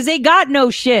because they got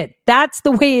no shit. That's the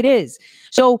way it is.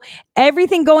 So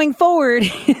everything going forward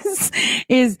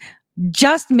is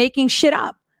just making shit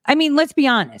up. I mean, let's be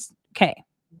honest. Okay.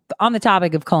 On the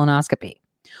topic of colonoscopy,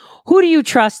 who do you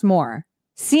trust more?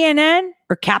 CNN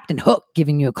or Captain Hook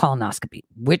giving you a colonoscopy?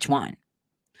 Which one?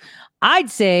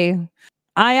 I'd say,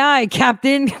 aye,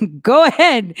 Captain, go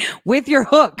ahead with your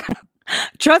hook.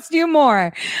 Trust you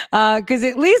more, because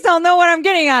at least I'll know what I'm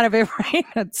getting out of it, right?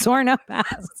 A torn up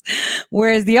ass.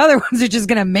 Whereas the other ones are just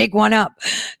going to make one up.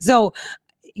 So,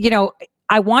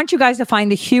 I want you guys to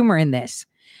find the humor in this,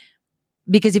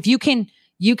 because if you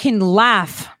can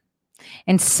laugh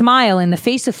and smile in the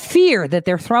face of fear that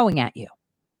they're throwing at you.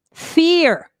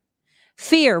 Fear.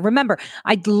 Remember,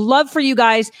 I'd love for you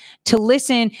guys to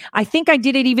listen. I think I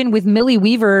did it even with Millie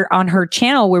Weaver on her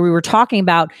channel where we were talking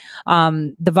about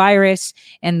the virus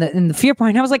and the fear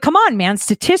point. I was like, come on, man.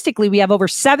 Statistically, we have over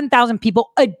 7,000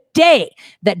 people a day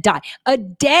that die. A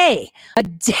day.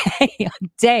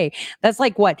 That's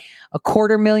like what?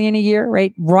 250,000 a year,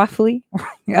 right? Roughly.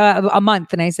 A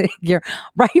month. And I said year,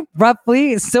 right?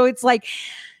 Roughly. So it's like,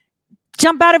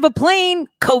 Jump out of a plane,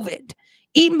 COVID.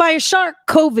 Eaten by a shark,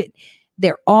 COVID.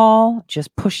 They're all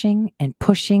just pushing and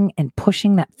pushing and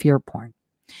pushing that fear porn.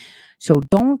 So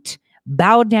don't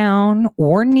bow down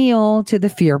or kneel to the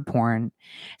fear porn.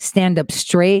 Stand up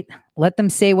straight. Let them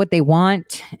say what they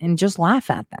want and just laugh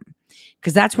at them.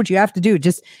 Because that's what you have to do.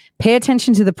 Just pay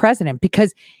attention to the president,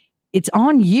 because it's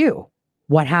on you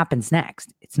what happens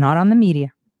next. It's not on the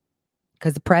media,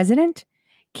 because the president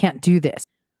can't do this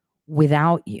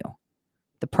without you.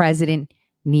 The president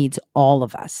needs all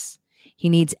of us. He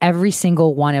needs every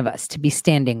single one of us to be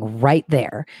standing right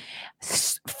there,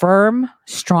 firm,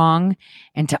 strong,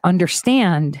 and to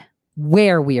understand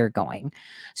where we are going.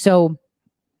 So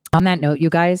on that note, you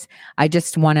guys, I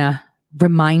just want to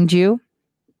remind you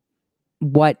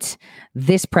what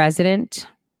this president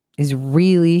is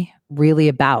really, really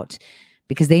about,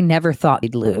 because they never thought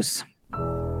he'd lose.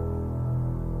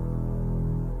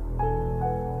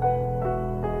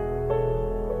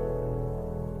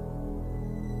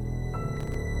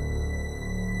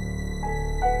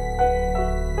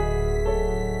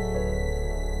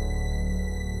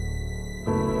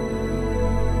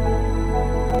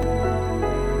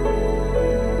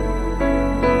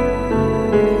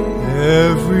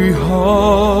 Every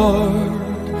heart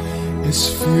is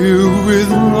filled with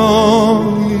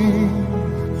longing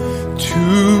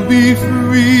to be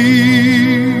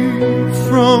free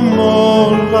from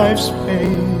all life's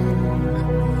pain.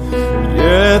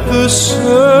 Yet the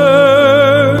search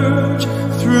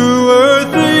through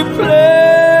earthly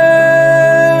pleasures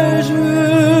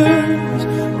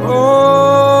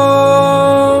always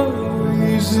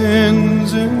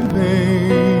ends in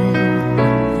vain.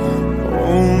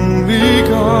 Only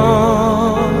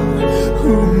God,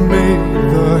 who made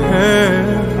the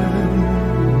heavens,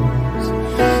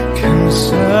 can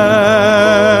satisfy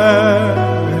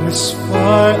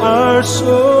our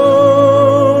souls.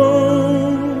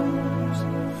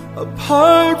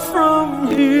 Apart from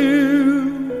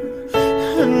Him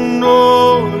and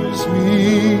all His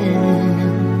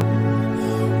meaning,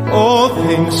 all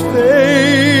things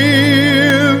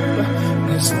fail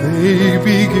as they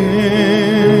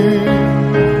begin,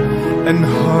 and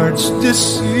hearts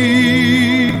deceive